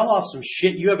 sell off some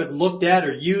shit you haven't looked at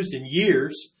or used in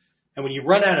years, and when you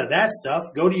run out of that stuff,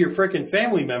 go to your frickin'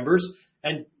 family members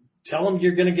and Tell them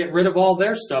you're going to get rid of all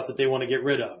their stuff that they want to get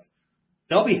rid of.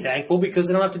 They'll be thankful because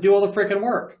they don't have to do all the freaking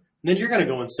work. And then you're going to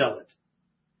go and sell it.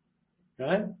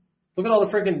 Okay? Look at all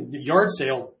the freaking yard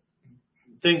sale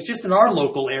things just in our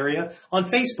local area on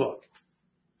Facebook.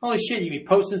 Holy shit, you be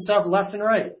posting stuff left and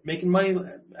right, making money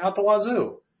out the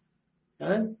wazoo.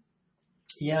 Okay?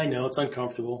 Yeah, I know, it's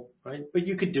uncomfortable, right? But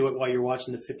you could do it while you're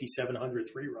watching the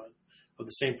 5700th rerun of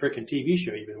the same freaking TV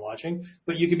show you've been watching,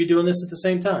 but you could be doing this at the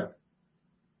same time.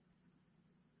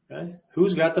 Okay?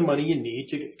 Who's got the money you need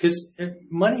to, because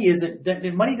money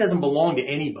doesn't belong to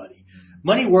anybody.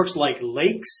 Money works like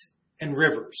lakes and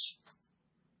rivers.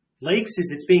 Lakes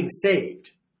is it's being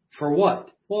saved. For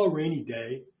what? Well, a rainy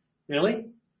day. Really?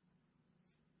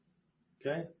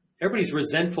 Okay? Everybody's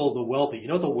resentful of the wealthy. You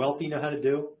know what the wealthy know how to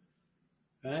do?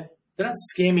 Okay? They're not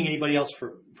scamming anybody else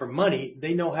for money.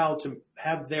 They know how to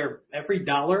have their every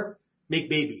dollar make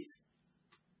babies.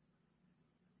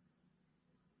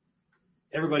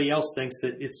 Everybody else thinks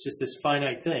that it's just this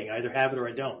finite thing. I either have it or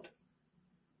I don't.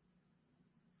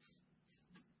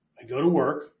 I go to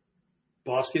work.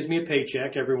 Boss gives me a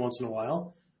paycheck every once in a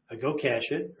while. I go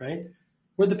cash it, right?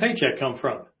 Where'd the paycheck come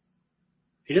from?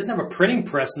 He doesn't have a printing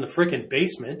press in the frickin'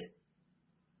 basement.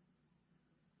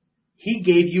 He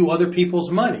gave you other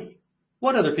people's money.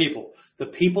 What other people? The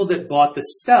people that bought the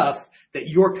stuff that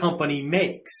your company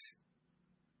makes.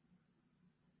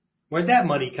 Where'd that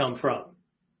money come from?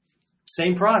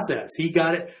 Same process. He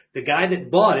got it. The guy that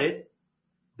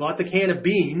bought the can of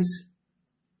beans,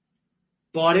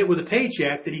 bought it with a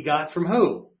paycheck that he got from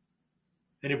who?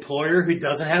 An employer who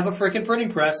doesn't have a frickin' printing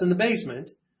press in the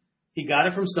basement. He got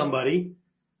it from somebody,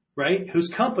 right, whose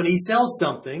company sells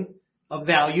something of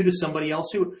value to somebody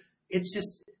else who, it's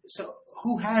just, so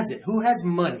who has it? Who has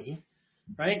money,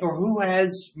 right? Or who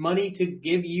has money to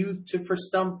give you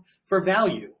for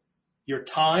value? Your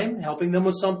time, helping them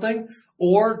with something,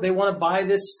 or they want to buy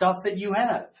this stuff that you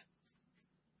have.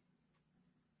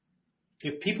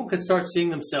 If people could start seeing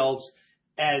themselves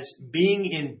as being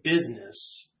in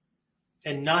business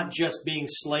and not just being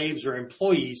slaves or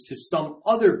employees to some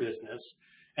other business,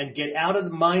 and get out of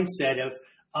the mindset of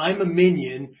I'm a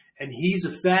minion and he's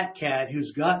a fat cat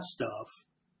who's got stuff,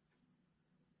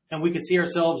 and we could see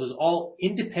ourselves as all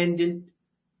independent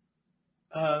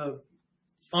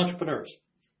entrepreneurs.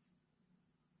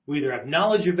 We either have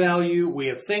knowledge of value, we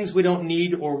have things we don't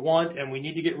need or want and we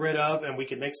need to get rid of and we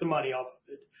can make some money off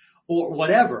of it, or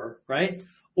whatever, right?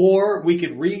 Or we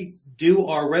could redo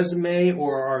our resume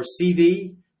or our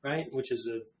CV, right? Which is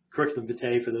a curriculum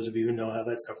vitae for those of you who know how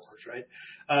that stuff works, right?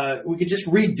 We could just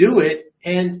redo it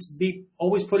and be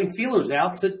always putting feelers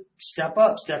out to step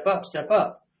up, step up, step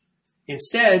up.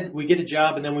 Instead, we get a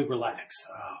job and then we relax.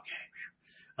 Oh, okay.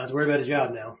 I don't have to worry about a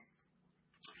job now.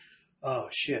 Oh,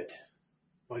 shit.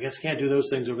 Well, I guess I can't do those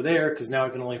things over there because now I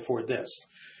can only afford this.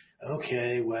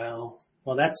 Okay, well,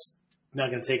 that's not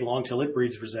going to take long till it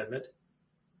breeds resentment.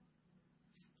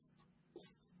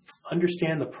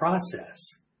 Understand the process.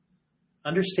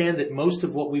 Understand that most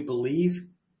of what we believe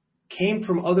came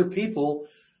from other people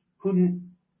who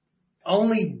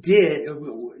did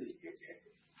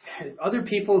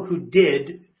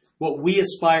what we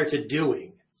aspire to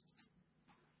doing.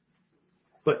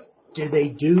 But do they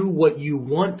do what you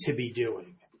want to be doing?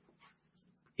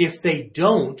 If they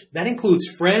don't, that includes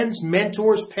friends,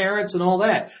 mentors, parents, and all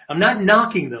that. I'm not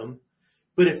knocking them,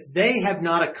 but if they have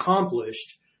not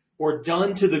accomplished or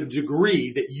done to the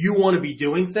degree that you want to be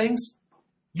doing things,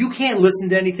 you can't listen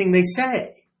to anything they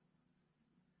say.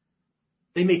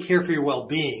 They may care for your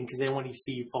well-being because they want to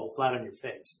see you fall flat on your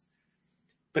face.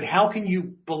 But how can you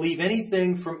believe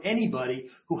anything from anybody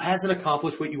who hasn't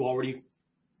accomplished what you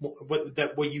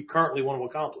currently want to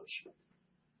accomplish?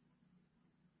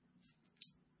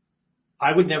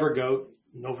 I would never go,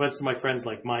 no offense to my friends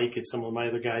like Mike and some of my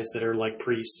other guys that are like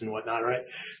priests and whatnot, right?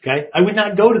 Okay. I would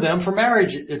not go to them for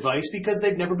marriage advice because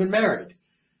they've never been married.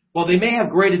 Well, they may have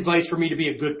great advice for me to be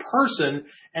a good person,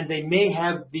 and they may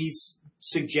have these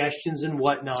suggestions and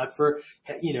whatnot for,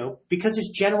 because it's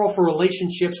general for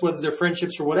relationships, whether they're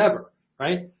friendships or whatever,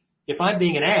 right? If I'm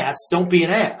being an ass, don't be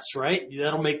an ass, right?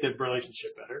 That'll make the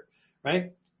relationship better,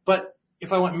 right? But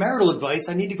if I want marital advice,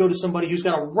 I need to go to somebody who's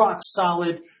got a rock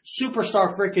solid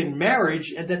superstar freaking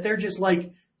marriage and that they're just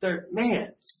like,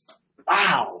 man,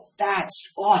 wow, that's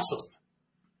awesome.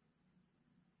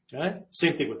 Okay?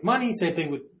 Same thing with money, same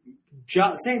thing with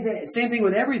job, same thing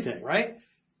with everything, right?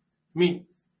 I mean,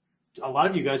 a lot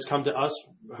of you guys come to us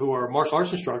who are martial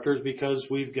arts instructors because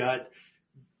we've got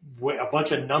a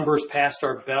bunch of numbers past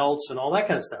our belts and all that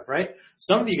kind of stuff, right?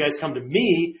 Some of you guys come to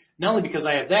me not only because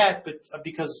I have that, but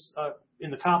because in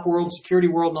the cop world, security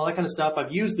world, and all that kind of stuff,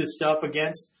 I've used this stuff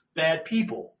against bad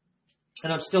people,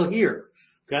 and I'm still here.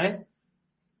 Okay.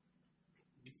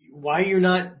 Why are you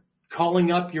not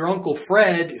calling up your Uncle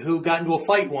Fred who got into a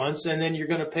fight once, and then you're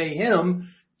going to pay him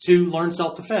to learn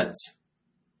self-defense?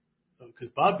 Because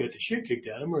Bob got the shit kicked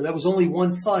out of him, or that was only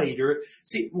one fight. Or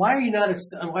see, why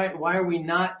are we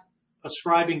not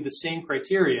ascribing the same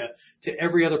criteria to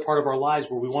every other part of our lives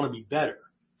where we want to be better?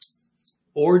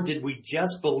 Or did we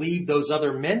just believe those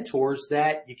other mentors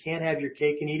that you can't have your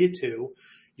cake and eat it too?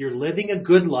 You're living a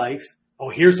good life. Oh,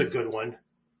 here's a good one.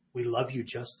 We love you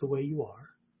just the way you are.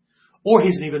 Or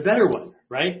here's an even better one,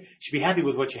 right? You should be happy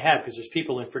with what you have because there's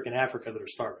people in freaking Africa that are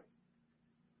starving.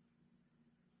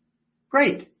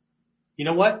 Great. You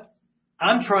know what?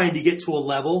 I'm trying to get to a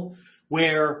level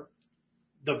where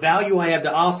the value I have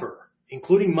to offer,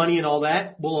 including money and all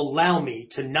that, will allow me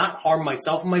to not harm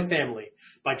myself and my family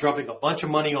by dropping a bunch of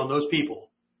money on those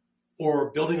people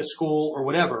or building a school or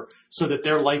whatever so that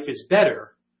their life is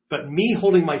better. But me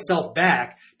holding myself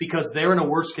back because they're in a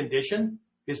worse condition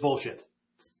is bullshit.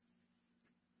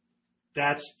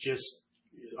 That's just,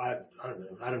 I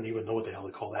don't even know what the hell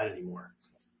to call that anymore.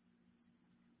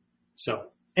 So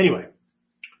anyway,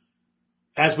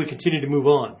 as we continue to move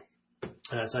on,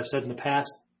 as I've said in the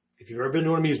past, if you've ever been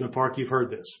to an amusement park, you've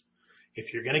heard this.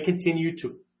 If you're going to continue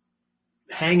to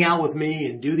hang out with me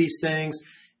and do these things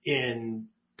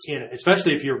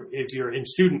especially if you're in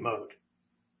student mode,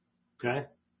 okay?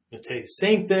 I'm going to tell you the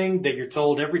same thing that you're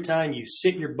told every time you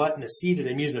sit your butt in a seat at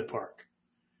an amusement park.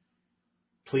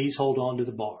 Please hold on to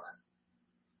the bar.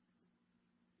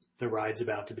 The ride's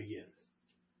about to begin.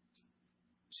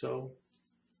 So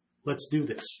let's do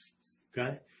this,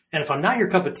 okay? And if I'm not your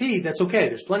cup of tea, that's okay.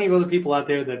 There's plenty of other people out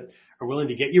there that are willing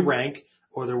to get you rank,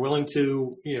 or they're willing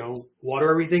to, water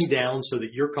everything down so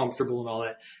that you're comfortable and all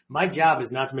that. My job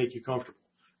is not to make you comfortable.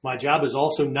 My job is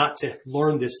also not to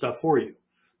learn this stuff for you.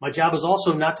 My job is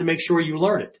also not to make sure you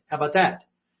learn it. How about that?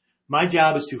 My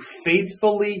job is to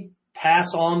faithfully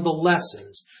pass on the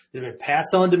lessons that have been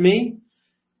passed on to me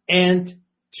and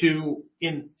to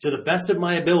the best of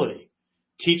my ability,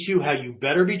 teach you how you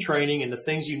better be training and the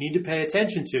things you need to pay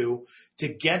attention to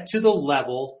get to the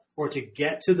level or to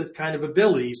get to the kind of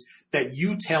abilities that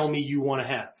you tell me you want to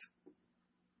have.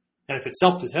 And if it's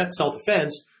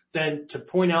self-defense, then to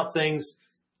point out things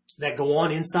that go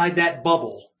on inside that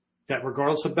bubble that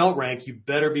regardless of belt rank, you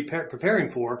better be preparing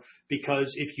for,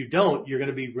 because if you don't, you're going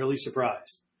to be really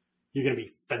surprised. You're going to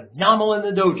be phenomenal in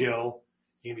the dojo.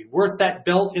 You're going to be worth that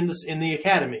belt in the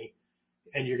academy,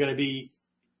 and you're going to be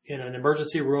in an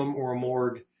emergency room or a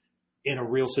morgue in a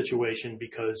real situation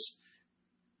because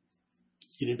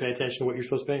you didn't pay attention to what you're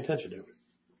supposed to pay attention to.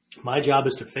 My job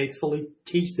is to faithfully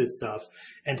teach this stuff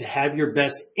and to have your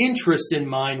best interest in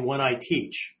mind when I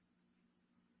teach.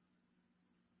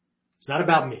 It's not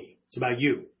about me. It's about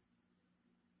you.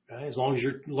 Okay? As long as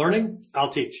you're learning,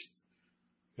 I'll teach.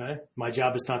 Okay? My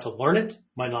job is not to learn it.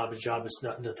 My job is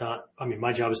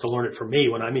my job is to learn it for me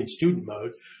when I'm in student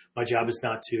mode. My job is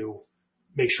not to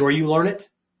make sure you learn it.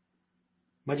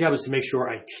 My job is to make sure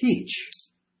I teach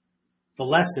the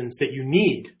lessons that you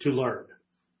need to learn.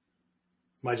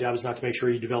 My job is not to make sure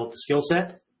you develop the skill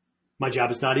set. My job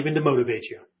is not even to motivate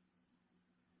you.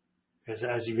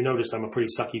 As you've noticed, I'm a pretty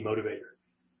sucky motivator.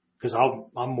 Because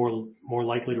I'm more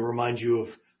likely to remind you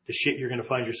of the shit you're going to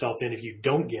find yourself in if you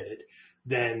don't get it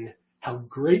than how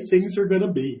great things are going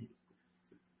to be.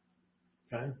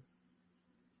 Okay?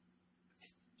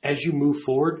 As you move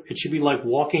forward, it should be like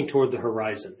walking toward the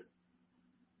horizon.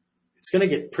 It's going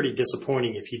to get pretty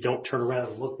disappointing if you don't turn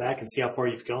around and look back and see how far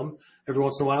you've come every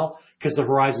once in a while, because the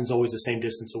horizon's always the same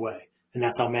distance away. And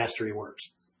that's how mastery works.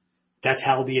 That's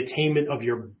how the attainment of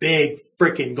your big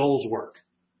freaking goals work.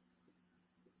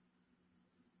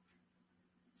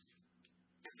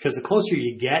 Because the closer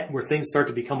you get where things start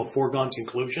to become a foregone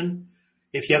conclusion,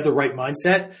 if you have the right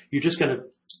mindset, you're just going to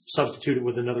substitute it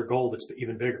with another goal that's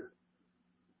even bigger.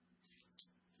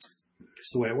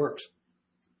 It's the way it works.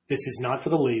 This is not for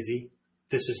the lazy.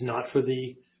 This is not for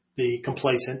the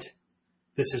complacent.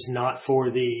 This is not for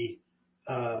the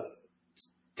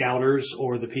doubters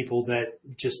or the people that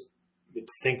just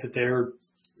think that they're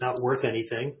not worth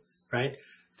anything, right?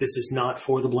 This is not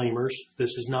for the blamers. This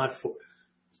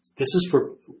is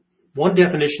for one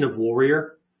definition of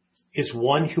warrior is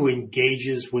one who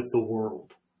engages with the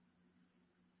world.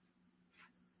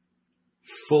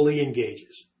 Fully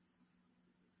engages.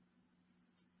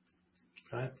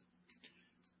 Okay?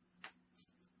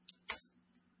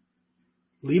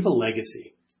 Leave a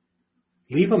legacy.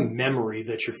 Leave a memory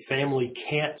that your family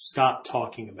can't stop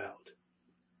talking about.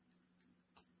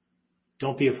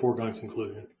 Don't be a foregone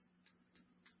conclusion.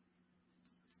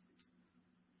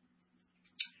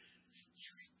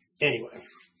 Anyway,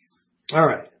 All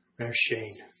right. There's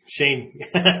Shane. Shane,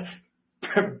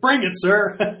 bring it,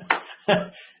 sir.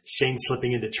 Shane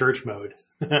slipping into church mode.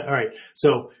 All right.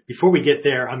 So before we get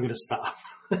there, I'm going to stop.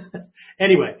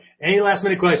 Anyway, any last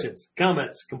minute questions,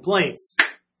 comments, complaints?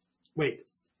 Wait,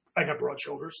 I got broad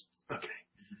shoulders. Okay.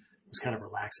 It was kind of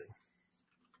relaxing.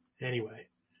 Anyway,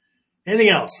 anything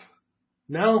else?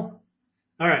 No?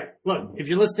 All right. Look, if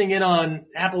you're listening in on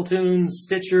Apple Tunes,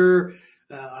 Stitcher,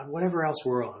 whatever else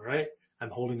we're on, right? I'm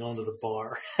holding on to the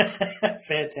bar.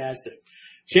 Fantastic.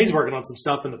 Shane's working on some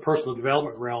stuff in the personal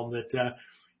development realm that,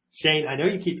 Shane, I know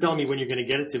you keep telling me when you're going to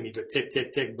get it to me, but tick,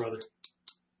 tick, tick, brother.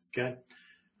 Okay.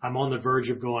 I'm on the verge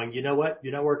of going, you know what?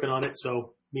 You're not working on it,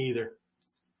 so me either.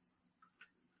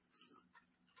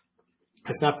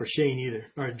 That's not for Shane either,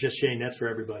 or just Shane. That's for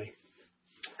everybody.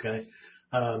 Okay.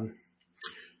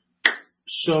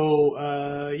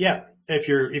 Yeah, if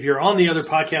you're on the other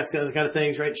podcast, kind of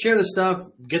things, right? Share the stuff,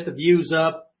 get the views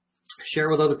up, share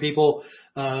with other people,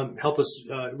 help us,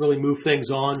 really move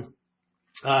things on.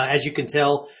 As you can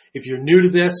tell, if you're new to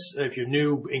this, if you're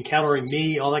new encountering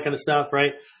me, all that kind of stuff,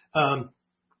 right?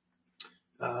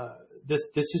 This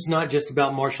is not just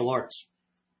about martial arts.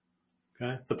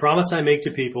 Okay. The promise I make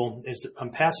to people is that I'm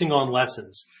passing on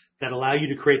lessons that allow you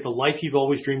to create the life you've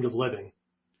always dreamed of living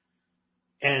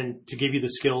and to give you the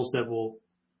skills that will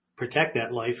protect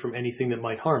that life from anything that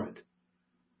might harm it.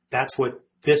 That's what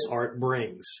this art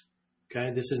brings.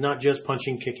 Okay. This is not just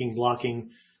punching, kicking,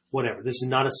 blocking, whatever. This is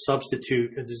not a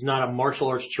substitute. This is not a martial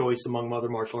arts choice among other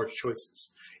martial arts choices.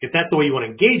 If that's the way you want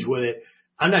to engage with it,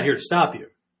 I'm not here to stop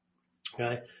you.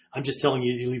 Okay. I'm just telling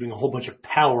you, you're leaving a whole bunch of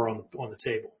power on the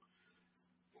table.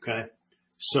 Okay.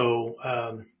 So,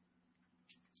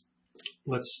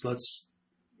 let's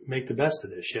make the best of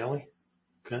this, shall we?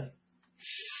 Okay.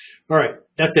 All right.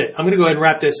 That's it. I'm going to go ahead and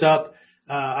wrap this up.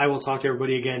 I will talk to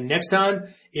everybody again next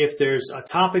time. If there's a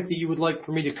topic that you would like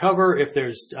for me to cover, if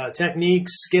there's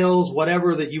techniques, skills,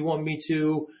 whatever that you want me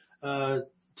to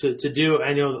do,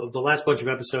 I know the last bunch of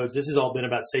episodes, this has all been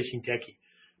about Seishin Teki,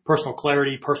 personal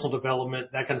clarity, personal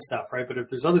development, that kind of stuff, right? But if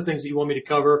there's other things that you want me to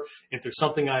cover, if there's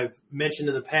something I've mentioned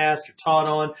in the past or taught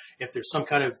on, if there's some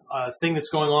kind of thing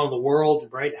that's going on in the world,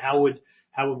 right? How would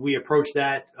we approach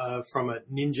that from a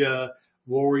ninja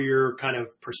warrior kind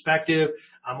of perspective?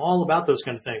 I'm all about those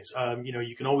kind of things.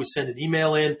 You can always send an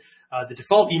email in. The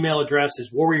default email address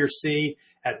is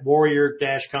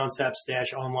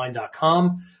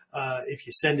warriorc@warrior-concepts-online.com. If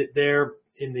you send it there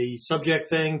in the subject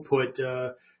thing, put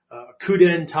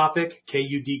KUDEN topic,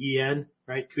 KUDEN,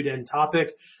 right? KUDEN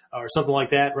topic or something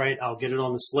like that, right? I'll get it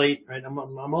on the slate, right? I'm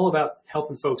all about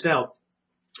helping folks out.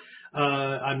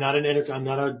 I'm not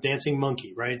a dancing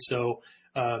monkey, right? So,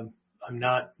 I'm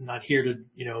not here to,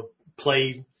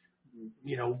 play,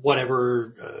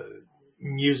 whatever,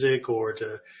 music or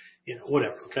to,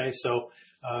 whatever. Okay. So,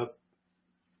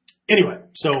 anyway,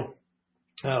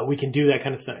 we can do that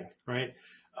kind of thing, right?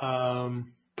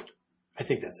 I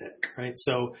think that's it, right?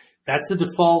 So that's the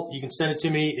default. You can send it to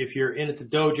me. If you're in at the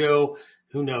dojo,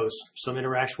 who knows? Some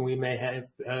interaction we may have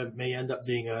may end up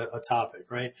being a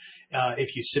topic, right?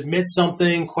 If you submit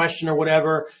something, question or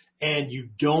whatever, and you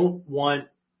don't want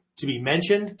to be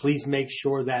mentioned, please make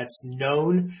sure that's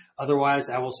known. Otherwise,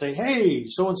 I will say, hey,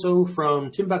 so-and-so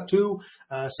from Timbuktu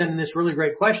sending this really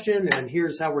great question, and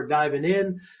here's how we're diving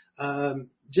in.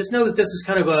 Just know that this is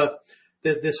kind of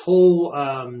this whole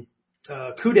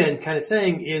KUDEN kind of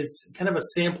thing is kind of a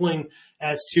sampling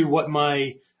as to what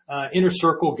my inner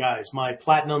circle guys, my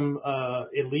platinum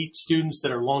elite students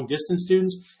that are long distance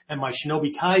students, and my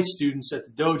Shinobi Kai students at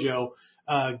the dojo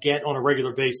get on a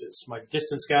regular basis. My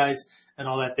distance guys and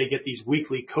all that, they get these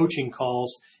weekly coaching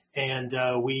calls, and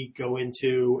we go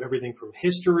into everything from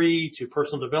history to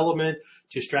personal development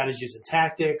to strategies and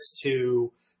tactics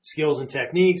to skills and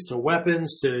techniques to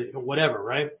weapons to whatever,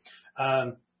 right?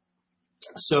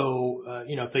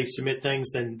 If they submit things,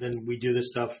 then we do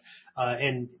this stuff.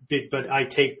 But I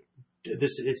take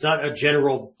this, it's not a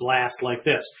general blast like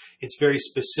this. It's very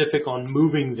specific on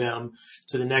moving them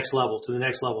to the next level, to the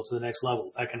next level, to the next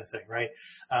level, that kind of thing, right?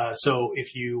 So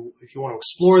if you want to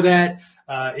explore that,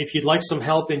 if you'd like some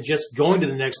help in just going to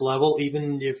the next level,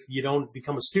 even if you don't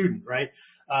become a student, right?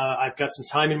 I've got some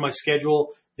time in my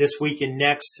schedule this week and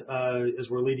next,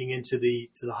 as we're leading into the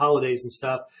holidays and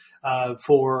stuff,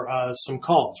 for some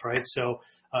calls, right? So,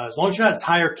 as long as you're not a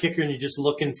tire kicker and you're just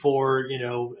looking for,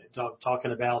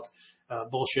 talking about,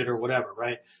 bullshit or whatever,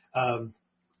 right?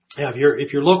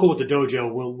 If you're local with the dojo,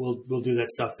 we'll do that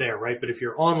stuff there, right? But if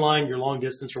you're online, you're long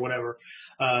distance or whatever,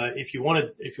 if you want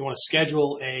to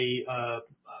schedule a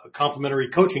complimentary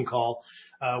coaching call,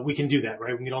 we can do that,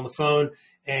 right? We can get on the phone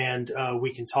and,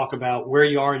 we can talk about where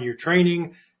you are in your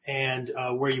training, and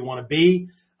where you want to be.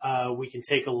 We can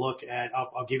take a look at,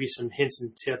 I'll give you some hints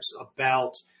and tips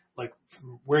about like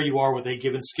where you are with a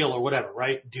given skill or whatever,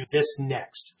 right? Do this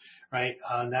next, right?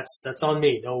 That's on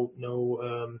me. No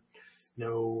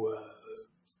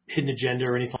hidden agenda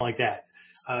or anything like that.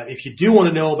 If you do want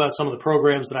to know about some of the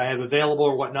programs that I have available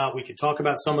or whatnot, we can talk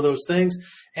about some of those things.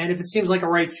 And if it seems like a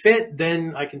right fit,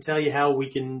 then I can tell you how we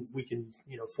can,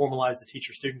 formalize the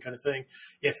teacher-student kind of thing.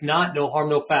 If not, no harm,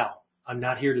 no foul. I'm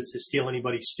not here to steal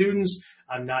anybody's students.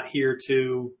 I'm not here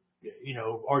to,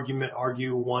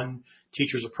 argue one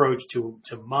teacher's approach to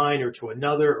mine or to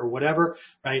another or whatever,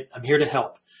 right? I'm here to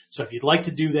help. So if you'd like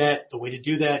to do that, the way to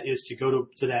do that is to go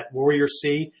to that Warrior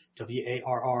C,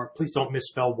 WARR. Please don't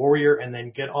misspell warrior and then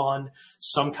get on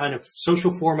some kind of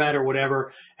social format or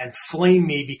whatever and flame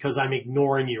me because I'm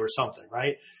ignoring you or something,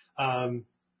 right?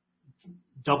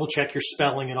 Double check your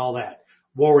spelling and all that.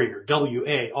 Warrior,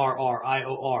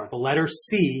 WARRIOR, the letter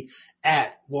C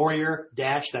at warrior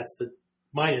dash, that's the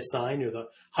minus sign or the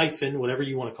hyphen, whatever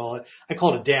you want to call it. I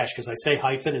call it a dash because I say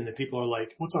hyphen and then people are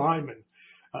like, what's a hyphen?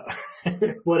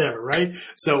 Whatever, right?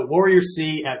 So Warrior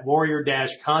C at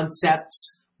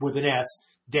warrior-concepts with an S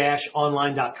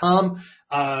 -online.com.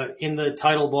 In the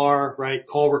title bar, right?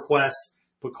 Call request,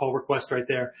 put call request right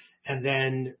there. And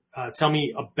then, tell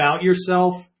me about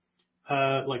yourself,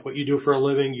 like what you do for a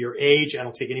living, your age. I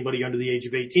don't take anybody under the age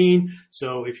of 18.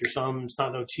 So if you're some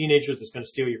snot-nosed teenager that's going to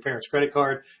steal your parents' credit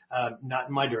card, not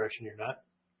in my direction, you're not.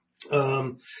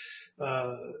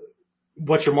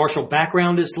 What your martial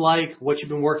background is like, what you've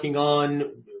been working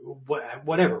on,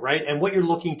 whatever, right? And what you're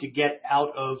looking to get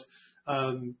out of,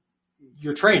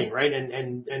 your training, right?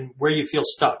 And where you feel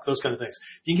stuck, those kind of things.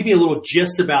 You can give me a little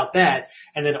gist about that.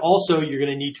 And then also you're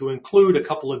going to need to include a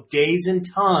couple of days and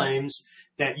times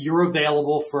that you're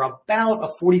available for about a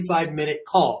 45-minute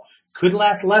call. Could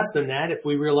last less than that if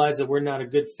we realize that we're not a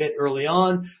good fit early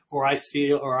on, or I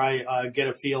get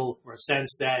a feel or a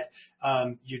sense that,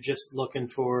 you're just looking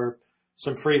for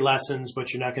some free lessons,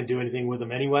 but you're not going to do anything with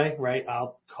them anyway, right?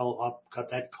 I'll cut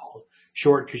that call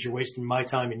short because you're wasting my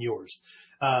time and yours.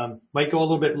 Might go a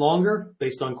little bit longer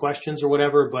based on questions or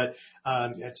whatever, but,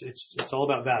 it's all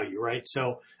about value, right?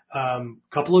 So,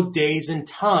 couple of days and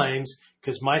times,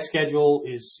 because my schedule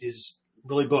is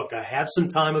really booked. I have some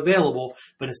time available,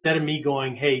 but instead of me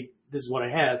going, hey, this is what I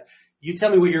have, you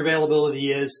tell me what your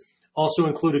availability is. Also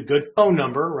include a good phone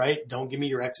number, right? Don't give me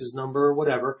your ex's number or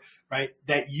whatever, right?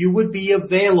 That you would be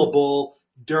available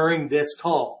during this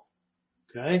call.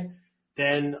 Okay.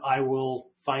 Then I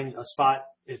will find a spot.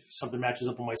 If something matches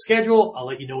up on my schedule, I'll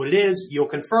let you know what it is. You'll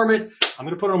confirm it. I'm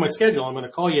going to put it on my schedule. I'm going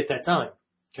to call you at that time.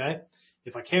 Okay.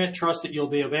 If I can't trust that you'll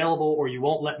be available or you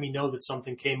won't let me know that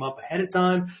something came up ahead of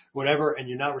time, whatever, and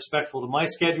you're not respectful to my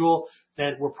schedule,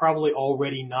 then we're probably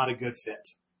already not a good fit.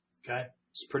 Okay.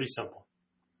 It's pretty simple.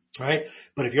 All right.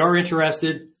 But if you are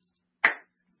interested,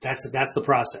 that's the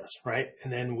process, right?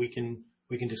 And then we can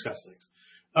discuss things.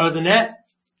 Other than that,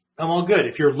 I'm all good.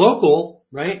 If you're local,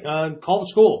 right, call the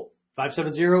school,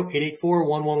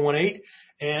 570-884-1118.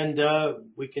 And,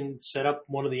 we can set up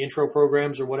one of the intro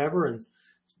programs or whatever and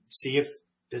see if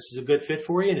this is a good fit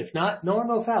for you. And if not, no harm,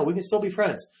 no foul. We can still be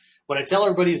friends. What I tell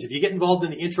everybody is if you get involved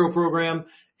in the intro program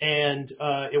and,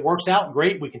 it works out,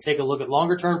 great. We can take a look at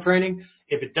longer term training.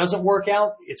 If it doesn't work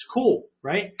out, it's cool,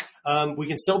 right? We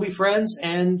can still be friends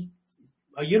and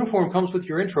a uniform comes with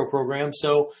your intro program.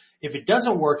 So if it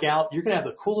doesn't work out, you're going to have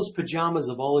the coolest pajamas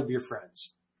of all of your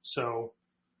friends. So,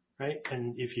 right.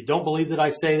 And if you don't believe that I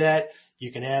say that,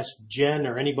 you can ask Jen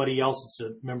or anybody else that's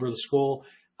a member of the school.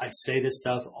 I say this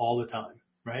stuff all the time,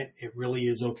 right? It really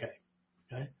is okay.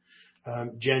 Okay.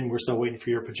 Jen, we're still waiting for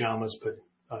your pajamas, but,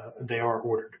 they are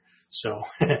ordered. So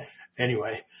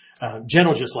anyway, Jen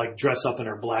will just like dress up in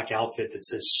her black outfit that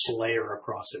says Slayer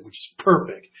across it, which is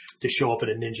perfect to show up at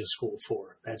a ninja school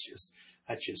for. That just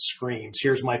screams,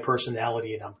 here's my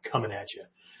personality and I'm coming at you.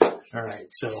 All right.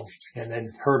 So, and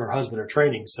then her and her husband are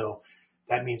training. So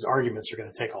that means arguments are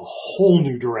going to take a whole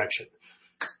new direction.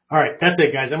 All right. That's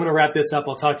it, guys. I'm going to wrap this up.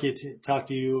 I'll talk to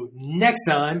you next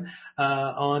time,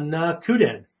 on,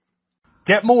 KUDEN.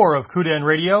 Get more of KUDEN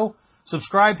Radio.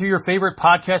 Subscribe through your favorite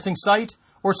podcasting site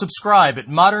or subscribe at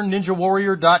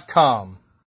modernninjawarrior.com.